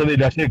baban sa ne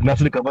da Sheikh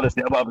Nasir Kabara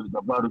sai Abdul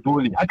Jabbar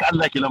dole. Haka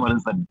Allah ke lamarin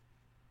sa ne.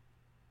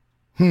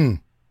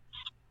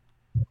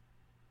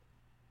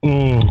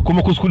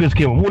 Kuma kuskure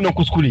suke munan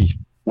kuskure.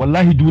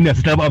 Wallahi duniya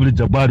sai ta ba Abdul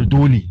Jabbar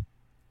dole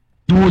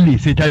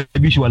sai ta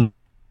bi shi wallahi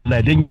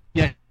dan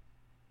ya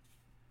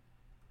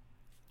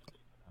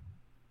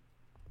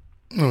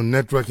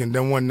networking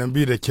dan wannan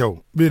bi da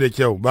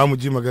kyau ba mu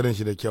ji maganar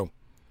shi da kyau.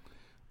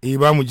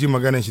 Ba mu ji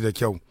maganar shi da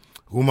kyau,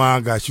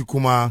 kuma gashi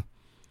kuma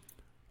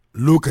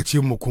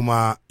lokacin mu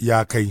kuma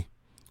ya kai,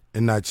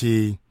 ina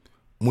ce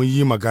mun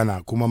yi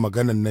magana kuma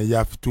maganar nan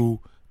ya fito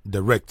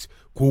direct,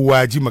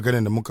 kowa ji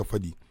maganar da muka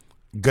faɗi,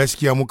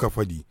 gaskiya muka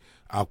faɗi,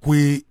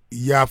 akwai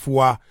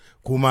yafuwa,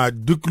 kuma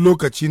duk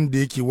lokacin da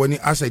yake wani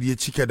asali ya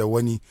cika da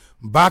wani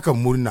baka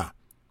murna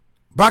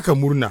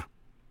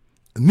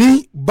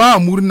ni ba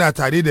murna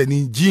tare da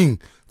ni jin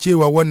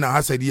cewa wannan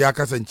hasari ya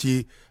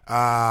kasance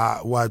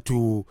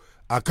wato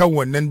a kan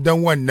wannan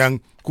dan wannan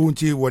ko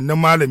ce wannan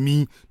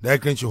malami da ya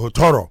kan shi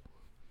hotoro.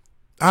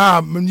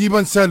 Ni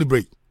ban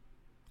celebrate,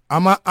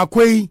 amma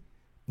akwai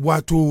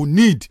wato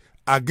need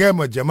a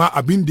gama jama'a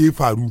abin da ya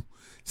faru,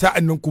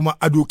 sa'an nan kuma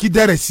a doki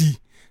darasi,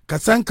 ka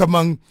san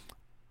kaman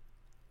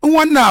in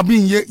wannan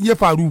abin ya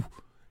faru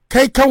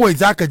kai kawai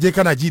za ka je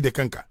kana ji da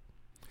kanka.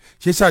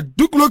 Shi yasa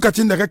duk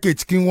lokacin da kake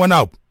cikin wani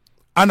abu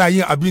ana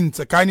yin abin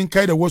tsakanin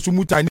kai da wasu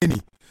mutane ne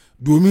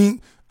domin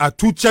a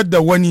tucar da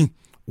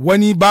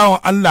wani bawan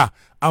Allah,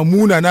 a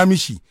munana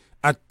mishi,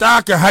 a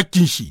taka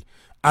hakkin shi,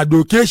 a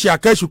doke shi, a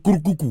kai shi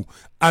kurkuku,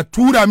 a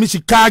tura mishi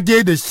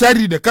kage da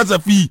shari da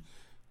kasafi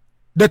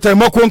da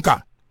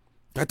taimakonka,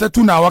 ka ta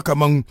tunawa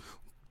kaman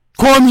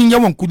komin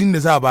yawan kudin da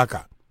za a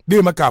baka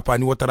bai maka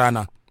amfani wata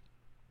rana,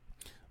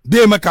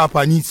 bai maka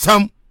amfani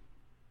sam,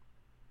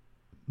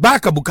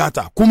 baka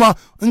bukata. Kuma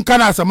in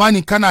kana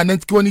samani kana nan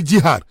cikin wani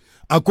jihar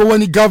akwai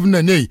wani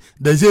governor ne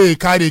da zai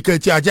kare kai,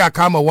 ce a ji a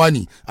kama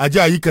wani, a ji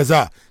a yi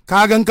kaza,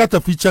 ka gan ka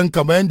tafi can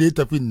kamar yadda ya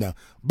tafi nan,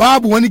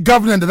 babu wani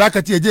governor da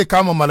zaka ce je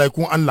kama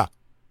mala'ikun Allah,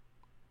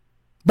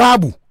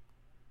 babu.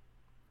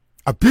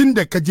 Abin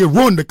da ka je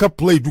role da ka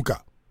play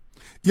duka.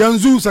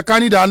 Yanzu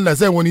tsakani da Allah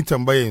zai wani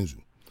tambaya yanzu,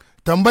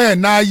 tambaya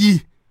na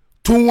yi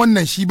tun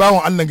wannan shi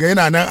bawon Allah ga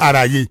yana nan a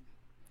raye,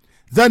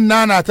 zan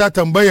nana ta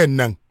tambayan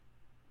nan,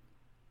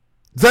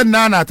 zan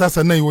nana ta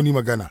sannan wani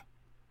magana.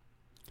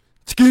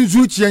 Cikin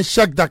zuciyar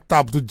Sheikh Dr.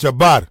 Abdul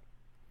Jabbar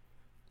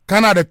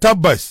kana da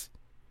tabbas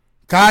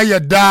ka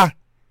yadda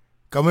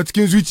kamar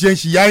cikin zuciyar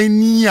shi yayi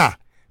niyya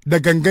da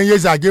gangan ya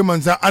zage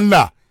manzon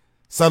Allah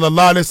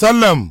sallallahu alaihi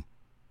wasallam?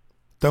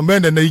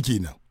 Tambayan da na yi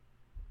kenan.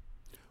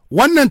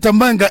 Wannan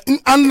tambayan ga in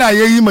Allah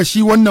ya yi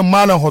mashi wannan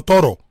malam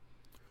hotoro,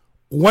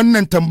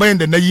 wannan tambayan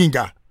da na yi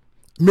ga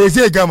me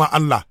zai gama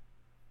Allah?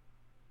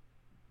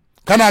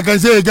 Kana gan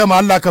zai gama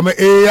Allah kamar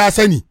ya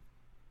sani?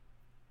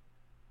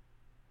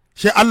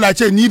 shi Allah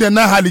ce ni da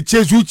na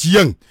halice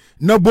zuciyan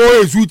na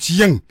boye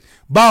zuciyan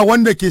ba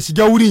wanda ke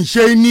shiga wurin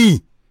shi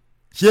ni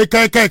shi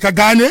kai ka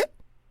gane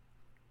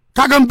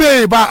kagan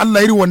bai ba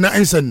Allah irin wannan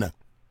ansan nan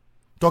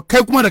to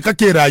kai kuma da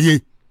kake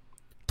raye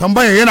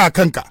tambaya yana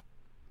kanka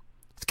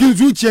cikin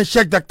zuciyar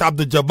Sheikh Dr.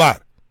 Abdul Jabbar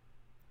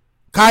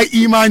ka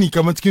yi imani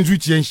kamar cikin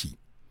zuciyar shi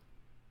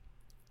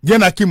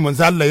yana kin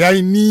manzo Allah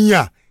yayi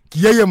niyya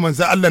kiyayyen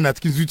manzo Allah na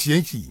cikin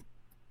zuciyar shi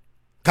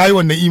ka yi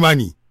wannan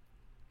imani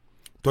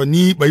to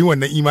ni bai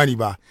wannan imani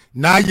ba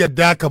na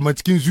yadda kamar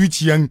cikin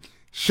zuciyar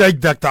Sheikh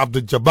Dr.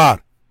 Abdul Jabbar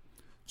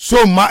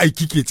so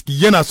ma'aiki ke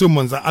ciki yana son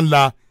manzo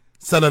Allah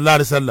sallallahu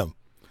alaihi wasallam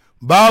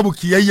babu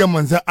kiyayyen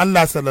manzo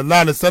Allah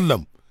sallallahu alaihi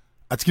wasallam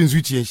a cikin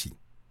zuciyar shi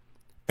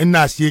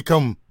ina sai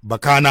kan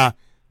bakana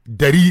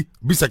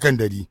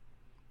 100%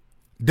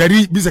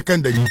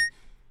 100%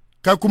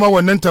 kai kuma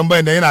wannan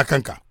tambayar da yana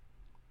kanka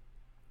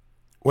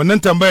wannan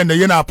tambayar da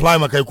yana apply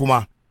ma kai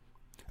kuma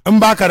in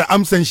baka da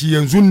amsan shi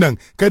yanzu nan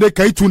kada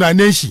ka yi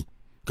tunanin shi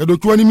ka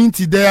doki wani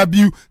minti daya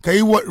biyu ka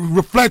yi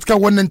reflect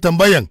kan wannan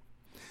tambayan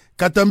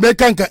ka tambaye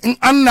kanka in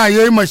Allah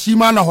ya yi ma shi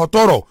ma na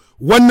hotoro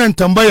wannan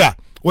tambaya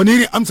wani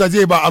irin amsa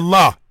zai ba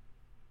Allah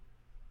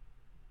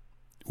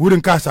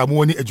wurin ka samu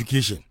wani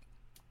education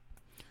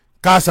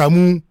ka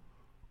samu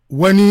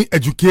wani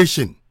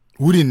education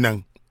wurin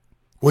nan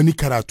wani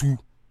karatu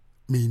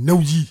mai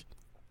nauyi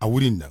a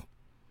wurin nan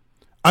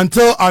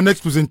until our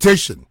next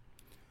presentation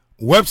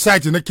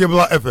website na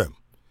Qibla FM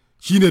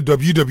shine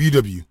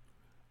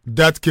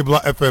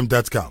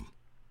www.qiblafm.com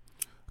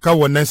kan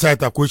wannan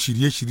site akwai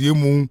shirye-shirye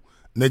mu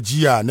na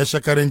jiya na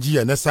shekaran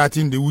jiya na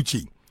satin da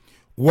wuce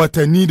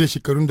watanni da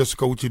shekarun da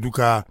suka wuce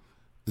duka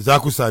za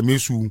ku same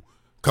su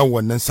kan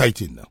wannan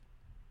site nan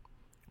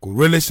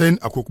ku listen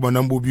akwai kuma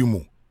nambobi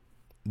mu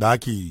da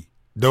ake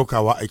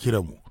daukawa a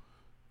kiran mu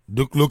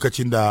duk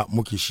lokacin da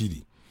muke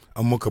shiri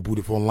an muka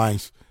bude phone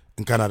lines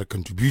in kana da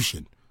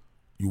contribution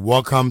you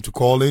welcome to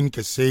call in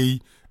ka say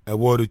a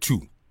word or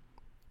two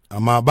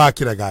amma ba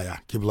kira gaya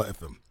Qibla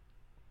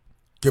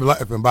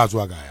FM ba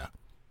zuwa gaya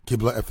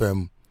Qibla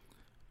FM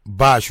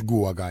ba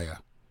shigowa gaya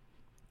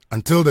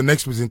until the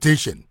next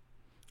presentation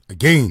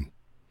again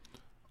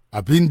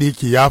abin da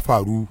yake ya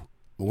faru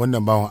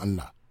wannan bawan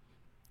Allah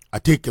a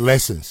take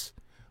lessons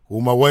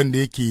kuma wanda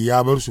yake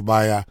ya bar su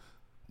baya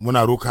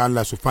muna roka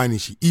Allah su find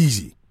shi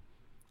easy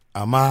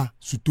amma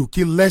su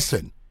toki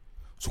lesson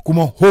su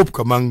kuma hope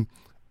kaman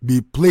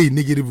be play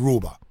negative role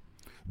ba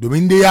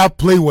domin dai ya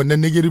play wannan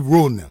negative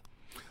role na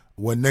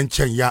wannan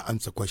can ya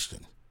answer question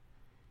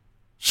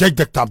Sheikh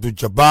Dr. Abdul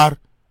Jabbar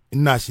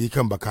ina shi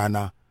kan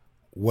bakana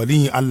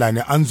waliyin Allah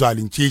ne an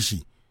zalunce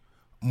shi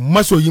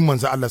masoyin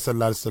manzo Allah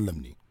sallallahu alaihi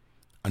wasallam ne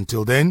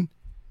until then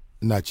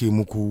ina ce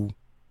muku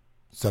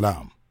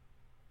salam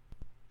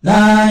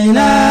La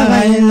ilaha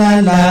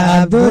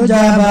illallah Abdul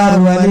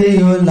Jabbar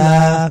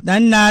waliyullah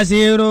Dan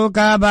Nasiru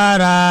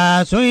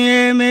Kabara sun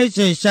yi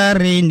mishi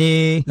sharri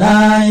ne.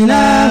 La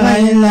ilaha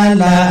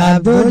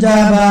illallah Abdul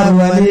Jabbar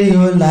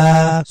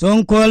waliyullah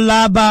Sun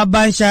kula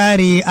babban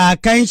shari a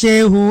kan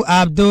Shehu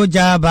Abdul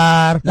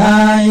Jabbar.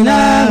 La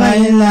ilaha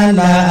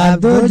illallah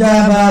Abdul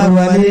Jabbar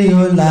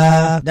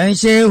waliyullah Dan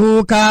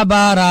Shehu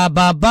Kabara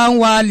babban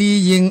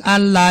waliyin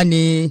Allah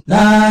ne.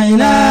 La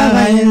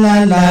ilaha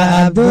illallah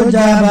Abdul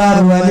Jabbar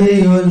waliyullah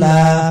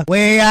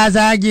Wai ya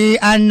zagi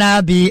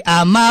annabi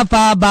amma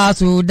fa ba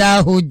su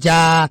da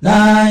hujja.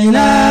 La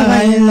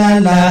ilaha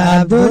illallah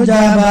Abdul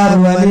Jabbar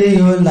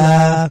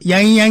waliyullah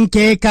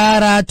yanke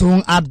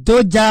karatun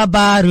Abdul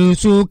Jabbar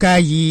suka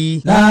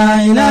yi.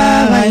 La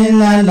ilaha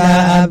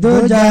illallah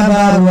Abdul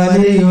Jabbar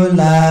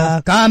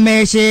waliyullah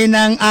kame shi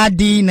nan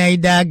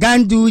addinai da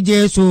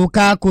ganduje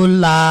suka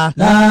kula.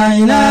 La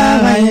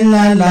ilaha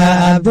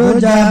illallah Abdul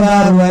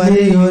Jabbar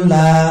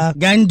waliyullah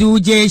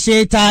ganduje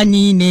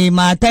shetani ne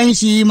matan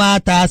shi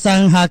mata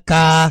san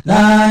haka.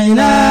 La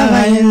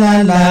ilaha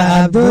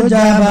illallah Abdul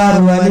Jabbar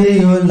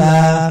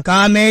waliyullah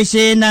kame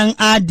shi nan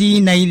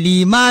addinai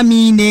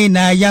limami ne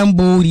na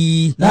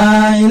yamburi.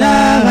 La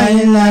ilaha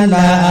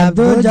illallah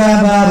Abdul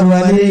Jabbar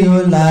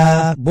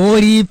waliyullah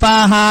bori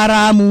fa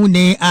haramu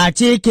ne a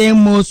cikin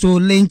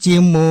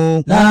musuluncin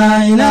mu.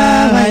 La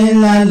ilaha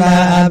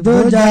illallah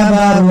Abdul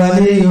Jabbar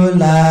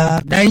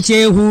waliyullah Dan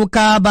Shehu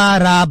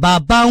Kabara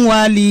babban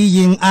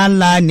waliyin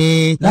Allah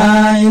ne.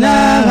 La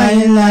ilaha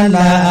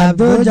illallah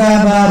Abdul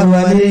Jabbar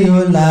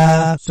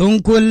waliyullah sun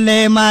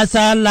kulle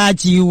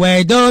masallaci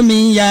wai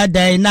domin ya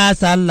daina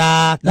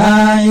sallah.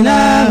 La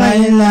ilaha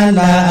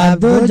illallah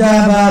Abdul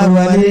Jabbar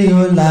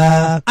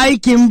waliyullah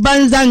aikin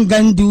banzan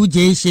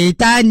ganduje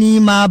shetani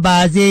ma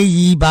ba zai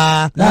yi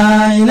ba.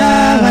 La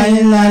ilaha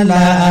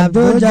illallah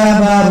Abdul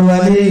Jabbar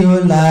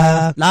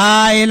Waliyullah.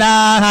 La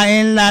ilaha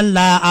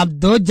illallah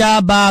Abdul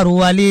Jabbar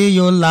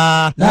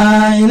Waliyullah.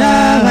 La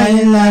ilaha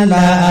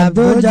illallah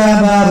Abdul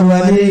Jabbar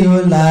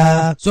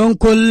Waliyullah. Sun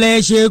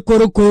kulle shi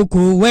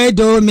kurkuku wai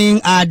domin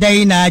a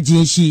daina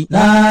jin shi.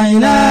 La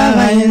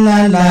ilaha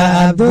illallah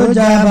Abdul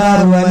Jabbar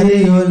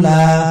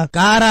Waliyullah.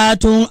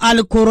 Karatun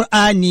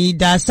Alkur'ani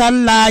da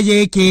sallah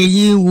yake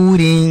yi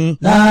wurin.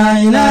 La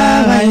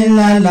ilaha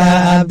illallah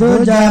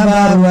Abdul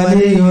Jabbar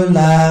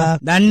Waliyullah.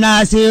 Dan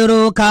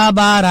Nasiru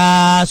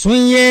Kabara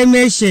sun yi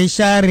mishi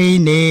shari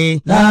ne.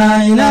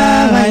 La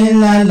ilaha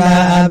illallah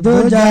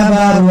Abdul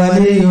Jabbar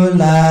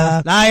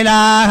Waliyullah. La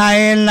ilaha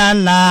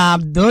illallah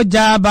Abdul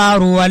Jabbar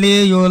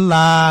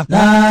Waliyullah.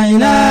 La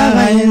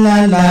ilaha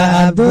illallah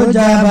Abdul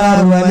Jabbar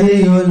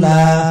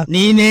Waliyullah.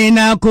 Ni ne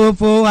na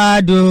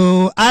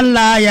Fuadu,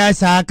 Allah ya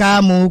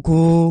saka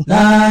muku.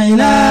 La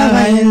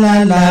ilaha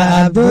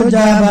illallah Abdul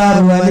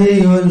Jabbar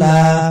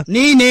Waliyullah.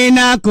 Ni ne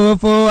na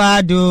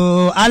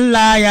Fuadu,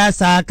 Allah ya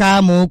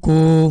saka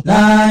muku.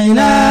 La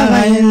ilaha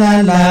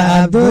illallah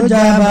Abdul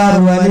Jabbar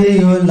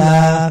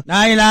Waliyullah.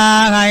 La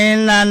ilaha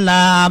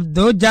illallah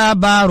Abdul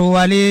Jabbar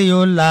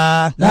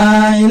Waliyullah. La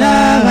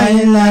ilaha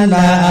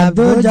illallah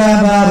Abdul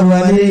Jabbar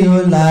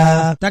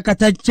Waliyullah.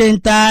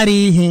 Takataccen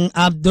tarihin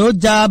Abdul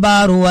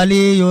Jabbar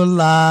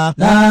Waliyullah.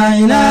 La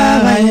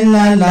ilaha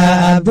illallah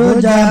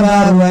Abdul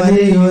Jabbar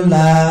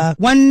Waliyullah.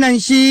 Wannan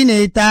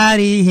shine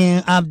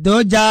tarihin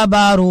Abdul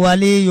Jabbar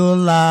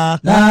Waliyullah.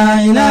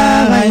 La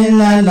ilaha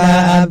illallah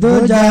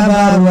Abdul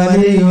Jabbar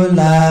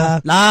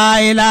Waliyullah.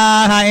 La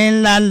ilaha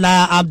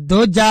illallah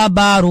Abdul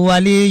Jabbar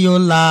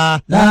Waliyullah.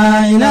 La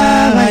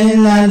ilaha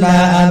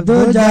illallah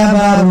Abdul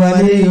Jabbar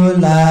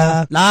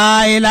Waliyullah.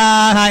 La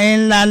ilaha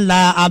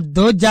illallah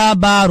Abdul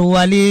Jabbar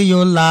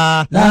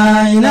Waliyullah. La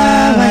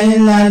ilaha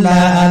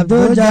illallah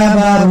Abdul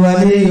Jabbar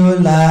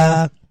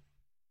Waliyullah.